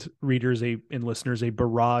send readers and listeners a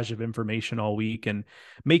barrage of information all week and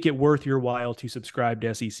make it worth your while to subscribe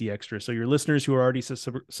to SEC Extra. So your listeners who are already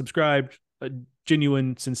subscribed, a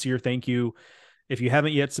genuine, sincere thank you. If you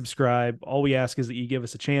haven't yet subscribed, all we ask is that you give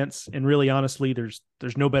us a chance. And really, honestly, there's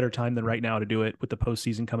no better time than right now to do it with the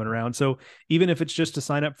postseason coming around. So even if it's just to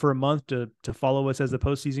sign up for a month to follow us as the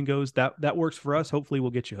postseason goes, that works for us. Hopefully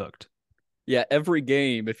we'll get you hooked. Yeah, every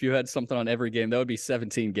game, if you had something on every game, that would be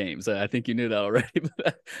 17 games. I think you knew that already,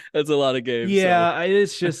 but that's a lot of games. Yeah, so.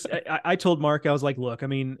 It's just, I told Mark, I was like, look, I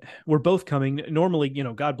mean, we're both coming. Normally,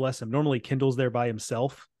 God bless him. Normally Kendall's there by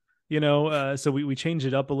himself, so we changed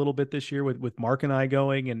it up a little bit this year with Mark and I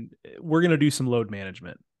going, and we're going to do some load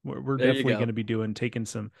management. We're definitely going to be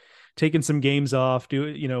taking some games off.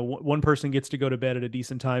 One person gets to go to bed at a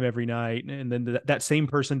decent time every night, and then that same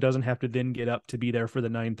person doesn't have to then get up to be there for the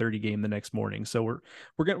 9:30 game the next morning. So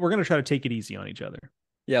we're going to try to take it easy on each other.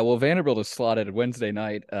 Yeah, well, Vanderbilt is slotted Wednesday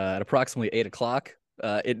night at approximately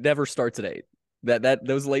 8:00. It never starts at 8.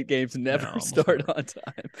 Those late games never start on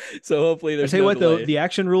time. So hopefully there's. I tell you what, though, the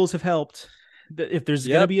action rules have helped. if there's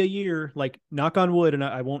going to be a year, like knock on wood, and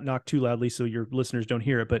I won't knock too loudly so your listeners don't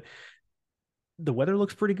hear it, but the weather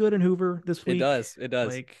looks pretty good in Hoover this week. It does.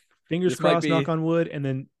 Like fingers crossed, knock on wood. And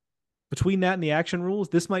then between that and the action rules,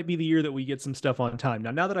 this might be the year that we get some stuff on time.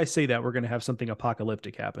 Now that I say that, we're going to have something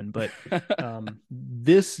apocalyptic happen, but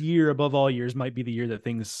this year above all years might be the year that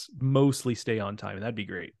things mostly stay on time, and that'd be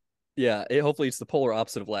great. Yeah, hopefully it's the polar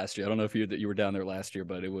opposite of last year. I don't know if you were down there last year,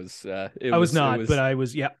 but it was. I was not, but I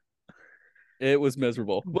was. Yeah, it was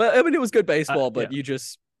miserable. Well, I mean, it was good baseball, but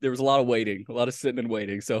there was a lot of waiting, a lot of sitting and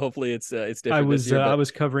waiting. So hopefully it's different. I was this year, I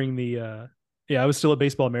was covering the. I was still at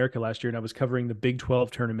Baseball America last year, and I was covering the Big 12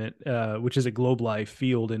 tournament, which is a Globe Life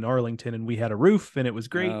field in Arlington, and we had a roof, and it was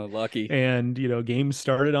great. Oh, lucky! And games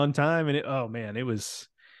started on time, and it was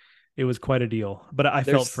quite a deal. But I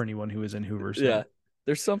felt for anyone who was in Hoover. So. Yeah.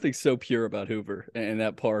 There's something so pure about Hoover and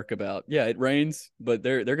that park about, it rains, but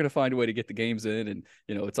they're going to find a way to get the games in, and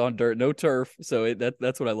it's on dirt, no turf. So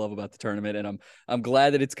that's what I love about the tournament. And I'm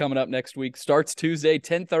glad that it's coming up next week. Starts Tuesday,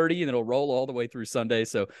 10:30, and it'll roll all the way through Sunday.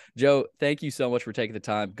 So Joe, thank you so much for taking the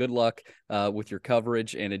time. Good luck with your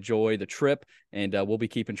coverage, and enjoy the trip. And we'll be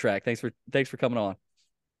keeping track. Thanks for coming on.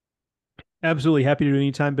 Absolutely. Happy to do it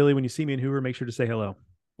anytime, Billy. When you see me in Hoover, make sure to say hello.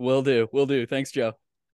 Will do. Thanks, Joe.